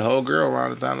that. Dated a whole girl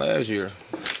around the time last year.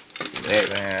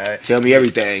 Man, Tell me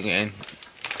everything, and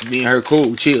me and her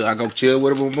cool, chill. I go chill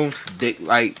with her, boom, boom.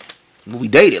 Like we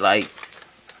dated, like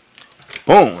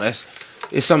boom.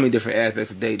 It's so many different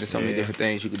aspects of dating. So many different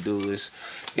things you could do. It's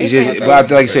just, but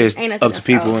like I said, it's Ain't nothing up to else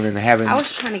people out. and then having I was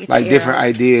just trying to get like the air different out.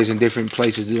 ideas and different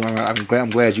places to do. I'm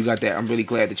glad you got that. I'm really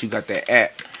glad that you got that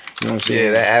app. You know what I'm saying?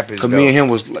 Yeah, that app is Because me and him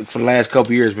was like for the last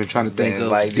couple years been trying to think Man,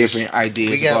 of like, different ideas.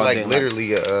 we got about like that,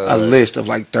 literally a list of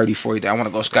like 30, 40. I want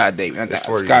to go skydiving. It's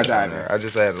 40 on Skydiving. there. I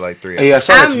just had like 3. Yeah, I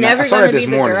saw that I'm tonight. never I saw gonna that this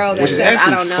be the morning, girl that which is says, I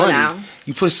actually don't know funny. now.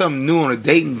 You put something new on a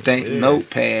dating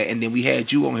notepad, and then we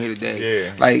had you on here today.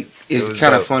 Yeah. Like It it's was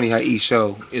kind of dope. funny how each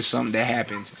show is something that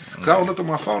happens. Cause I was looking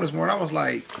at my phone this morning, I was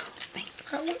like,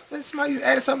 When somebody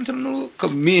added something to the new,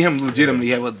 cause me and him legitimately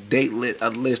have a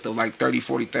list of like 30,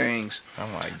 40 things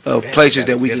I'm like, of "Bet places I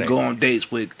that we gotta can get go on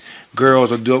dates with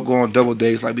girls or go on double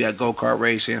dates. Like we got go kart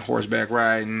racing, horseback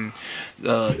riding,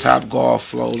 top golf,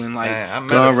 floating, like Man,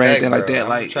 gun range, bro, like that. I'm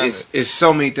Like trying it's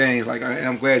so many things. Like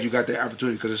I'm glad you got that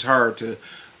opportunity because it's hard to.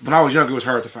 When I was younger, it was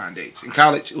hard to find dates. In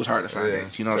college, it was hard to find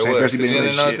dates. You know what I'm saying? Especially being in a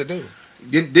didn't know what to relationship.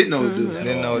 do. Didn't know what to do.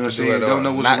 Didn't know what to I'm do at all. Don't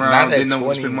know what's Not around. at Didn't know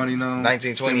what to 20, spend money on.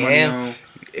 1920 spend money on.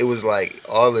 it was like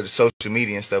all of the social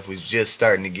media and stuff was just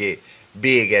starting to get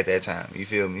big at that time. You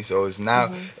feel me? So it's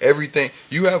now everything.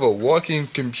 You have a walking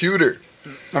computer.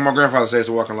 Like my grandfather says, it's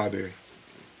a walking library.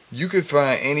 You could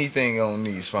find anything on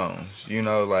these phones. You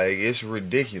know, like it's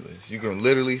ridiculous. You can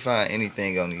literally find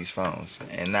anything on these phones.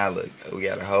 And now look, we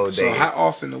got a whole day. So how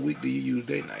often a week do you use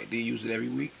date night? Do you use it every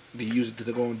week? Do you use it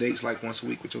to go on dates like once a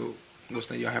week with your what's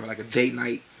that? Y'all having like a date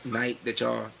night that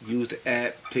y'all use the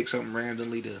app, pick something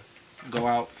randomly to go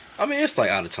out? I mean, it's like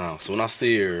out of time. So when I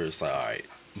see her, it's like, all right.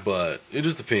 But it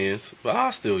just depends. But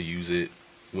I still use it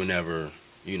whenever,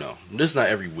 you know. This is not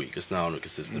every week. It's not on a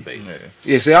consistent basis.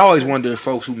 Yeah, see, I always wonder if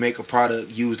folks who make a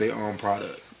product use their own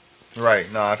product.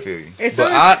 Right. No, I feel you.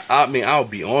 But I mean, I'll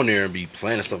be on there and be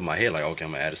planning stuff in my head. Like, okay,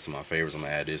 I'm going to add this to my favorites. I'm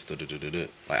going to add this.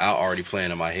 Like, I'll already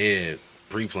plan in my head,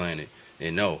 pre-plan it,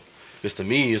 and know. Because to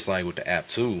me, it's like with the app,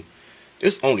 too,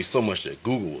 it's only so much that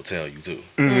Google will tell you, too.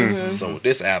 Mm-hmm. So with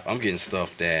this app, I'm getting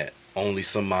stuff that only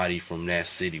somebody from that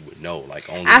city would know. Like,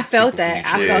 only I felt people from that. each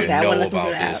I area felt that know when looking about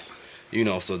through the this. You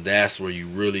know, so that's where you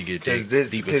really get deep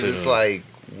Because into it's like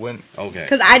when. Okay.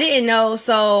 Because I didn't know,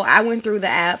 so I went through the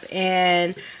app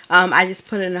and I just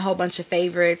put in a whole bunch of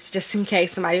favorites just in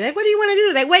case somebody like, what do you want to do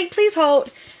today? Wait, please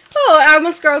hold. Oh, I'm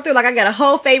gonna scroll through. Like I got a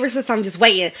whole favorite list. So I'm just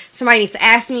waiting. Somebody needs to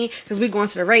ask me because we going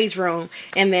to the rage room,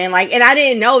 and then and I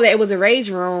didn't know that it was a rage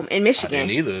room in I Michigan.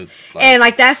 didn't either. And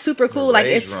that's super cool. Like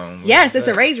rage it's room? yes, it's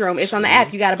a rage room. It's on the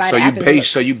app. You gotta buy So the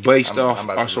app. you based I'm off.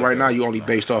 about to So look right now at it. you only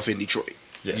based off in Detroit.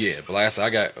 Yes. Yeah, but like I said, I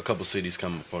got a couple cities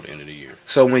coming before the end of the year.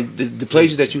 So when the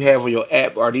places that you have on your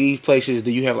app are these places?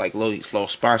 Do you have like low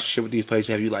sponsorship with these places?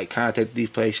 Have you like contacted these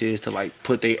places to like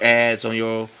put their ads on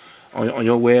your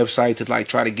website to like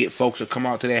try to get folks to come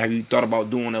out to that? Have you thought about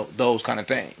doing those kind of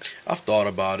things? I've thought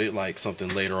about it, like something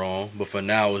later on, but for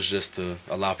now it's just to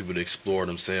allow people to explore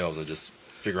themselves and just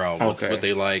figure out what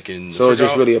they like. And So it's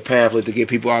just out- really a pamphlet to get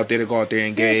people out there to go out there and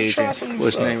engage. try And some new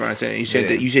what's the stuff. name right there? You said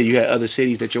that you had other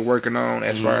cities that you're working on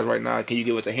as far as right now. Can you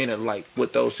give us a hint of like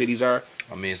what those cities are?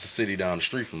 I mean, it's a city down the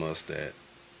street from us that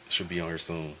should be on here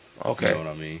soon. Okay. You know what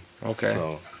I mean? Okay.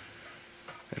 So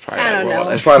It's probably I don't know.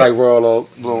 It's probably like Royal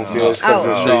Oak, Bloomfield.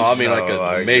 Oh. No, I mean like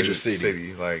a major it's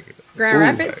city. like Grand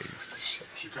Rapids.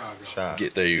 Chicago. shop.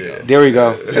 There you go. There we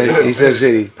go. He said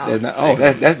city.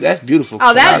 That's beautiful.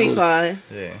 Oh, that'd be Chicago. fun.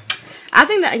 Yeah. I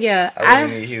think that I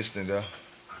really need Houston though.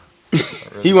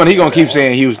 He gonna keep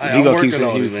saying Houston. Hey, He I'm gonna keep working saying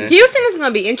on it, Houston. man. Houston is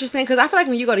gonna be interesting because I feel like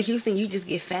when you go to Houston, you just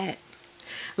get fat.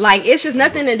 Like it's just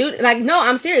nothing to do. Like no,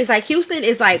 I'm serious. Like Houston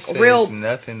is like real. There's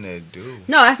nothing to do.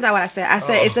 No, that's not what I said. I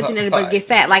said it's something that get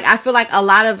fat. Like I feel like a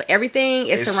lot of everything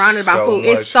is It's surrounded by so food.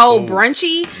 It's much so food.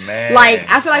 brunchy. Man. Like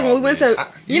I feel like when we went to,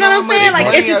 you know what I'm how much saying? Like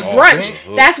money it's just I brunch.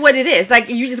 spent? That's what it is. Like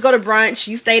you just go to brunch,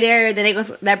 you stay there, then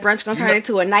that brunch gonna turn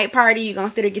into a night party. You gonna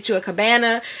still get you a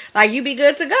cabana. Like you be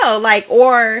good to go. Like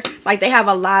or like they have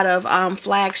a lot of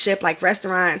flagship like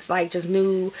restaurants, like just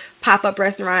new pop-up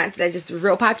restaurants that just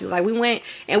real popular. Like we went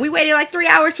and we waited like 3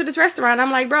 hours for this restaurant. I'm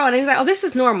like, bro, and he's like, oh, this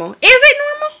is normal. Is it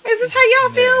normal? Is this how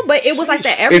y'all feel? But it was like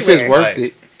that If everywhere. it's worth Like,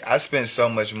 it. I spent so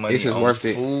much money This is on worth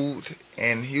it. food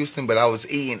in Houston, but I was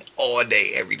eating all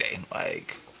day, every day.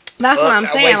 Like That's what I'm I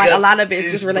saying. wake Like a up, lot of it's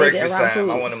just it's related breakfast around time. food.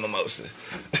 I want a mimosa.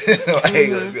 Like,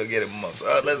 let's go get a mimosa.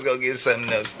 Let's go get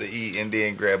something else to eat and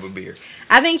then grab a beer.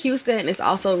 I think Houston is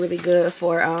also really good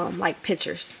for like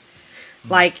pictures.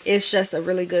 Like it's just a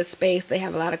really good space. They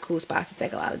have a lot of cool spots to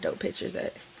take a lot of dope pictures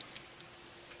at.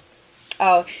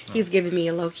 Oh, he's giving me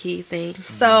a low key thing.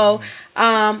 So,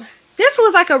 this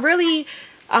was like a really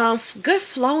good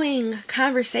flowing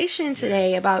conversation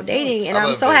today about dating, and I I'm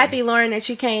love so dating. happy, Lauren, that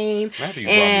you came. Happy you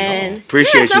brought me And on.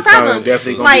 Appreciate yes, no you coming. problem.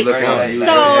 Definitely gonna Like be looking at you.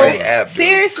 so, Great app, dude.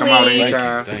 seriously, Come out Thank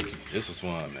anytime. you. Thank you. This was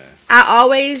fun, man. I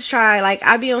always try, like,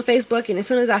 I be on Facebook, and as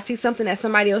soon as I see something that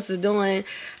somebody else is doing,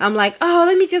 I'm like, oh,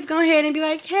 let me just go ahead and be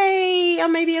like, hey, I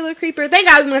may be a little creeper. Thank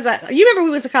God we went to, you remember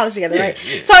we went to college together, right?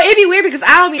 Yeah. So it'd be weird because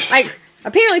I don't be, like,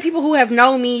 apparently people who have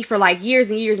known me for, like, years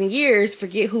and years and years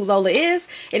forget who Lola is,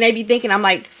 and they be thinking I'm,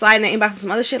 like, sliding the inbox and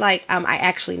some other shit, like, I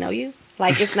actually know you.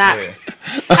 Like it's not. Yeah.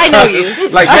 I know you.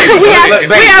 Like, we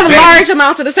have large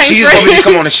amounts of the same She just told me to friends.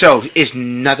 come on the show. It's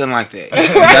nothing like that.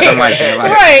 Nothing like that.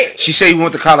 Like, Right. She said we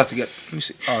went to college together. Let me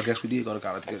see. Oh, I guess we did go to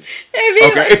college together.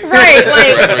 Okay. Right.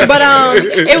 Like, but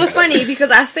it was funny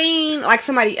because I seen like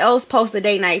somebody else post the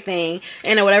date night thing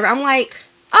and or whatever. I'm like,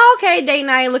 oh, okay, date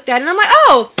night. Looked at it and I'm like,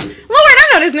 oh, Lord, I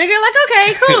know this nigga. Like,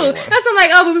 okay, cool. That's I'm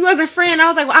like, oh, but we wasn't friends. I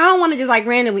was like, well, I don't want to just like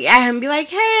randomly add him and be like,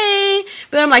 hey.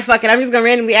 But then I'm like, fuck it, I'm just gonna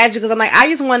randomly add you because I'm like, I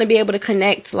just want to be able to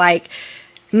connect like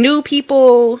new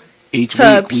people Each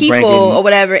to week we bring people in- or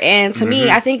whatever. And to me,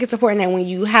 I think it's important that when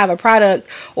you have a product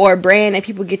or a brand that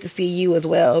people get to see you as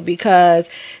well because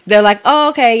they're like, oh,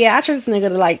 okay, yeah, I trust this nigga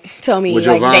to like tell me What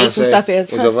like Jovan dates and said- stuff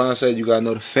is. What Jovan said, you gotta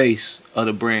know the face of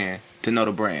the brand to know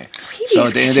the brand. He be So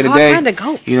at the end of the all day, kinda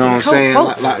goats you know what I'm and saying?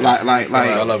 coats.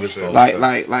 I love his post.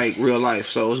 Like real life.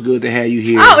 So it's good to have you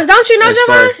here. Oh, don't you know as Jovan?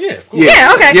 far- Yeah, of course.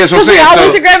 Yeah, okay. Yeah, that's what I'm Because we saying. all So-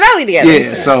 went to Grand Valley together.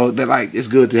 Yeah, so that like it's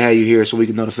good to have you here so we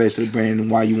can know the face of the brand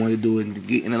and why you want to do it.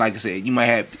 And then, like I said, you might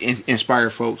have inspire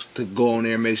folks to go on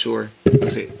there and make sure, like I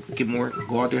said,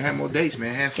 go out there, have more dates,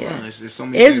 man, have fun. Yeah. There's so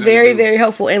many It's things to very, do. very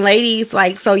helpful. And ladies,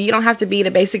 like, so you don't have to be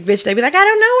the basic bitch. They be like, I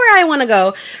don't know where I want to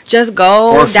go. Just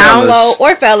go, Or download,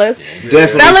 or fellas.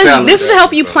 Definitely Fellas, fellas. this is to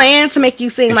help you plan to make you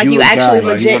seem If like you you a guy, actually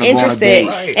like, you legit wanna go on a interested. date.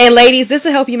 Right. And ladies, this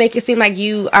will help you make it seem like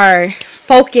you are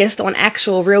focused on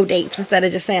actual real dates instead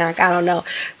of just saying like I don't know.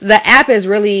 The app is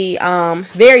really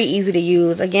very easy to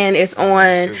use. Again, it's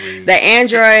on the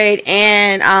Android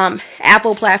and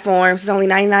Apple platforms. It's only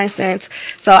 99 cents.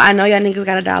 So I know y'all niggas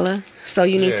got $1. So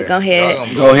you need to go ahead.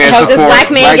 Go ahead, Help this support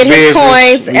black man get his business.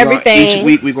 coins, We gonna- everything. Each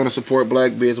week we're going to support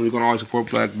black business. We're going to always support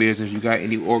black business. If you got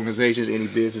any organizations, any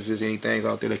businesses, any things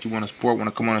out there that you want to support, want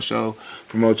to come on the show,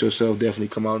 promote yourself, definitely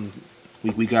come out and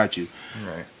we got you.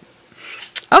 Right.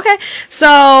 Okay,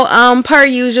 so per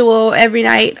usual, every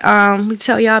night we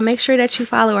tell y'all make sure that you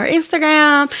follow our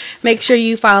Instagram, make sure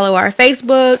you follow our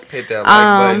Facebook, Hit that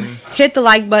like button. hit the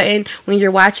like button when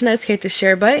you're watching us. Hit the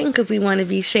share button because we want to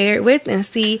be shared with and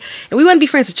see, and we want to be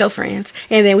friends with your friends,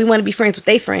 and then we want to be friends with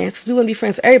their friends. We want to be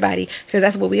friends with everybody because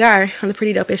that's what we are on the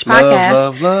Pretty Dope Ish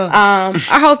podcast. Love.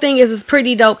 Our whole thing is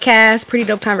pretty dope cast, pretty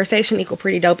dope conversation equal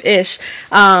pretty dope ish.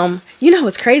 You know,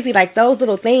 it's crazy. Like those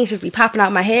little things just be popping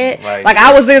out my head. Right. Like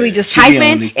I was literally just She be on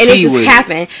typing the and it just keyword.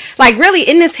 happened. Like really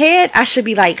in this head, I should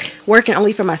be like working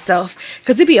only for myself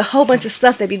because it'd be a whole bunch of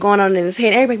stuff that be going on in his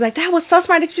head. Everybody be like, "That was so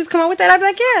smart. Did you just come up with that?" I'd be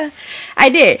like, "Yeah, I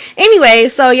did." Anyway,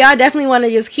 so y'all definitely want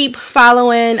to just keep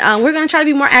following. We're gonna try to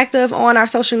be more active on our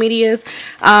social medias.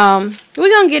 We're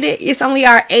gonna get it. It's only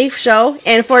our 8th show,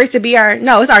 and for it to be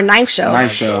it's our 9th show.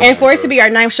 Ninth show. And for it to be our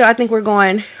 9th show, I think we're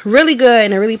going really good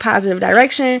in a really positive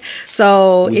direction.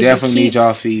 So We if you definitely need keep-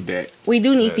 y'all feedback. we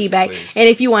do need Yes, feedback. please. And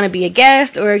if you want to be a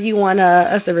guest or if you want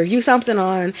us to review something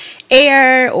on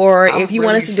air or I'm if you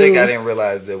want really us to sick. do... I didn't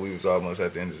realize that we was almost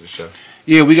at the end of the show.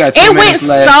 Yeah, we got 2 It went minutes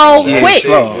left. so Yeah, quick.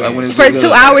 slow. Like, when it's For good.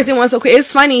 2 hours, it went so quick.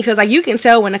 It's funny because like you can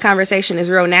tell when the conversation is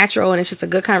real natural and it's just a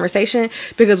good conversation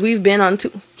because we've been on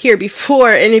here before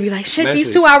and it'd be like, shit, Last these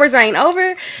week. 2 hours ain't over.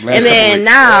 Last And couple then weeks.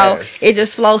 now Yes. it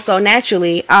just flows so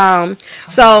naturally.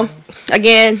 So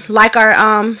again, like our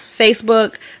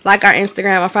Facebook, like our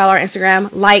Instagram, or follow our Instagram,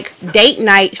 like Date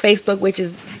Night Facebook, which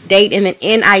is date and then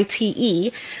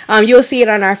NITE. You'll see it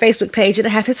on our Facebook page.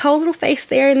 It'll have his whole little face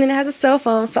there and then it has a cell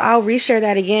phone. So I'll reshare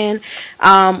that again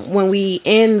when we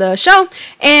end the show.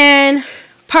 And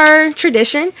per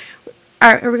tradition,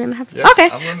 are we gonna have Yeah, okay?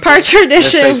 I'm gonna Per do it. Let's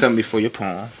say tradition, something before your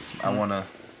poem. I wanna.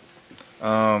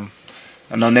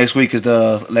 I know next week is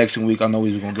the election week. I know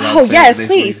we was gonna get. oh yes,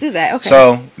 please do that. Okay.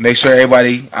 So make sure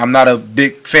everybody. I'm not a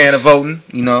big fan of voting.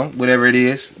 You know, whatever it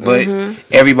is, but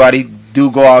everybody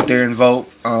do go out there and vote.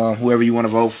 Whoever you want to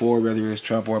vote for, whether it's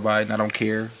Trump or Biden, I don't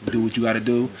care. Do what you got to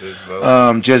do. Just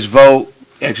vote. Just vote.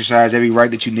 Exercise every right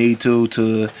that you need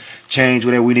to change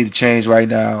whatever we need to change right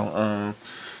now.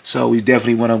 So we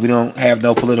definitely want to. We don't have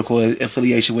no political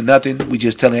affiliation with nothing. We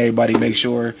just telling everybody make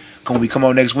sure when we come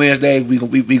on next Wednesday, we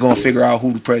gonna figure out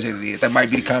who the president is. That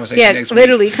might be the conversation yeah, next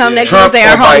literally, week. come next Trump Wednesday,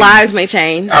 our or whole Biden. lives may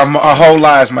change. Our whole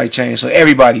lives might change. So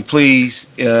everybody, please,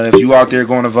 if you out there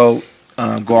going to vote,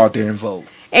 go out there and vote.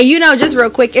 And just real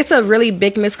quick, it's a really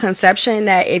big misconception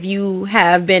that if you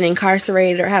have been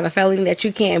incarcerated or have a felony that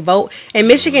you can't vote. In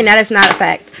Michigan, that is not a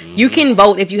fact. You can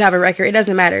vote if you have a record. It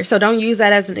doesn't matter. So don't use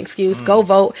that as an excuse. Go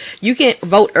vote. You can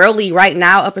vote early right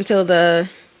now up until the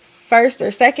 1st or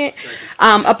 2nd,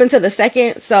 up until the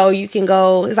 2nd. So you can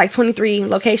go. It's like 23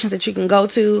 locations that you can go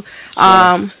to.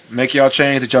 Make y'all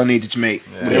change that y'all need to make.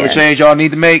 Whatever Yeah. change y'all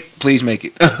need to make, please make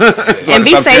it. And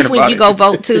be safe when you go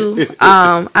vote too.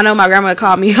 I know my grandma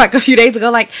called me like a few days ago,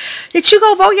 like, "Did you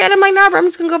go vote yet?" I'm like, "No, bro, I'm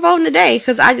just gonna go vote in a day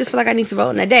because I just feel like I need to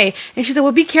vote in a day." And she said,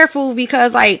 "Well, be careful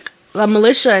because like the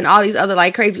militia and all these other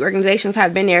like crazy organizations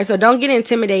have been there, so don't get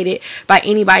intimidated by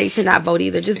anybody to not vote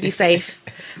either. Just be safe."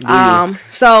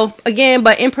 So again,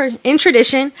 but in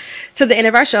tradition to the end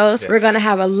of our shows, we're gonna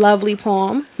have a lovely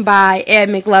poem by Ed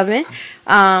McLovin.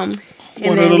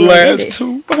 One of the last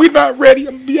two. We not ready.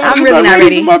 I'm really not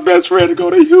ready. for my best friend to go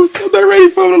to Houston. They're ready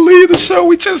for him to leave the show.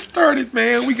 We just started,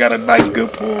 man. We got a nice,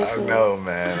 good pool. I know,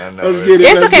 man. I know. Let's get it.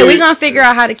 It's okay. We're gonna figure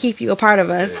out how to keep you a part of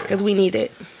us because we need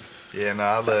it. Yeah, no,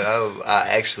 I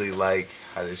actually like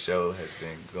how the show has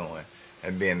been going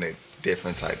and being a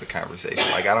different type of conversation.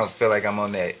 Like, I don't feel like I'm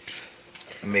on that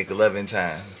McLovin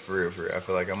time, for real, for real. I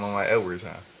feel like I'm on my Edward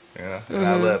time, you know? And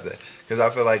I love that. Because I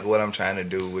feel like what I'm trying to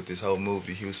do with this whole move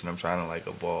to Houston, I'm trying to, like,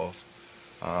 evolve.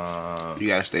 You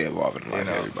gotta stay evolving like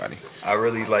everybody. I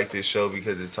really like this show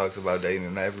because it talks about dating,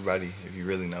 and everybody, if you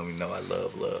really know me, know I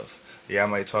love. Yeah, I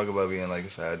might talk about being like a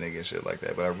side nigga and shit like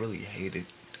that, but I really hate it.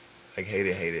 Like, hate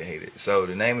it. So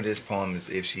the name of this poem is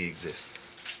If She Exists.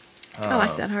 I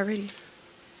like that already.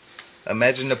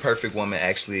 Imagine the perfect woman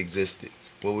actually existed.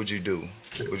 What would you do?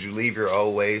 Would you leave your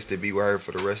old ways to be with her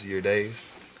for the rest of your days?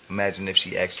 Imagine if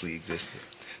she actually existed.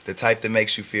 The type that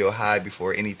makes you feel high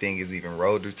before anything is even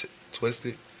rolled or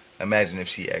twisted. Imagine if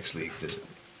she actually existed.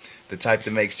 The type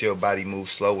that makes your body move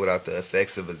slow without the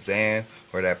effects of a Xan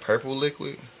or that purple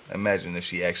liquid. Imagine if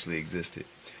she actually existed.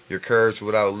 Your courage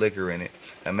without liquor in it.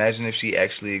 Imagine if she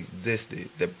actually existed.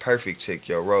 The perfect chick,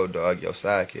 your road dog, your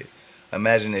sidekick.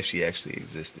 Imagine if she actually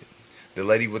existed. The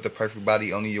lady with the perfect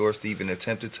body only yours to even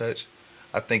attempt to touch.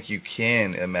 I think you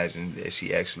can imagine that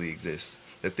she actually exists.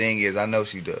 The thing is, I know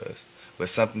she does, but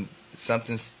something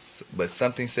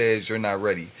says you're not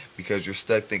ready because you're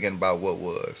stuck thinking about what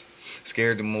was.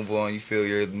 Scared to move on, you feel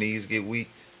your knees get weak,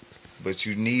 but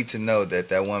you need to know that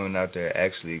that woman out there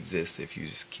actually exists if you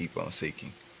just keep on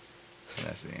seeking. And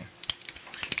that's the end.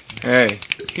 Hey,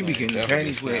 he be getting Definitely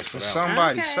panties wet for snaps it out.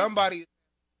 somebody. Okay. Somebody.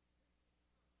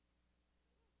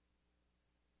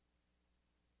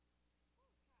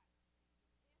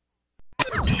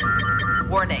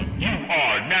 You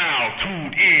are now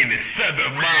tuned in to 7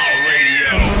 Mile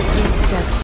Radio.